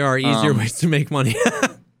know, there are easier ways to make money.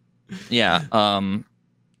 Yeah.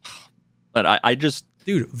 But I just,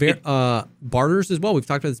 dude, barters as well. We've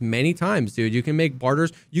talked about this many times, dude. You can make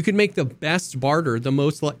barters. You can make the best barter, the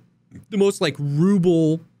most like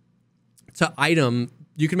ruble to item.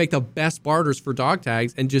 You can make the best barters for dog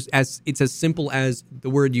tags, and it's as simple as the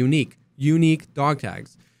word unique dog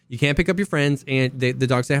tags. You can't pick up your friends, and the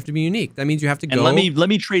dogs have to be unique. That means you have to go. And let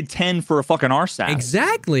me trade 10 for a fucking RSAT.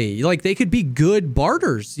 Exactly. Like, they could be good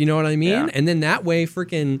barters. You know what I mean? Yeah. And then that way,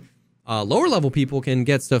 freaking lower level people can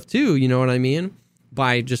get stuff too. You know what I mean?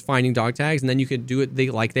 By just finding dog tags, and then you could do it.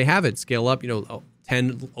 They have it scale up.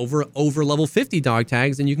 10 over level 50 dog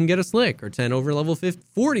tags, and you can get a slick, or 10 over level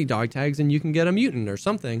 40 dog tags, and you can get a mutant or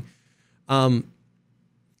something.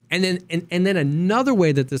 And then another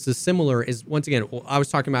way that this is similar is, once again, I was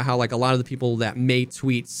talking about how like a lot of the people that may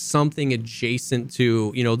tweet something adjacent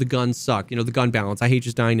to, the guns suck, the gun balance, I hate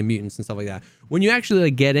just dying to mutants and stuff like that. When you actually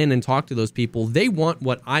like get in and talk to those people, they want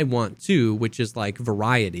what I want too, which is like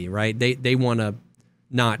variety, right? They want to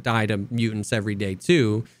not die to mutants every day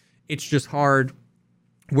too. It's just hard.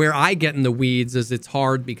 Where I get in the weeds is it's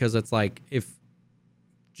hard because it's like, if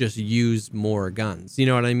just use more guns, you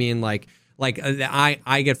know what I mean? Like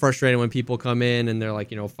I get frustrated when people come in and they're like,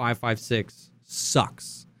 5.56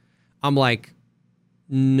 sucks. I'm like,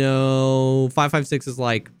 no, 5.56 is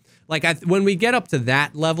like when we get up to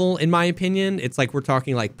that level, in my opinion, it's like we're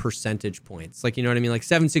talking like percentage points. Like, you know what I mean? Like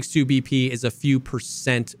 7.62 BP is a few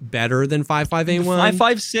percent better than 5.5A1.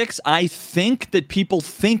 5.56, I think that people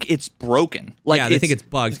think it's broken. Like, yeah, they think it's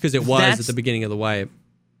bugged because it was at the beginning of the wipe.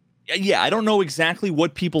 Yeah, I don't know exactly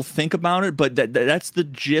what people think about it, but that's the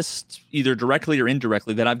gist, either directly or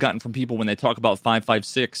indirectly, that I've gotten from people when they talk about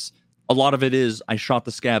 5.56. A lot of it is, I shot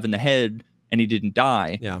the scav in the head and he didn't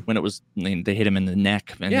die. Yeah. When it was, they hit him in the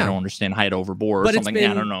neck, and they don't understand height overboard or something.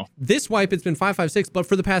 I don't know. This wipe, it's been 5.56, but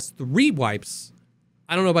for the past 3 wipes,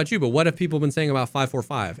 I don't know about you, but what have people been saying about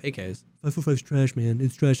 5.45 AKs? 5.45 is trash, man.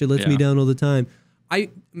 It's trash. It lets me down all the time. I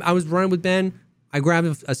was running with Ben. I grabbed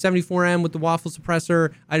a 74M with the waffle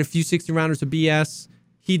suppressor. I had a few 60 rounders of BS.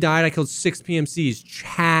 He died. I killed 6 PMCs.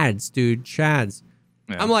 Chads, dude. Chads.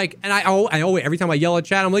 Yeah. I'm like, and I always, every time I yell at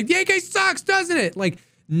Chad, I'm like, the AK sucks, doesn't it? Like,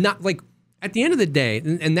 not like, at the end of the day,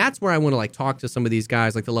 and that's where I want to like talk to some of these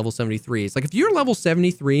guys, like the level 73s. Like, if you're level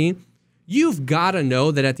 73, you've got to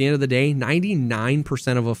know that at the end of the day,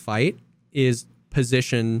 99% of a fight is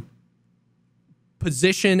position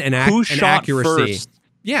and accuracy. First?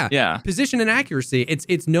 Yeah. Position and accuracy.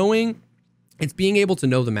 It's knowing, it's being able to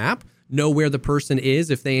know the map, know where the person is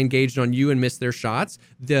if they engaged on you and missed their shots,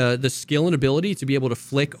 the skill and ability to be able to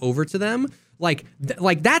flick over to them. Like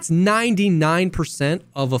that's 99%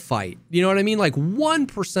 of a fight. You know what I mean? Like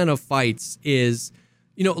 1% of fights is,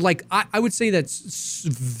 like I would say that's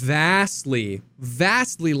vastly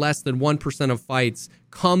less than 1% of fights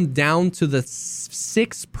come down to the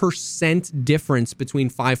 6% difference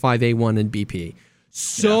between 5.5A1 and BP.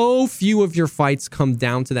 So few of your fights come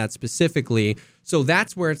down to that specifically. So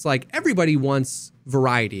that's where it's like everybody wants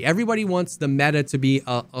variety. Everybody wants the meta to be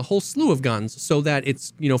a whole slew of guns so that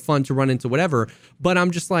it's, fun to run into whatever. But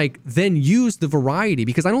I'm just like, then use the variety,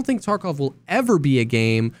 because I don't think Tarkov will ever be a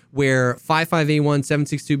game where 55A1,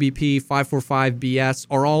 762BP, 545BS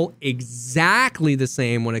are all exactly the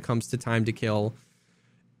same when it comes to time to kill.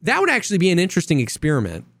 That would actually be an interesting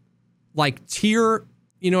experiment. Like tier,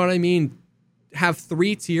 you know what I mean? Have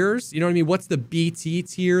 3 tiers, you know what I mean? What's the BT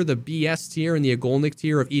tier, the BS tier, and the Agolnik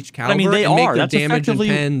tier of each caliber? I mean, they and are. Make their That's damage and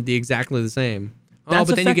pen exactly the same. Oh,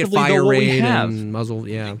 but then you get fire rate and muzzle.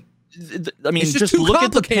 Yeah. I mean, it's just too look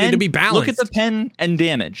at the pen, to be balanced. Look at the pen and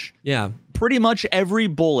damage. Yeah. Pretty much every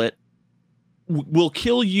bullet will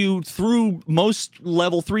kill you through most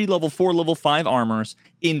level 3, level 4, level 5 armors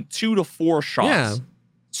in 2 to 4 shots. Yeah.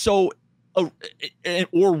 So,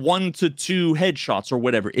 or 1 to 2 headshots or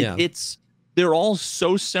whatever. They're all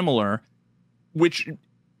so similar, which,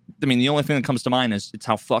 I mean, the only thing that comes to mind is it's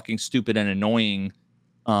how fucking stupid and annoying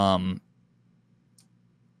the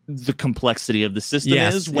complexity of the system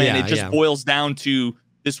is when it just boils down to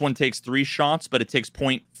this one takes 3 shots, but it takes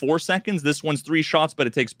 0.4 seconds. This one's 3 shots, but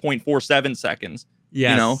it takes 0.47 seconds.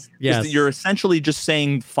 Yes. You're essentially just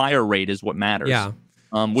saying fire rate is what matters. Yeah.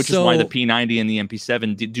 Which is why the P90 and the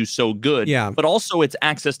MP7 do so good. Yeah. But also it's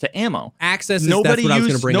access to ammo. That's what I was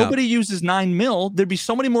going to bring up. Nobody uses 9mm. There'd be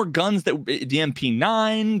so many more guns that the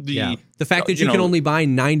MP9, the fact that you can only buy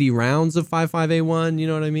 90 rounds of 55A1, you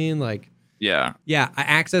know what I mean? Like, yeah,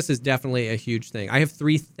 access is definitely a huge thing. I have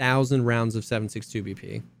 3,000 rounds of 7.62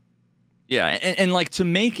 BP. Yeah, and like to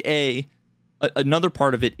make another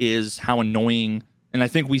part of it is how annoying, and I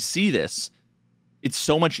think we see this. It's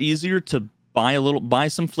so much easier to buy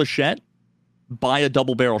some flechette, buy a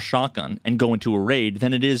double barrel shotgun, and go into a raid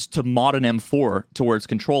than it is to mod an M4 to where it's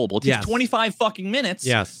controllable. It takes 25 fucking minutes.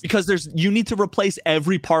 Yes. Because you need to replace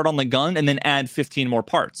every part on the gun and then add 15 more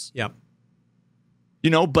parts. Yep.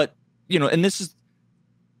 But and this is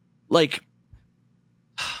like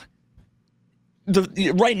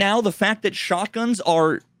right now, the fact that shotguns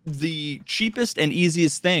are the cheapest and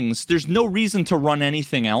easiest things, there's no reason to run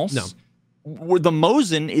anything else. No. Where the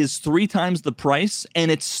Mosin is 3 times the price, and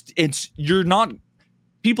you're not.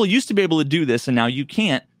 People used to be able to do this, and now you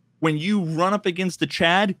can't. When you run up against the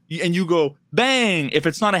Chad and you go bang, if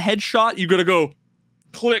it's not a headshot, you're gonna go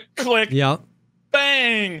click, click,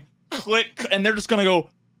 bang, click, and they're just gonna go.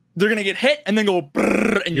 They're gonna get hit and then go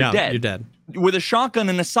brrr, and you're dead. You're dead. With a shotgun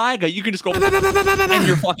and a Saiga, you can just go and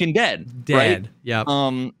you're fucking dead. Dead. Right? Yep.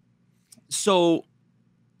 So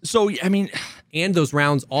I mean. And those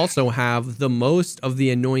rounds also have the most of the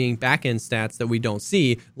annoying back-end stats that we don't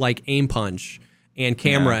see, like aim punch and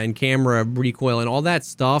camera and camera recoil and all that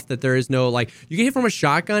stuff that there is no, like, you can hit from a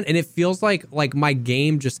shotgun and it feels like my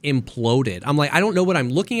game just imploded. I'm like, I don't know what I'm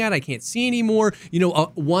looking at. I can't see anymore.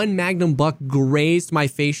 One Magnum Buck grazed my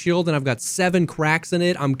face shield and I've got 7 cracks in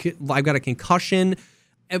it. I've got a concussion.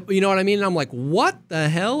 You know what I mean? And I'm like, what the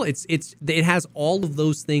hell? It has all of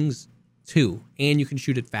those things too, and you can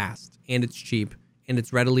shoot it fast, and it's cheap, and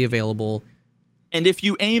it's readily available. And if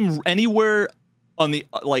you aim anywhere on the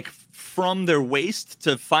from their waist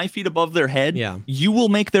to 5 feet above their head, you will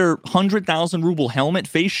make their 100,000 ruble helmet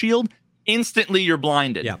face shield instantly. You're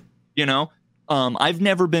blinded. Yeah, I've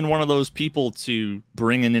never been one of those people to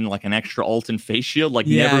bring in like an extra Alton face shield.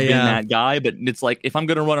 Never been that guy. But it's like if I'm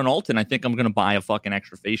gonna run an Alton, I think I'm gonna buy a fucking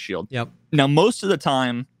extra face shield. Yep. Now most of the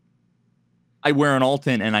time, I wear an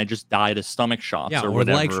Alton and I just die to stomach shots or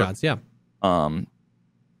whatever. Leg shots,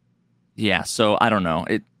 Yeah, so I don't know.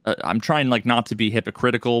 I'm trying not to be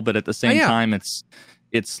hypocritical, but at the same time, it's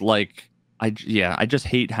like I just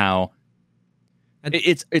hate how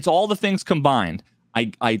it's all the things combined.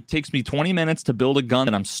 It takes me 20 minutes to build a gun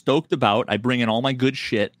that I'm stoked about. I bring in all my good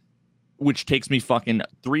shit, which takes me fucking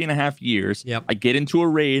 3.5 years. Yep. I get into a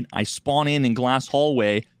raid, I spawn in glass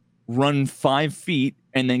hallway, run 5 feet,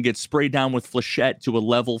 and then get sprayed down with flechette to a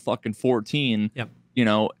level fucking 14. Yep.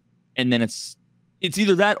 And then it's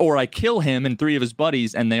either that or I kill him and 3 of his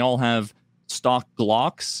buddies, and they all have stock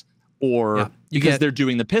Glocks, or because they're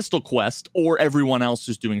doing the pistol quest, or everyone else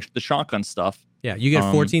who's doing the shotgun stuff. Yeah, you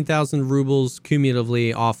get 14,000 rubles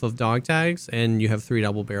cumulatively off of dog tags, and you have 3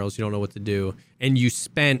 double barrels. You don't know what to do, and you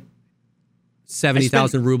spent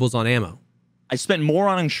 70,000 rubles on ammo. I spent more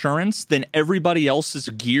on insurance than everybody else's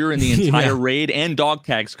gear in the entire raid and dog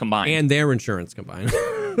tags combined. And their insurance combined.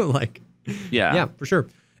 Yeah, for sure.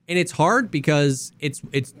 And it's hard because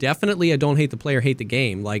it's definitely a don't hate the player, hate the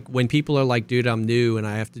game. Like when people are like, dude, I'm new and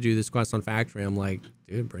I have to do this quest on factory. I'm like,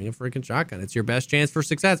 dude, bring a freaking shotgun. It's your best chance for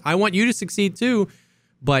success. I want you to succeed too.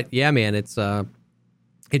 But yeah, man, it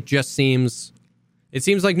just seems It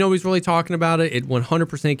seems like nobody's really talking about it. It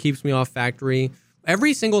 100% keeps me off Factory.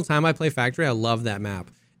 Every single time I play Factory, I love that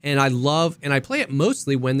map. And I play it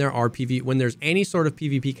mostly when when there's any sort of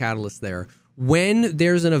PvP catalyst there. When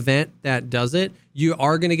there's an event that does it, you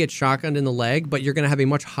are going to get shotgunned in the leg, but you're going to have a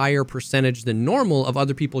much higher percentage than normal of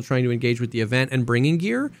other people trying to engage with the event and bringing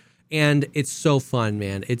gear. And it's so fun,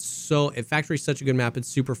 man. Factory's such a good map. It's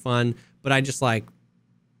super fun, but it's just like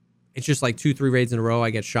 2-3 raids in a row. I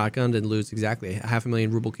get shotgunned and lose exactly a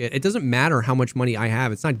 500,000 ruble kit. It doesn't matter how much money I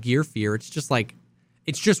have. It's not gear fear. It's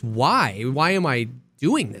just why? Why am I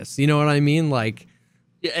doing this? You know what I mean? Like,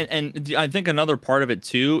 yeah, and I think another part of it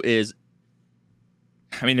too is,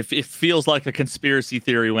 I mean, it feels like a conspiracy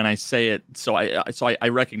theory when I say it. So I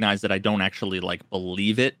recognize that I don't actually like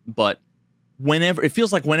believe it, but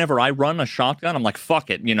whenever I run a shotgun, I'm like, fuck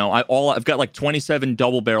it. You know, I've got like 27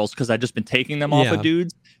 double barrels because I've just been taking them off of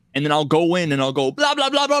dudes. And then I'll go in and I'll go blah, blah,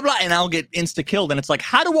 blah, blah, blah. And I'll get insta killed. And it's like,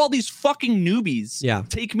 how do all these fucking newbies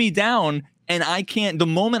take me down? And I can't, the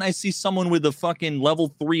moment I see someone with a fucking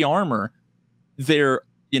level 3 armor, they're,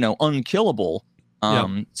 unkillable.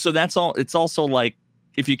 So that's all. It's also like,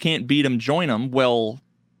 if you can't beat them, join them. Well,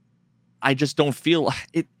 I just don't feel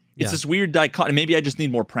it. It's this weird dichotomy. Maybe I just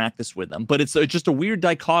need more practice with them, but it's just a weird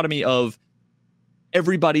dichotomy of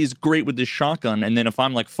everybody's great with this shotgun. And then if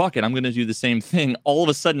I'm like, fuck it, I'm going to do the same thing. All of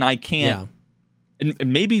a sudden I can't. And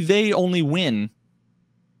maybe they only win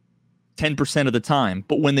 10% of the time,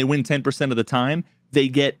 but when they win 10% of the time, they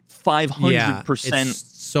get 500%.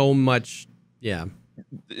 So much. Yeah.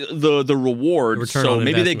 The reward. So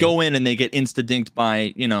maybe they go in and they get insta-dinked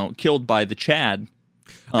by, killed by the Chad.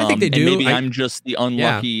 I think they do. Maybe I'm just the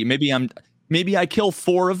unlucky. Maybe I kill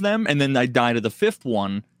 4 of them and then I die to the 5th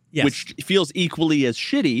one, which feels equally as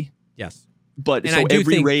shitty. Yes. But and so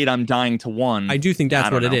every raid I'm dying to 1. I do think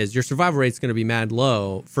that's what it is. Your survival rate's going to be mad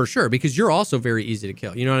low for sure, because you're also very easy to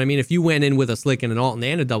kill. You know what I mean? If you went in with a slick and an alt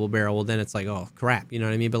and a double barrel, well, then it's like, oh crap. You know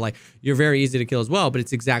what I mean? But like, you're very easy to kill as well. But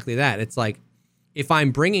it's exactly that. It's like, if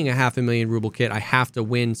I'm bringing a 500,000 ruble kit, I have to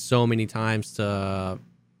win so many times to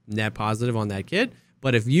net positive on that kit.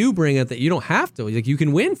 But if you bring it, that you don't have to. Like, you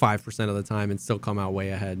can win 5% of the time and still come out way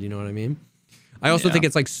ahead. You know what I mean? I also think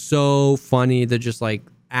it's like so funny, the just like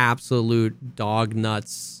absolute dog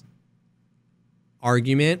nuts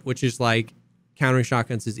argument, which is like, countering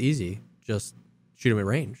shotguns is easy. Just shoot them at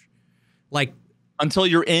range. Like, until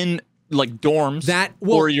you're in like dorms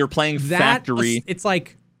or you're playing Factory. It's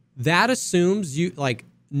like, that assumes you like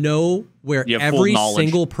know where every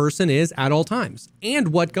single person is at all times and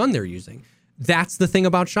what gun they're using. That's the thing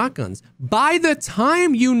about shotguns. By the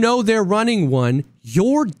time you know they're running one,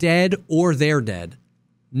 you're dead or they're dead.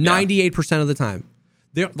 98% of the time.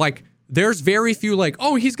 They're like, there's very few like,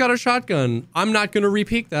 oh, he's got a shotgun, I'm not going to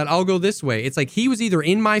repeat that, I'll go this way. It's like, he was either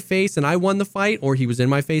in my face and I won the fight, or he was in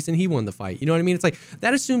my face and he won the fight. You know what I mean? It's like,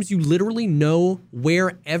 that assumes you literally know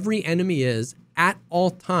where every enemy is at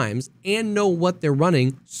all times and know what they're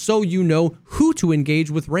running, so you know who to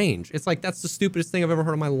engage with range. It's like, that's the stupidest thing I've ever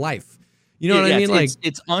heard in my life. You know what I mean?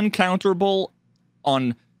 It's uncounterable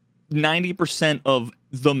on 90% of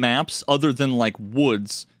the maps other than like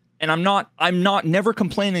woods. And I'm not never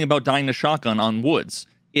complaining about dying to shotgun on woods.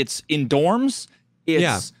 It's in dorms,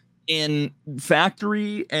 it's in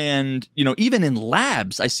Factory, and even in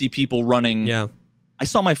labs I see people running. Yeah. I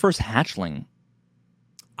saw my first hatchling.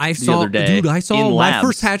 I saw my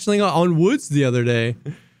first hatchling on woods the other day.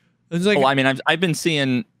 It's like, I've been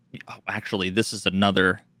seeing. Oh, actually, this is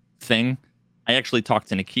another thing. I actually talked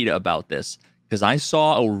to Nikita about this because I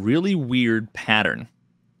saw a really weird pattern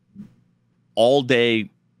all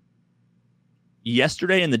day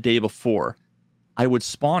yesterday and the day before. I would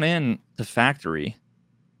spawn in to Factory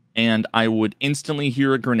and I would instantly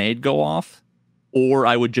hear a grenade go off, or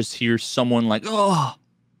I would just hear someone like, oh,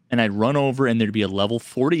 and I'd run over and there'd be a level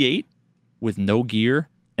 48 with no gear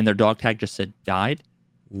and their dog tag just said died.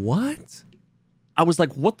 What? I was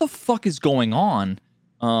like, what the fuck is going on?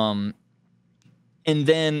 And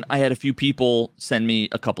then I had a few people send me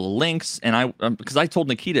a couple of links, and because I told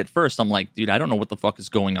Nikita at first, I'm like, dude, I don't know what the fuck is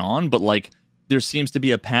going on, but like, there seems to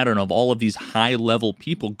be a pattern of all of these high level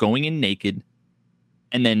people going in naked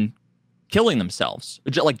and then killing themselves,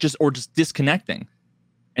 or just disconnecting.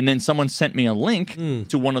 And then someone sent me a link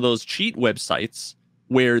to one of those cheat websites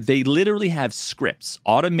where they literally have scripts,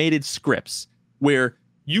 automated scripts, where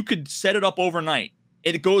you could set it up overnight.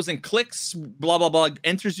 It goes and clicks, blah, blah, blah,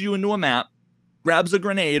 enters you into a map, grabs a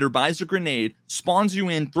grenade or buys a grenade, spawns you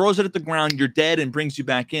in, throws it at the ground, you're dead, and brings you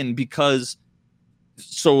back in because...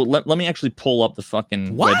 So let me actually pull up the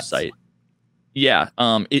fucking website. Yeah,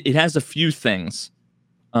 it has a few things.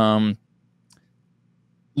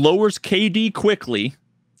 lowers KD quickly.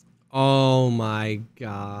 Oh my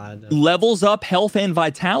god. Levels up health and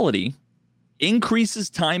vitality, increases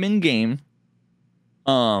time in game.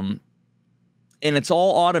 And it's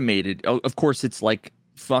all automated. Of course, it's like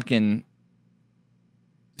fucking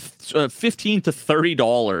 $15 to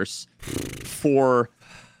 $30 for,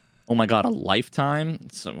 oh my god, a lifetime.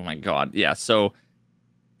 So, oh my god, yeah. So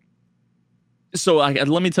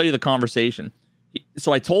let me tell you the conversation.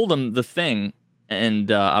 So I told him the thing,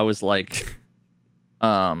 and I was like,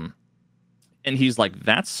 and he's like,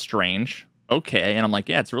 that's strange. Okay, and I'm like,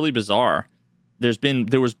 yeah, it's really bizarre.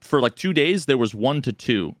 There was for like 2 days, there was 1 to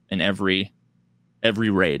 2 in every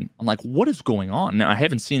raid. I'm like, what is going on? Now I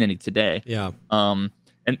haven't seen any today. Yeah.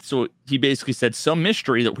 And so he basically said some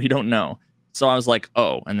mystery that we don't know. So I was like,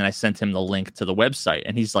 oh, and then I sent him the link to the website,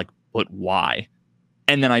 and he's like, but why?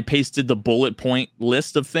 And then I pasted the bullet point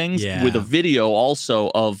list of things with a video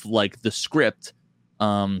also of like the script.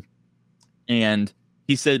 And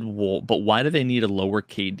he said, well, but why do they need a lower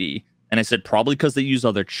KD? And I said, probably because they use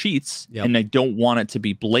other cheats and they don't want it to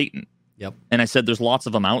be blatant. Yep. And I said, there's lots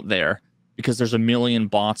of them out there because there's a million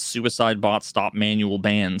bots, suicide bots, stop manual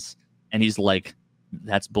bans. And he's like,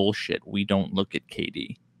 that's bullshit. We don't look at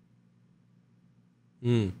KD.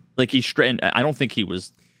 Like he's straight. I don't think he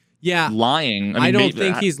was lying. I don't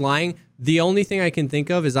think he's lying. The only thing I can think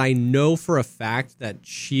of is I know for a fact that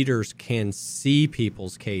cheaters can see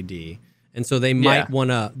people's KD. And so they might want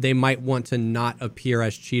to not appear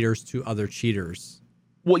as cheaters to other cheaters.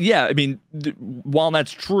 Well, yeah, I mean, while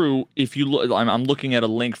that's true, if you look, I'm looking at a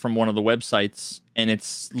link from one of the websites, and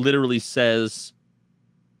it's literally says,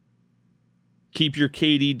 keep your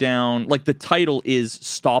KD down. Like the title is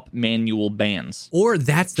 "Stop Manual Bans," or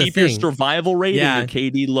that's the keep thing. Your survival rate and your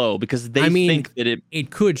KD low, because they think that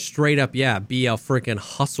it could straight up be a freaking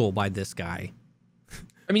hustle by this guy.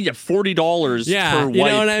 I mean, $40 per wipe. You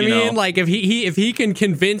know what I mean? Like if he can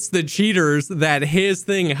convince the cheaters that his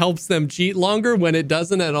thing helps them cheat longer when it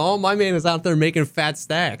doesn't at all, my man is out there making fat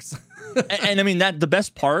stacks. and I mean that the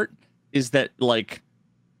best part is that, like,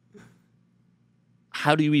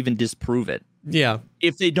 how do you even disprove it? Yeah.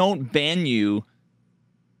 If they don't ban you,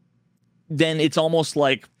 then it's almost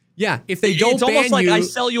like if they don't ban you, it's almost like I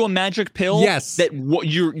sell you a magic pill. Yes. That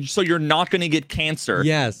you're not going to get cancer.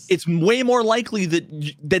 Yes. It's way more likely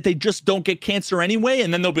that they just don't get cancer anyway,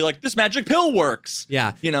 and then they'll be like, this magic pill works.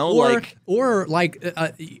 Yeah. You know,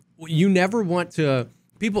 you never want to.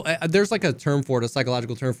 People, there's like a term for it, a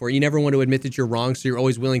psychological term for it. You never want to admit that you're wrong, so you're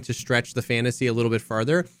always willing to stretch the fantasy a little bit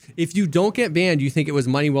farther. If you don't get banned, you think it was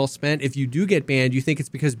money well spent. If you do get banned, you think it's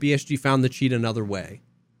because BSG found the cheat another way.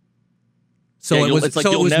 So it was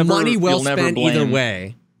money well spent either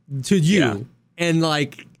way to you. Yeah. And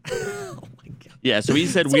like, oh my God. Yeah, so he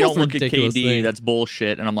said, we don't look at KD, thing. That's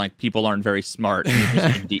bullshit. And I'm like, people aren't very smart.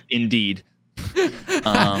 Indeed.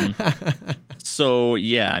 So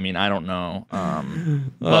yeah, I mean, I don't know.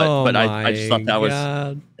 But I just thought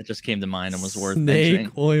that it just came to mind and was worth mentioning.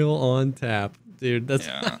 Snake oil on tap, dude. That's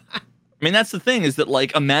I mean, that's the thing is that,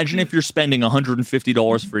 like, imagine if you're spending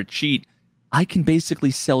 $150 for a cheat. I can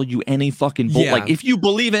basically sell you any fucking like, if you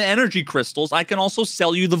believe in energy crystals, I can also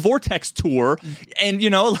sell you the Vortex Tour. And, you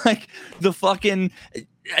know, like, the fucking,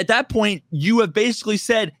 at that point, you have basically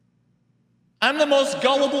said, I'm the most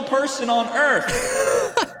gullible person on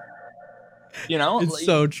earth. You know? It's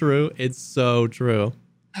so true. It's so true.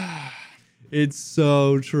 It's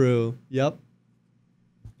so true. Yep.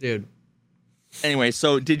 Dude. Anyway,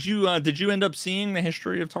 so did you end up seeing the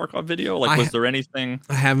history of Tarkov video? Like, was there anything?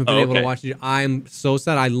 I haven't been able to watch it. I'm so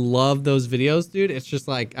sad. I love those videos, dude. It's just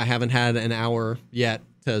like I haven't had an hour yet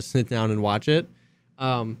to sit down and watch it.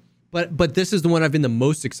 But this is the one I've been the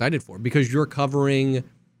most excited for because you're covering.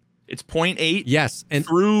 It's 0.8. Yes, and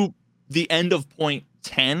through the end of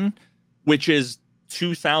 0.10, which is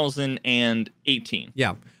 2018.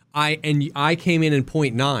 Yeah. I came in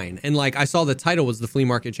 0.9 and like I saw the title was The Flea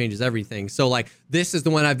Market Changes Everything. So like this is the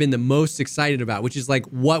one I've been the most excited about, which is like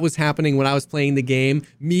what was happening when I was playing the game,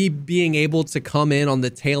 me being able to come in on the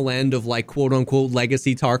tail end of like quote unquote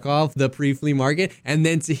legacy Tarkov, the pre-flea market, and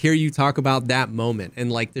then to hear you talk about that moment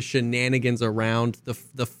and like the shenanigans around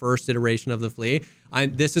the first iteration of the flea.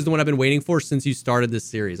 This is the one I've been waiting for since you started this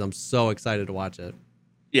series. I'm so excited to watch it.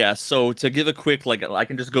 Yeah, so to give a quick, like, I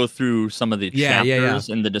can just go through some of the chapters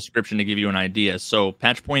in the description to give you an idea. So,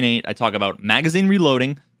 patch 0.8, I talk about magazine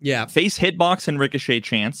reloading. Yeah. Face hitbox and ricochet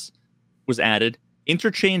chance was added.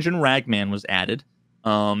 Interchange and ragman was added.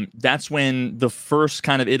 That's when the first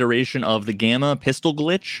kind of iteration of the gamma pistol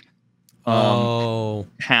glitch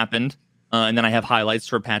happened. And then I have highlights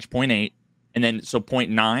for patch 0.8. And then, so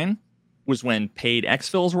 0.9 was when paid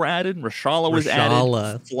exfils were added. Reshala was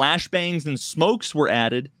added. Flashbangs and smokes were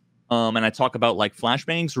added. And I talk about like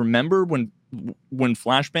flashbangs. Remember when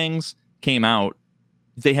flashbangs came out,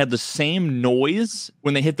 they had the same noise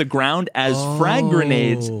when they hit the ground as frag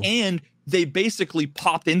grenades, and they basically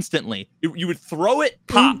popped instantly. You would throw it,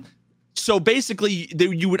 pop. So basically,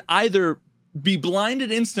 you would either be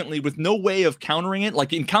blinded instantly with no way of countering it.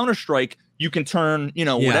 Like in Counter-Strike, you can turn,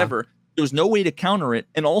 whatever. There was no way to counter it.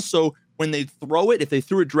 And also, when they throw it, if they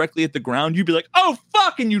threw it directly at the ground, you'd be like, oh,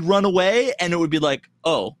 fuck, and you'd run away, and it would be like,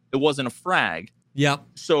 oh, it wasn't a frag. Yep.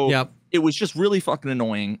 So it was just really fucking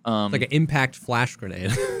annoying. Like an impact flash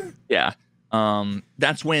grenade. Yeah.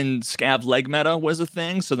 That's when scav leg meta was a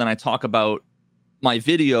thing. So then I talk about my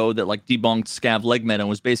video that like debunked scav leg meta, and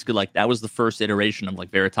was basically like, that was the first iteration of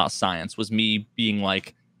like Veritas Science, was me being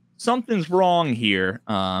like, something's wrong here.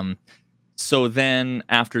 So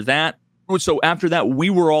after that, we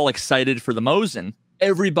were all excited for the Mosin.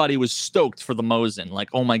 Everybody was stoked for the Mosin. Like,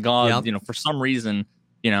 oh my God, for some reason,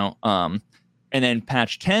 and then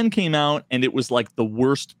patch 10 came out, and it was like the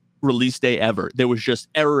worst release day ever. There was just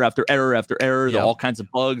error after error after error, all kinds of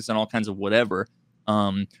bugs and all kinds of whatever.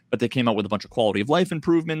 But they came out with a bunch of quality of life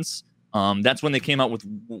improvements. That's when they came out with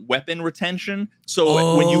weapon retention.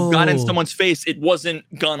 So when you got in someone's face, it wasn't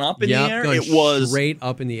gun up in the air. It was straight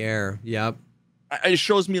up in the air. Yep. It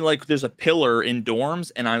shows me like there's a pillar in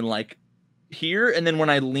dorms, and I'm like here, and then when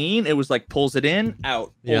I lean, it was like pulls it in,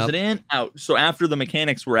 out, pulls it in, out. So after the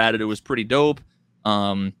mechanics were added, it was pretty dope.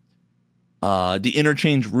 The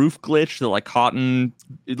interchange roof glitch that like Cotton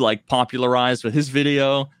like popularized with his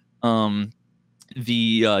video.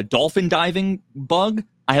 The dolphin diving bug,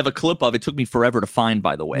 I have a clip of. It took me forever to find,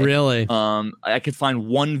 by the way. Really? I could find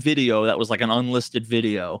one video that was like an unlisted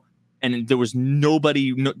video, and there was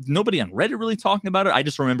nobody on Reddit really talking about it. I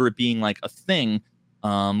just remember it being like a thing.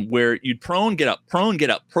 Where you'd prone, get up, prone, get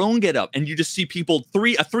up, prone, get up, and you just see people a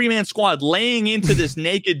 3-man squad laying into this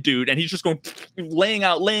naked dude, and he's just going laying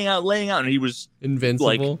out, and he was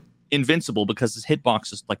invincible because his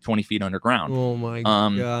hitbox is like 20 feet underground. Oh my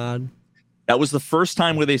God. That was the first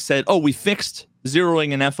time where they said, oh, we fixed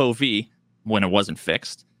zeroing an FOV when it wasn't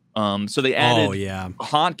fixed. So they added a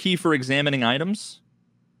hotkey for examining items.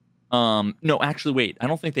 No, actually, wait, I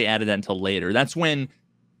don't think they added that until later. That's when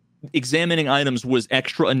examining items was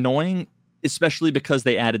extra annoying, especially because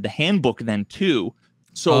they added the handbook then too.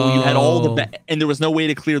 So you had all the and there was no way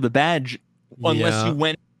to clear the badge unless you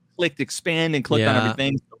went, clicked expand, and clicked on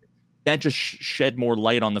everything. So that just shed more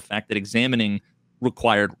light on the fact that examining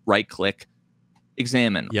required right click,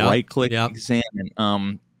 examine, right click,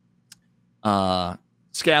 examine.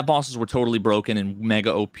 Scab bosses were totally broken and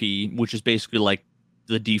mega OP, which is basically like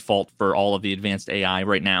the default for all of the advanced AI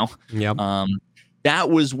right now.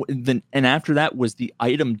 That was and after that was the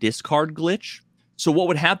item discard glitch. So what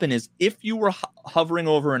would happen is if you were hovering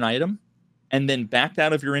over an item and then backed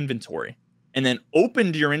out of your inventory and then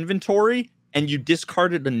opened your inventory and you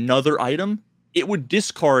discarded another item, it would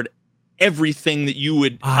discard everything that you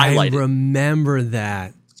would highlight. I remember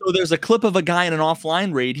that. So there's a clip of a guy in an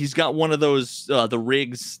offline raid. He's got one of those, the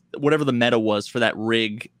rigs, whatever the meta was for that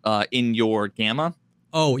rig in your gamma.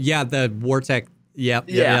 Oh, yeah, the Vortec.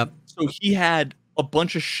 Yep. So he had a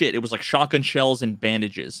bunch of shit. It was like shotgun shells and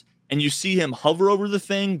bandages. And you see him hover over the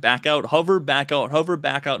thing, back out, hover, back out, hover,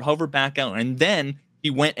 back out, hover, back out. And then he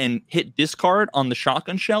went and hit discard on the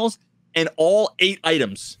shotgun shells, and all 8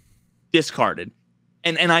 items discarded.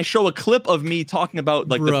 And I show a clip of me talking about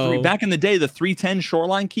like back in the day, the 310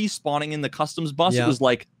 shoreline key spawning in the customs bus. It was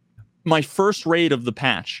like my first raid of the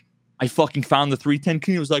patch. I fucking found the 310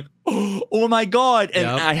 key. It was like, oh my God. And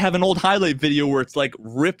I have an old highlight video where it's like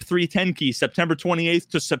rip 310 key, September 28th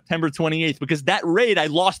to September 28th, because that raid, I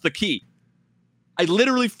lost the key. I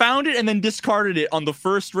literally found it and then discarded it on the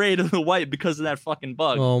first raid of the wipe because of that fucking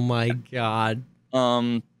bug. Oh my God.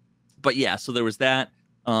 But yeah, so there was that.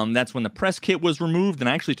 That's when the press kit was removed, and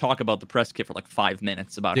I actually talk about the press kit for like 5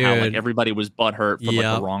 minutes about how like everybody was butthurt for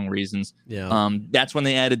like the wrong reasons. That's when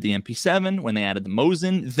they added the MP7, when they added the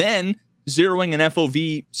Mosin. Then zeroing an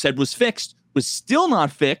FOV said was fixed, was still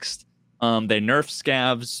not fixed. They nerfed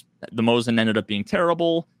scavs. The Mosin ended up being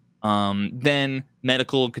terrible. Then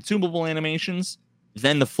medical consumable animations.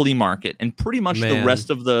 Then the flea market, and pretty much the rest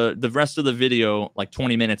of the video, like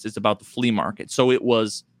 20 minutes, is about the flea market. So it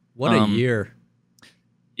was what a year.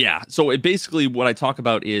 Yeah, so it basically what I talk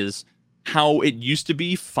about is how it used to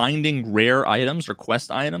be finding rare items or quest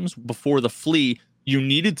items before the flea. You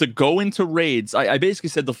needed to go into raids. I basically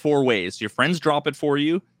said the 4 ways. Your friends drop it for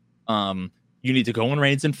you. You need to go in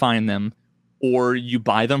raids and find them. or you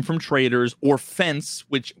buy them from traders, or Fence,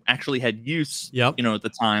 which actually had use, Yep. you know, at the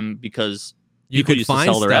time, because You people could used to find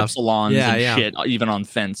sell their stuff. epsilons Yeah, and yeah. shit even on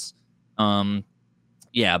Fence.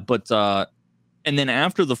 Yeah, but and then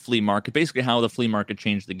after the flea market, basically how the flea market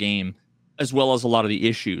changed the game, as well as a lot of the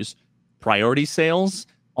issues, priority sales,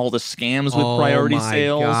 all the scams with priority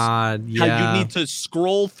sales. God, yeah. How you need to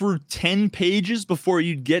scroll through 10 pages before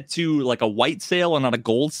you get to like a white sale and not a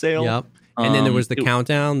gold sale. Yep. And then there was the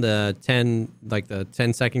countdown, the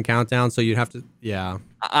 10-second countdown. So you'd have to, yeah.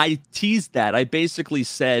 I teased that. I basically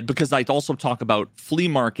said, because I also talk about flea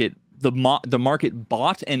market, the market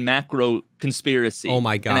bot and macro conspiracy. Oh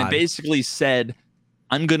my God. And I basically said,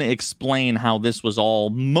 I'm going to explain how this was all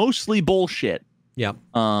mostly bullshit. Yep.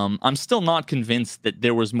 I'm still not convinced that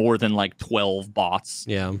there was more than like 12 bots.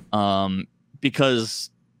 Yeah. Because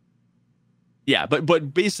yeah,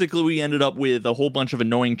 but basically we ended up with a whole bunch of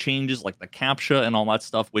annoying changes like the CAPTCHA and all that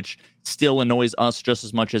stuff, which still annoys us just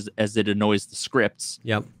as much as it annoys the scripts.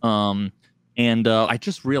 Yep. And I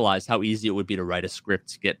just realized how easy it would be to write a script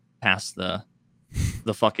to get past the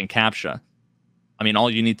fucking CAPTCHA. I mean,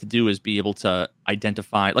 all you need to do is be able to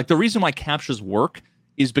identify, like, the reason why CAPTCHAs work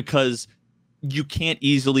is because you can't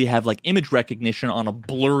easily have like image recognition on a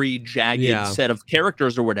blurry, jagged set of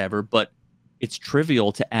characters or whatever, but it's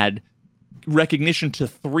trivial to add recognition to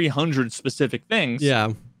 300 specific things.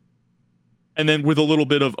 Yeah. And then with a little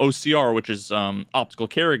bit of OCR, which is optical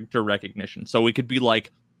character recognition. So it could be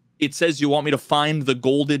like, it says you want me to find the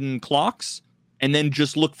golden clocks and then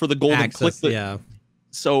just look for the golden click.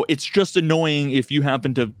 So it's just annoying if you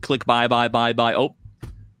happen to click buy. Oh,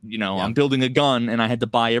 you know, I'm building a gun and I had to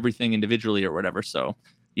buy everything individually or whatever. So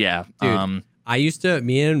yeah. Dude, I used to,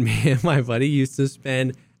 me and my buddy used to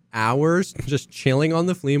spend hours just chilling on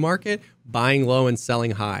the flea market, buying low and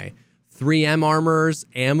selling high. 3M armors,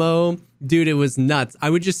 ammo. Dude, it was nuts. I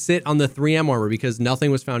would just sit on the 3M armor because nothing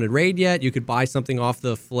was found in raid yet. You could buy something off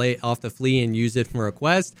the flea and use it for a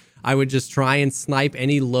quest. I would just try and snipe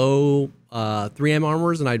any low 3M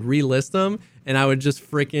armors and I'd relist them and I would just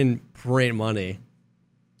freaking print money.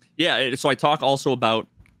 Yeah, so I talk also about,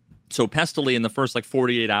 so Pestily in the first like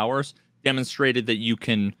 48 hours demonstrated that you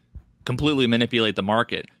can completely manipulate the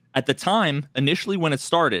market. At the time, initially when it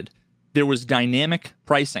started, there was dynamic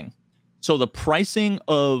pricing. So the pricing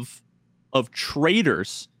of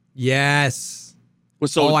traders. Yes.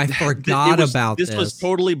 So I forgot about this. This was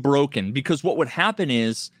totally broken because what would happen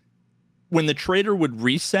is when the trader would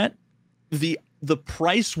reset, the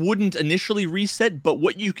price wouldn't initially reset, but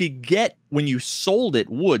what you could get when you sold it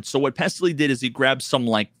would. So what Pestily did is he grabbed some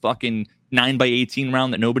like fucking 9x18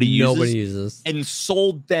 round that nobody uses and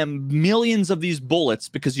sold them millions of these bullets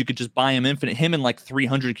because you could just buy him infinite, him and like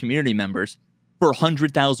 300 community members for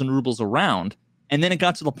 100,000 rubles a round. And then it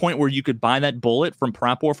got to the point where you could buy that bullet from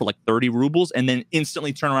Prapor for like 30 rubles and then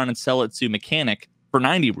instantly turn around and sell it to Mechanic for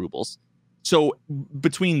 90 rubles. So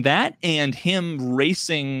between that and him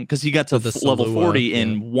racing, because he got to level 40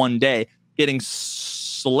 in one day, getting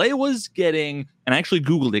Salewa's getting, and I actually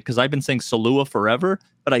Googled it because I've been saying Salua forever,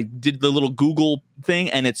 but I did the little Google thing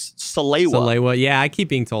and it's Salewa. Salewa, yeah, I keep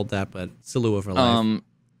being told that, but Salua for life.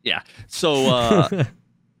 Yeah. So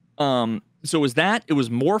so it was that, it was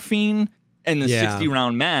morphine and the 60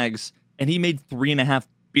 round mags, and he made 3.5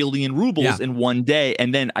 billion rubles in one day.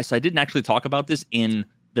 And then I didn't actually talk about this in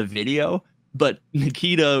the video, but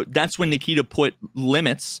Nikita, that's when Nikita put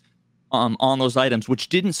limits on those items, which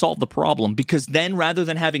didn't solve the problem, because then rather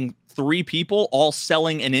than having 3 people all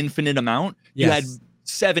selling an infinite amount, you had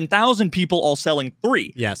 7,000 people all selling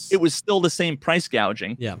 3. Yes. It was still the same price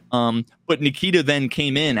gouging. Yeah. But Nikita then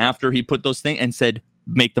came in after he put those things and said,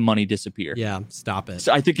 make the money disappear. Yeah, stop it.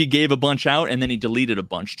 So I think he gave a bunch out and then he deleted a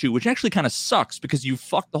bunch too, which actually kind of sucks because you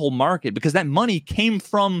fucked the whole market, because that money came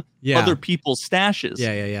from other people's stashes.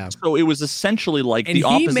 Yeah. So it was essentially like the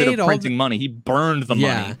opposite of printing money. He burned the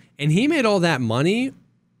money. And he made all that money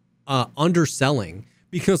underselling,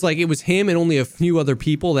 because like it was him and only a few other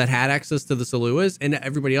people that had access to the Saluas, and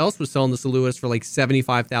everybody else was selling the Saluas for like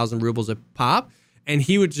 75,000 rubles a pop. And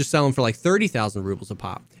he would just sell them for like 30,000 rubles a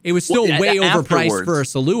pop. It was still way overpriced for a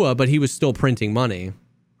Salua, but he was still printing money.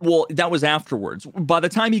 Well, that was afterwards. By the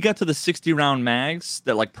time he got to the 60 round mags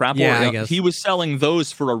that like Prapor, he was selling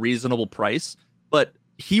those for a reasonable price. But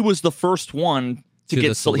he was the first one to get. He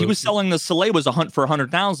was selling the Soleil was for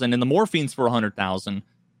 100,000 and the Morphines for 100,000.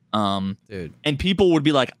 Dude, and people would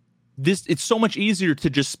be like, it's so much easier to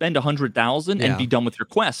just spend 100,000 and be done with your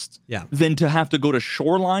quest than to have to go to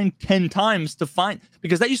Shoreline 10 times to find,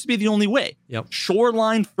 because that used to be the only way.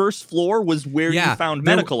 Shoreline first floor was where you found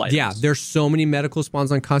medical items. Yeah, there's so many medical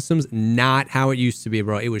spawns on customs. Not how it used to be,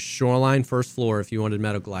 bro. It was Shoreline first floor if you wanted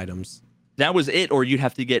medical items. that was it, or you'd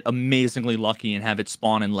have to get amazingly lucky and have it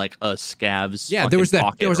spawn in like a scav's. Yeah, there was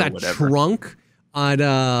that trunk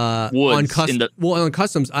on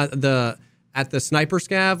customs at the sniper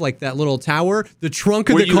scav, like that little tower, the trunk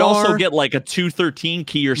of the car. You'd also get like a 213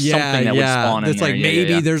 key or something that would spawn in there. It's like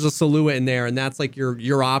maybe there's a silhouette in there, and that's like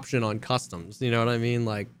your option on customs. You know what I mean?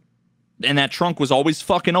 Like, and that trunk was always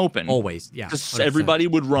fucking open. Always, yeah. Because everybody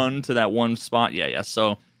would run to that one spot. Yeah.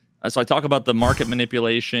 So I talk about the market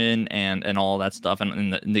manipulation and all that stuff,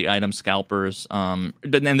 and the item scalpers.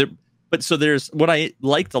 So there's what I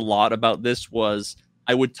liked a lot about this was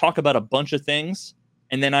I would talk about a bunch of things,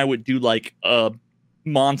 and then I would do like a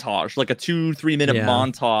montage, like a 2-3 minute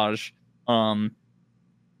montage.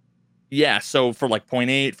 So for like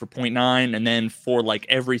 0.8, for 0.9, and then for like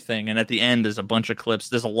everything, and at the end is a bunch of clips.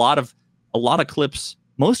 There's a lot of clips.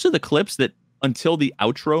 Most of the clips that until the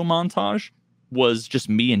outro montage was just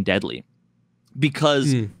me and Deadly,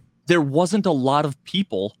 because there wasn't a lot of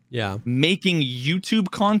people making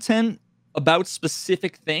YouTube content about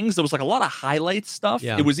specific things. There was like a lot of highlight stuff.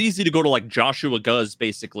 It was easy to go to like Joshua Guz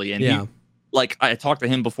basically, and he, like I talked to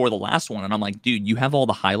him before the last one, and I'm like, dude, you have all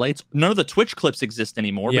the highlights. None of the Twitch clips exist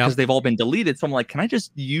anymore because they've all been deleted. So I'm like, can I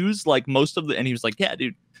just use like most of the? And he was like, yeah,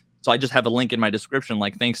 dude. So I just have a link in my description,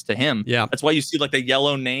 like thanks to him. Yeah, that's why you see like the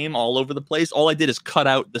yellow name all over the place. All I did is cut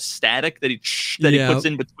out the static that he puts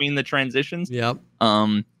in between the transitions.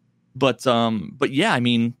 But yeah, I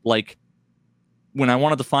mean, like when I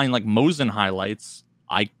wanted to find like Mosin highlights,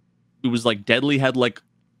 it was like Deadly had like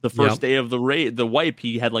the first day of the raid, the wipe,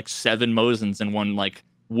 he had like 7 Mosins in one like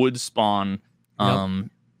wood spawn.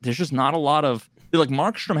 There's just not a lot of. Like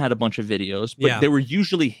Markstrom had a bunch of videos, but they were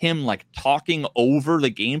usually him like talking over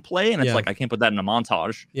the gameplay, and it's like I can't put that in a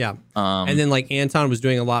montage. And then like Anton was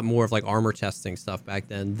doing a lot more of like armor testing stuff back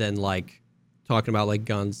then than like talking about like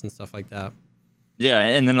guns and stuff like that. Yeah,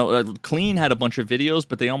 and then Clean had a bunch of videos,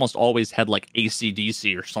 but they almost always had like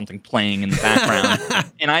AC/DC or something playing in the background,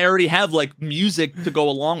 and I already have like music to go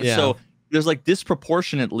along. So there's like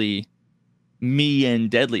disproportionately me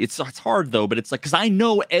and Deadly. It's hard though, but it's like because I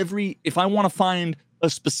know if I want to find a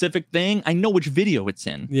specific thing, I know which video it's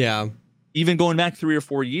in. Yeah. Even going back 3 or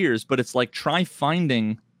 4 years, but it's like try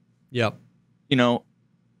finding. Yep. You know,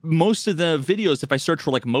 most of the videos, if I search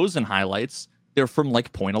for like Mosin highlights, they're from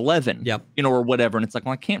like 0.11. Yep. You know, or whatever, and it's like,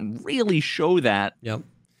 well, I can't really show that. Yep.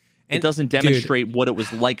 And it doesn't demonstrate what it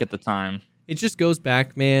was like at the time. It just goes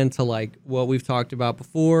back, man, to like what we've talked about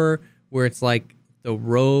before, where it's like. The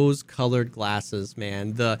rose-colored glasses,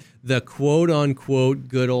 man. The quote-unquote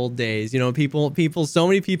good old days. You know, so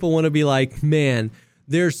many people want to be like, man,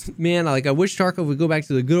 like I wish Tarkov would go back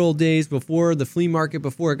to the good old days before the flea market,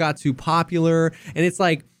 before it got too popular. And it's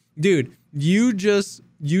like, dude, you just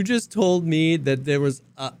told me that there was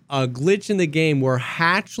a glitch in the game where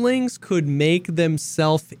hatchlings could make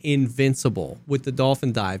themselves invincible with the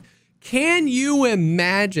dolphin dive. Can you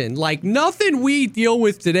imagine? Like, nothing we deal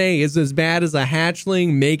with today is as bad as a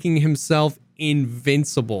hatchling making himself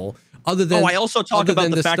invincible. Other than I also talk about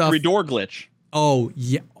the factory door glitch. Oh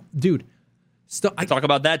yeah, dude. I talk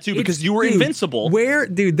about that too because you were invincible.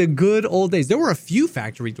 The good old days. There were a few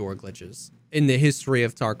factory door glitches in the history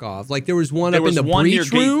of Tarkov. Like there was one up in the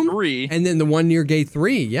breach room, and then the one near gate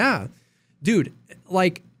 3. Yeah, dude.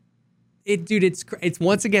 Like it's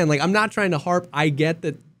once again like I'm not trying to harp. I get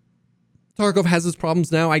that. Tarkov has its problems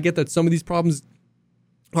now. I get that some of these problems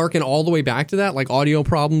harken all the way back to that, like audio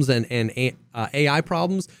problems and AI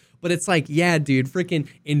problems. But it's like, yeah, dude, freaking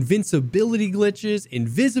invincibility glitches,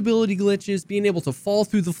 invisibility glitches, being able to fall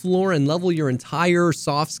through the floor and level your entire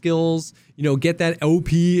soft skills, you know, get that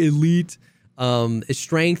OP elite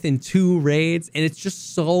strength in 2 raids. And it's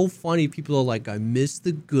just so funny. People are like, I miss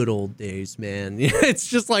the good old days, man. It's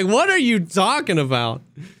just like, what are you talking about?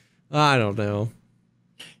 I don't know.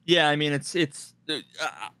 Yeah, I mean,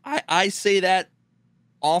 I say that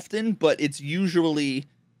often, but it's usually,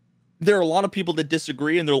 there are a lot of people that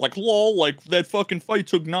disagree, and they're like, lol, like, that fucking fight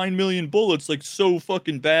took 9 million bullets, like, so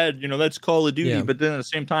fucking bad, you know, that's Call of Duty, but then at the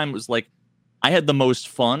same time, it was like, I had the most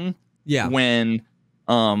fun when,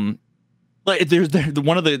 like, there's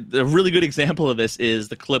one of the really good example of this is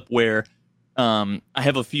the clip where, I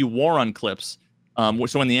have a few War on clips, so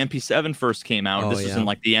when the MP7 first came out, this was in,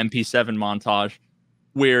 like, the MP7 montage,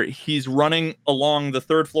 where he's running along the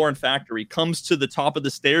 3rd floor in factory, comes to the top of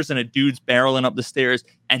the stairs, and a dude's barreling up the stairs,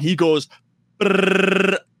 and he goes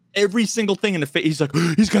every single thing in the face. He's like,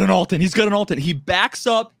 he's got an alt-in. He backs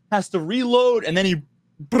up, has to reload, and then he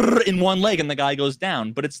in one leg, and the guy goes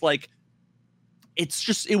down. But it's like,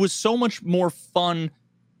 it was so much more fun,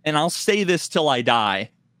 and I'll say this till I die.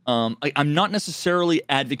 I'm not necessarily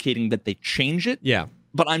advocating that they change it. Yeah.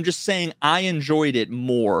 but I'm just saying I enjoyed it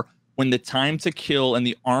more when the time to kill and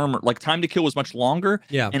the armor, like time to kill was much longer,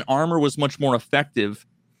 and armor was much more effective,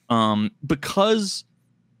 because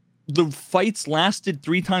the fights lasted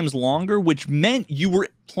 3 times longer, which meant you were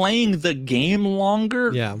playing the game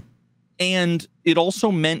longer. Yeah. And it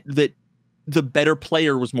also meant that the better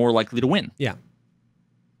player was more likely to win. Yeah.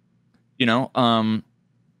 You know, I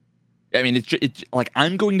mean, it's like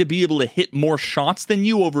I'm going to be able to hit more shots than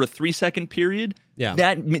you over a 3-second period. Yeah.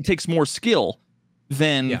 That takes more skill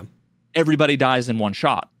than everybody dies in one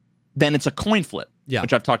shot. Then it's a coin flip,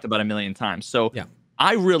 which I've talked about a million times. So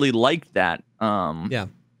I really liked that.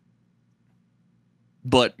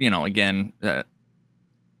 But, you know, again,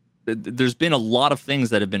 there's been a lot of things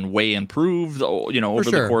that have been way improved, you know,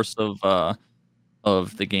 over the course of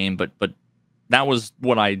the game. But that was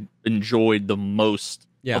what I enjoyed the most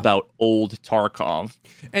about old Tarkov.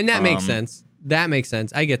 And that makes sense. That makes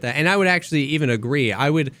sense. I get that. And I would actually even agree. I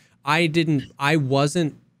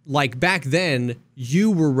wasn't like back then you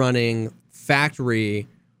were running factory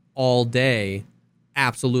all day,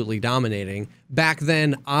 absolutely dominating. Back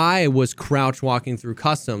then I was crouch walking through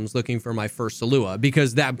customs looking for my first Salua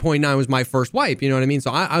because that .9 was my first wipe. You know what I mean?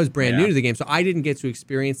 So I was brand new to the game. So I didn't get to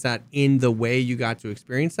experience that in the way you got to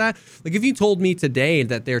experience that. Like if you told me today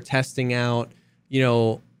that they're testing out, you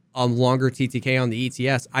know, a longer TTK on the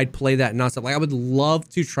ETS, I'd play that nonstop. Like I would love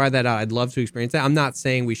to try that out. I'd love to experience that. I'm not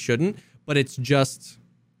saying we shouldn't, but it's just,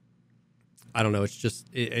 I don't know. It's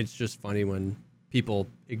just funny when people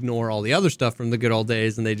ignore all the other stuff from the good old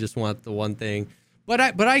days and they just want the one thing. But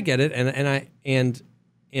I get it,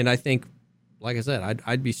 and I think, like I said,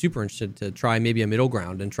 I'd be super interested to try maybe a middle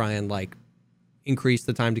ground and try and like increase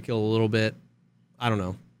the time to kill a little bit. I don't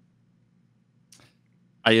know.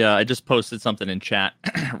 I just posted something in chat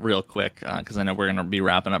real quick because I know we're gonna be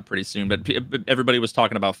wrapping up pretty soon. But everybody was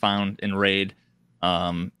talking about found in raid.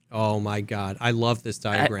 Oh my god, I love this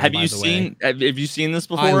diagram. Have you seen this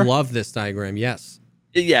before? I love this diagram. Yes.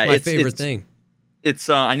 Yeah, it's my favorite thing. It's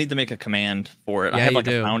I need to make a command for it. I have like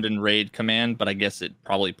a found in raid command, but I guess it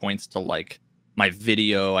probably points to like my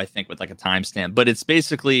video, I think, with like a timestamp. But it's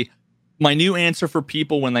basically my new answer for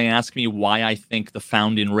people when they ask me why I think the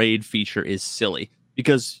found in raid feature is silly.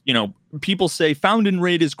 Because, you know, people say found in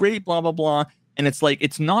raid is great, blah, blah, blah. And it's like,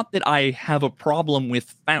 it's not that I have a problem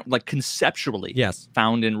with like conceptually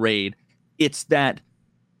found in raid. It's that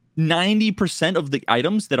 90% of the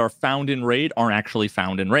items that are found in raid aren't actually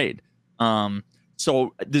found in raid.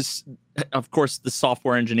 So this, of course, the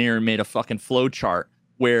software engineer made a fucking flow chart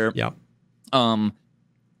where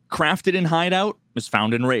crafted in hideout was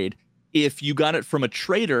found in raid. If you got it from a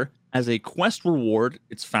trader as a quest reward,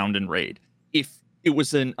 it's found in raid. If it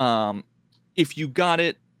was an if you got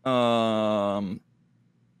it so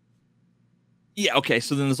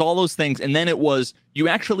then there's all those things, and then it was you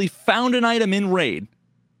actually found an item in raid.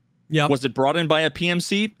 Was it brought in by a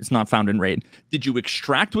PMC? It's not found in raid. Did you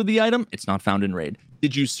extract with the item? It's not found in raid.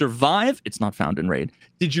 Did you survive? It's not found in raid.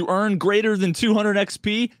 Did you earn greater than 200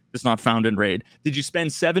 XP? It's not found in raid. Did you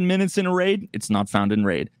spend 7 minutes in a raid? It's not found in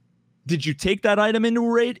raid. Did you take that item into a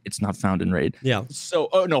raid? It's not found in raid. So,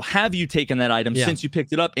 have you taken that item since you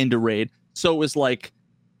picked it up into raid? So it was like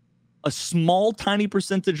a small, tiny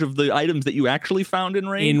percentage of the items that you actually found in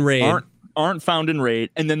raid, aren't found in raid.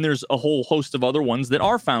 And then there's a whole host of other ones that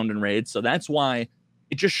are found in raid. So that's why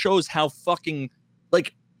it just shows how fucking,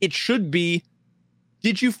 like, it should be,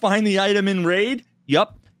 did you find the item in raid?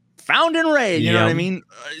 Yup. Found in raid. You know what I mean?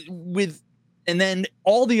 And then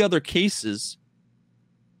all the other cases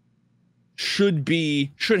should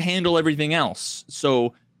handle everything else.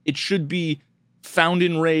 So it should be found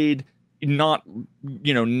in raid, not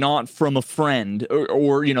from a friend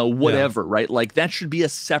or whatever, right? Like that should be a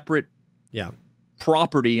separate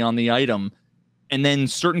property on the item. And then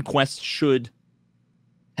certain quests should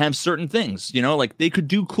have certain things, like they could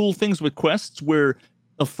do cool things with quests where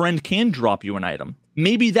a friend can drop you an item.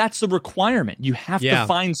 Maybe that's a requirement. You have to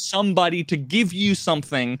find somebody to give you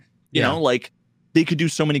something, you know, like they could do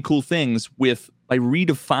so many cool things by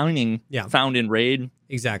redefining found in raid.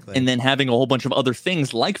 Exactly. And then having a whole bunch of other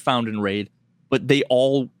things like found in raid, but they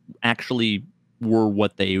all actually were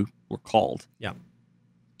what they were called.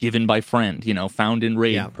 Given by friend, found in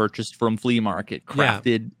raid, purchased from flea market,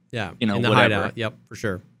 crafted, in the whatever. Hideout. Yep, for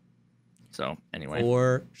sure. So anyway.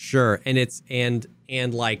 For sure. And it's and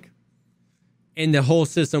the whole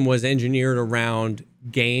system was engineered around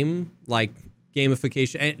gamification.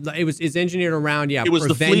 It's engineered around it was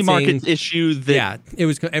the flea market issue that it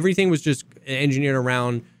was, everything was just engineered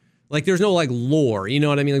around, like there's no like lore, you know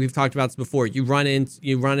what I mean? Like we've talked about this before. You run in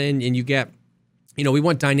and you get we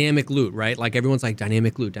want dynamic loot, right? Like everyone's like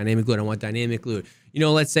dynamic loot. I want dynamic loot.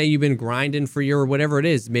 Let's say you've been grinding for your whatever it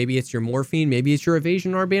is. Maybe it's your morphine. Maybe it's your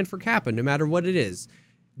evasion R-band for Kappa, no matter what it is.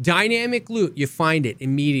 Dynamic loot, you find it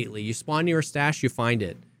immediately. You spawn near a stash, you find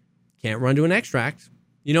it. Can't run to an extract.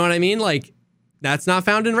 You know what I mean? Like, that's not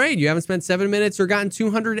found in raid. You haven't spent 7 minutes or gotten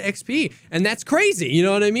 200 XP. And that's crazy. You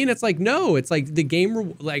know what I mean? It's like, no, it's like the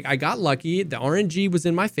game, like I got lucky. The RNG was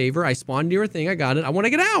in my favor. I spawned near a thing. I got it. I want to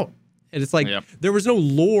get out. And it's like, there was no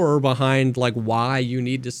lore behind like why you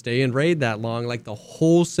need to stay in raid that long. Like the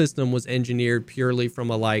whole system was engineered purely from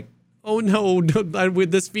a like, oh no,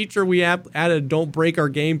 with this feature we added, don't break our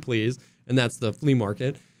game, please. And that's the flea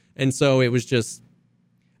market. And so it was just,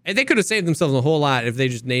 and they could have saved themselves a whole lot if they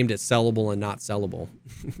just named it sellable and not sellable.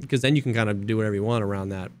 Because then you can kind of do whatever you want around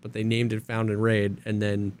that. But they named it found in raid, and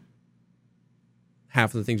then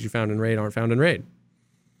half of the things you found in raid aren't found in raid.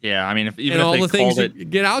 Yeah, I mean, even and if all they the things called you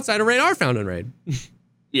get outside of raid are found in raid.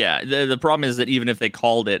 Yeah, the problem is that even if they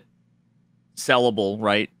called it sellable,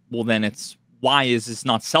 right? Well, then it's, why is this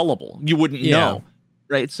not sellable? You wouldn't know,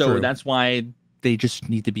 right? So that's why they just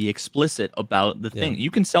need to be explicit about the thing. You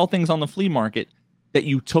can sell things on the flea market that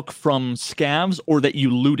you took from scavs or that you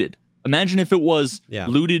looted. Imagine if it was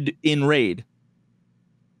looted in raid.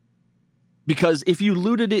 Because if you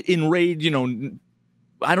looted it in raid,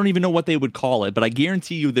 I don't even know what they would call it, but I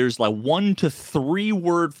guarantee you there's like 1 to 3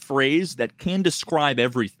 word phrase that can describe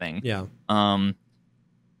everything. Yeah.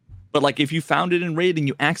 But like if you found it in raid and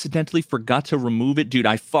you accidentally forgot to remove it, dude,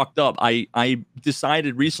 I fucked up. I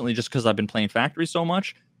decided recently, just because I've been playing factory so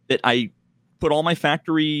much, that I put all my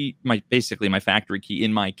factory key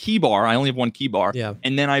in my key bar. I only have one key bar. Yeah.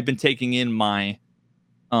 And then I've been taking in my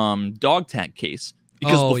dog tag case.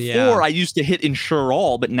 Because before I used to hit insure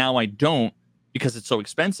all, but now I don't because it's so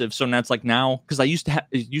expensive. So now it's like because I used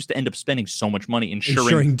to end up spending so much money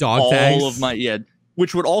insuring dog all tags of my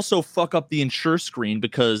which would also fuck up the insure screen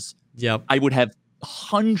because I would have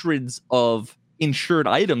hundreds of insured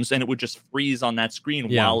items and it would just freeze on that screen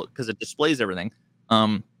because it displays everything.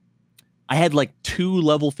 I had like 2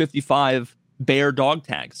 level 55 bear dog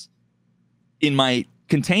tags in my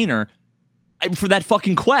container for that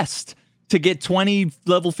fucking quest to get 20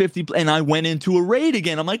 level 50, and I went into a raid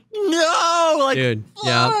again. I'm like, no, like, dude,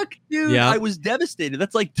 fuck, dude. I was devastated.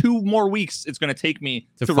 That's like 2 more weeks it's going to take me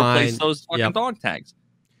to replace those fucking dog tags.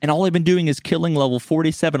 And all I've been doing is killing level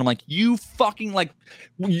 47. I'm like, you fucking, like,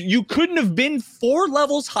 you couldn't have been 4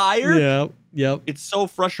 levels higher? Yep. It's so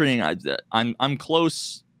frustrating. I'm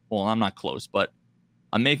close. Well, I'm not close, but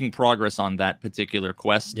I'm making progress on that particular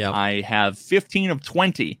quest. I have 15 of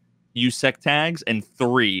 20 USEC tags and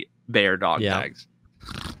 3 bear dog tags.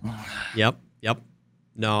 Yep.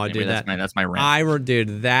 No, dude, that's my rant.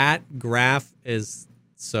 Dude, that graph is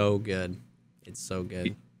so good. It's so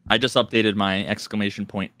good. I just updated my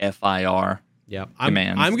 !FIR. Yep.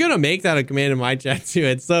 Commands. I'm gonna make that a command in my chat too.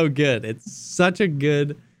 It's so good. It's such a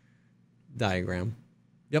good diagram.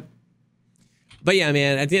 Yep. But yeah,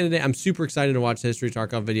 man, at the end of the day, I'm super excited to watch the History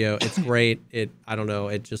Tarkov video. It's great. I don't know,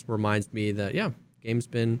 it just reminds me that game's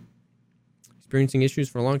been experiencing issues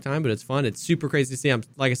for a long time, but it's fun. It's super crazy to see. I'm,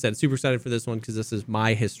 like I said, super excited for this one because this is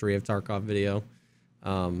my History of Tarkov video.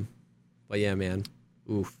 But yeah, man.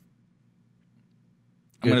 Oof.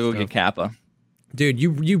 I'm gonna go get Kappa. Dude,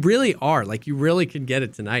 you really are. Like, you really could get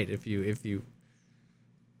it tonight if you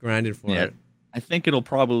grinded for it. I think it'll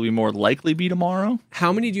probably more likely be tomorrow.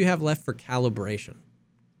 How many do you have left for calibration?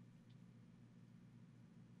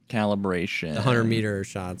 The 100-meter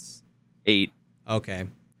shots. 8. Okay.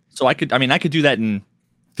 So I could do that in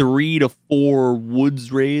 3 to 4 woods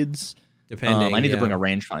raids. Depending. I need to bring a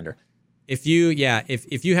rangefinder. If you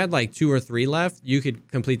had like 2 or 3 left, you could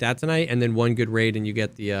complete that tonight, and then 1 good raid, and you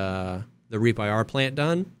get the Reap IR plant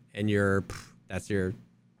done, and that's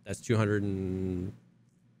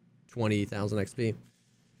 220,000 XP.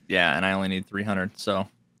 Yeah, and I only need 300. So.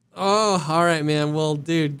 Oh, all right, man. Well,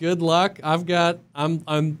 dude, good luck.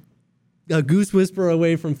 I'm a goose whisper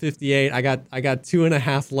away from 58. I got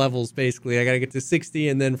 2.5 levels basically. I got to get to 60,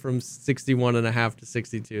 and then from 61.5 to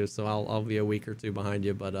 62. So I'll be a week or 2 behind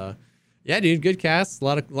you, but yeah, dude, good cast. A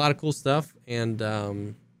lot of cool stuff, and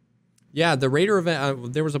the Raider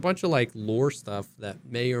event. There was a bunch of like lore stuff that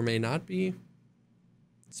may or may not be.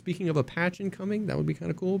 Speaking of a patch incoming, that would be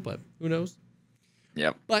kind of cool, but who knows?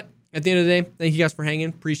 Yep. But at the end of the day, thank you guys for hanging.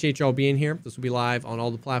 Appreciate y'all being here. This will be live on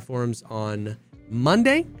all the platforms on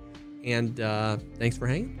Monday, and thanks for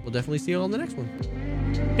hanging. We'll definitely see you on the next one.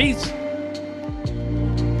 Peace.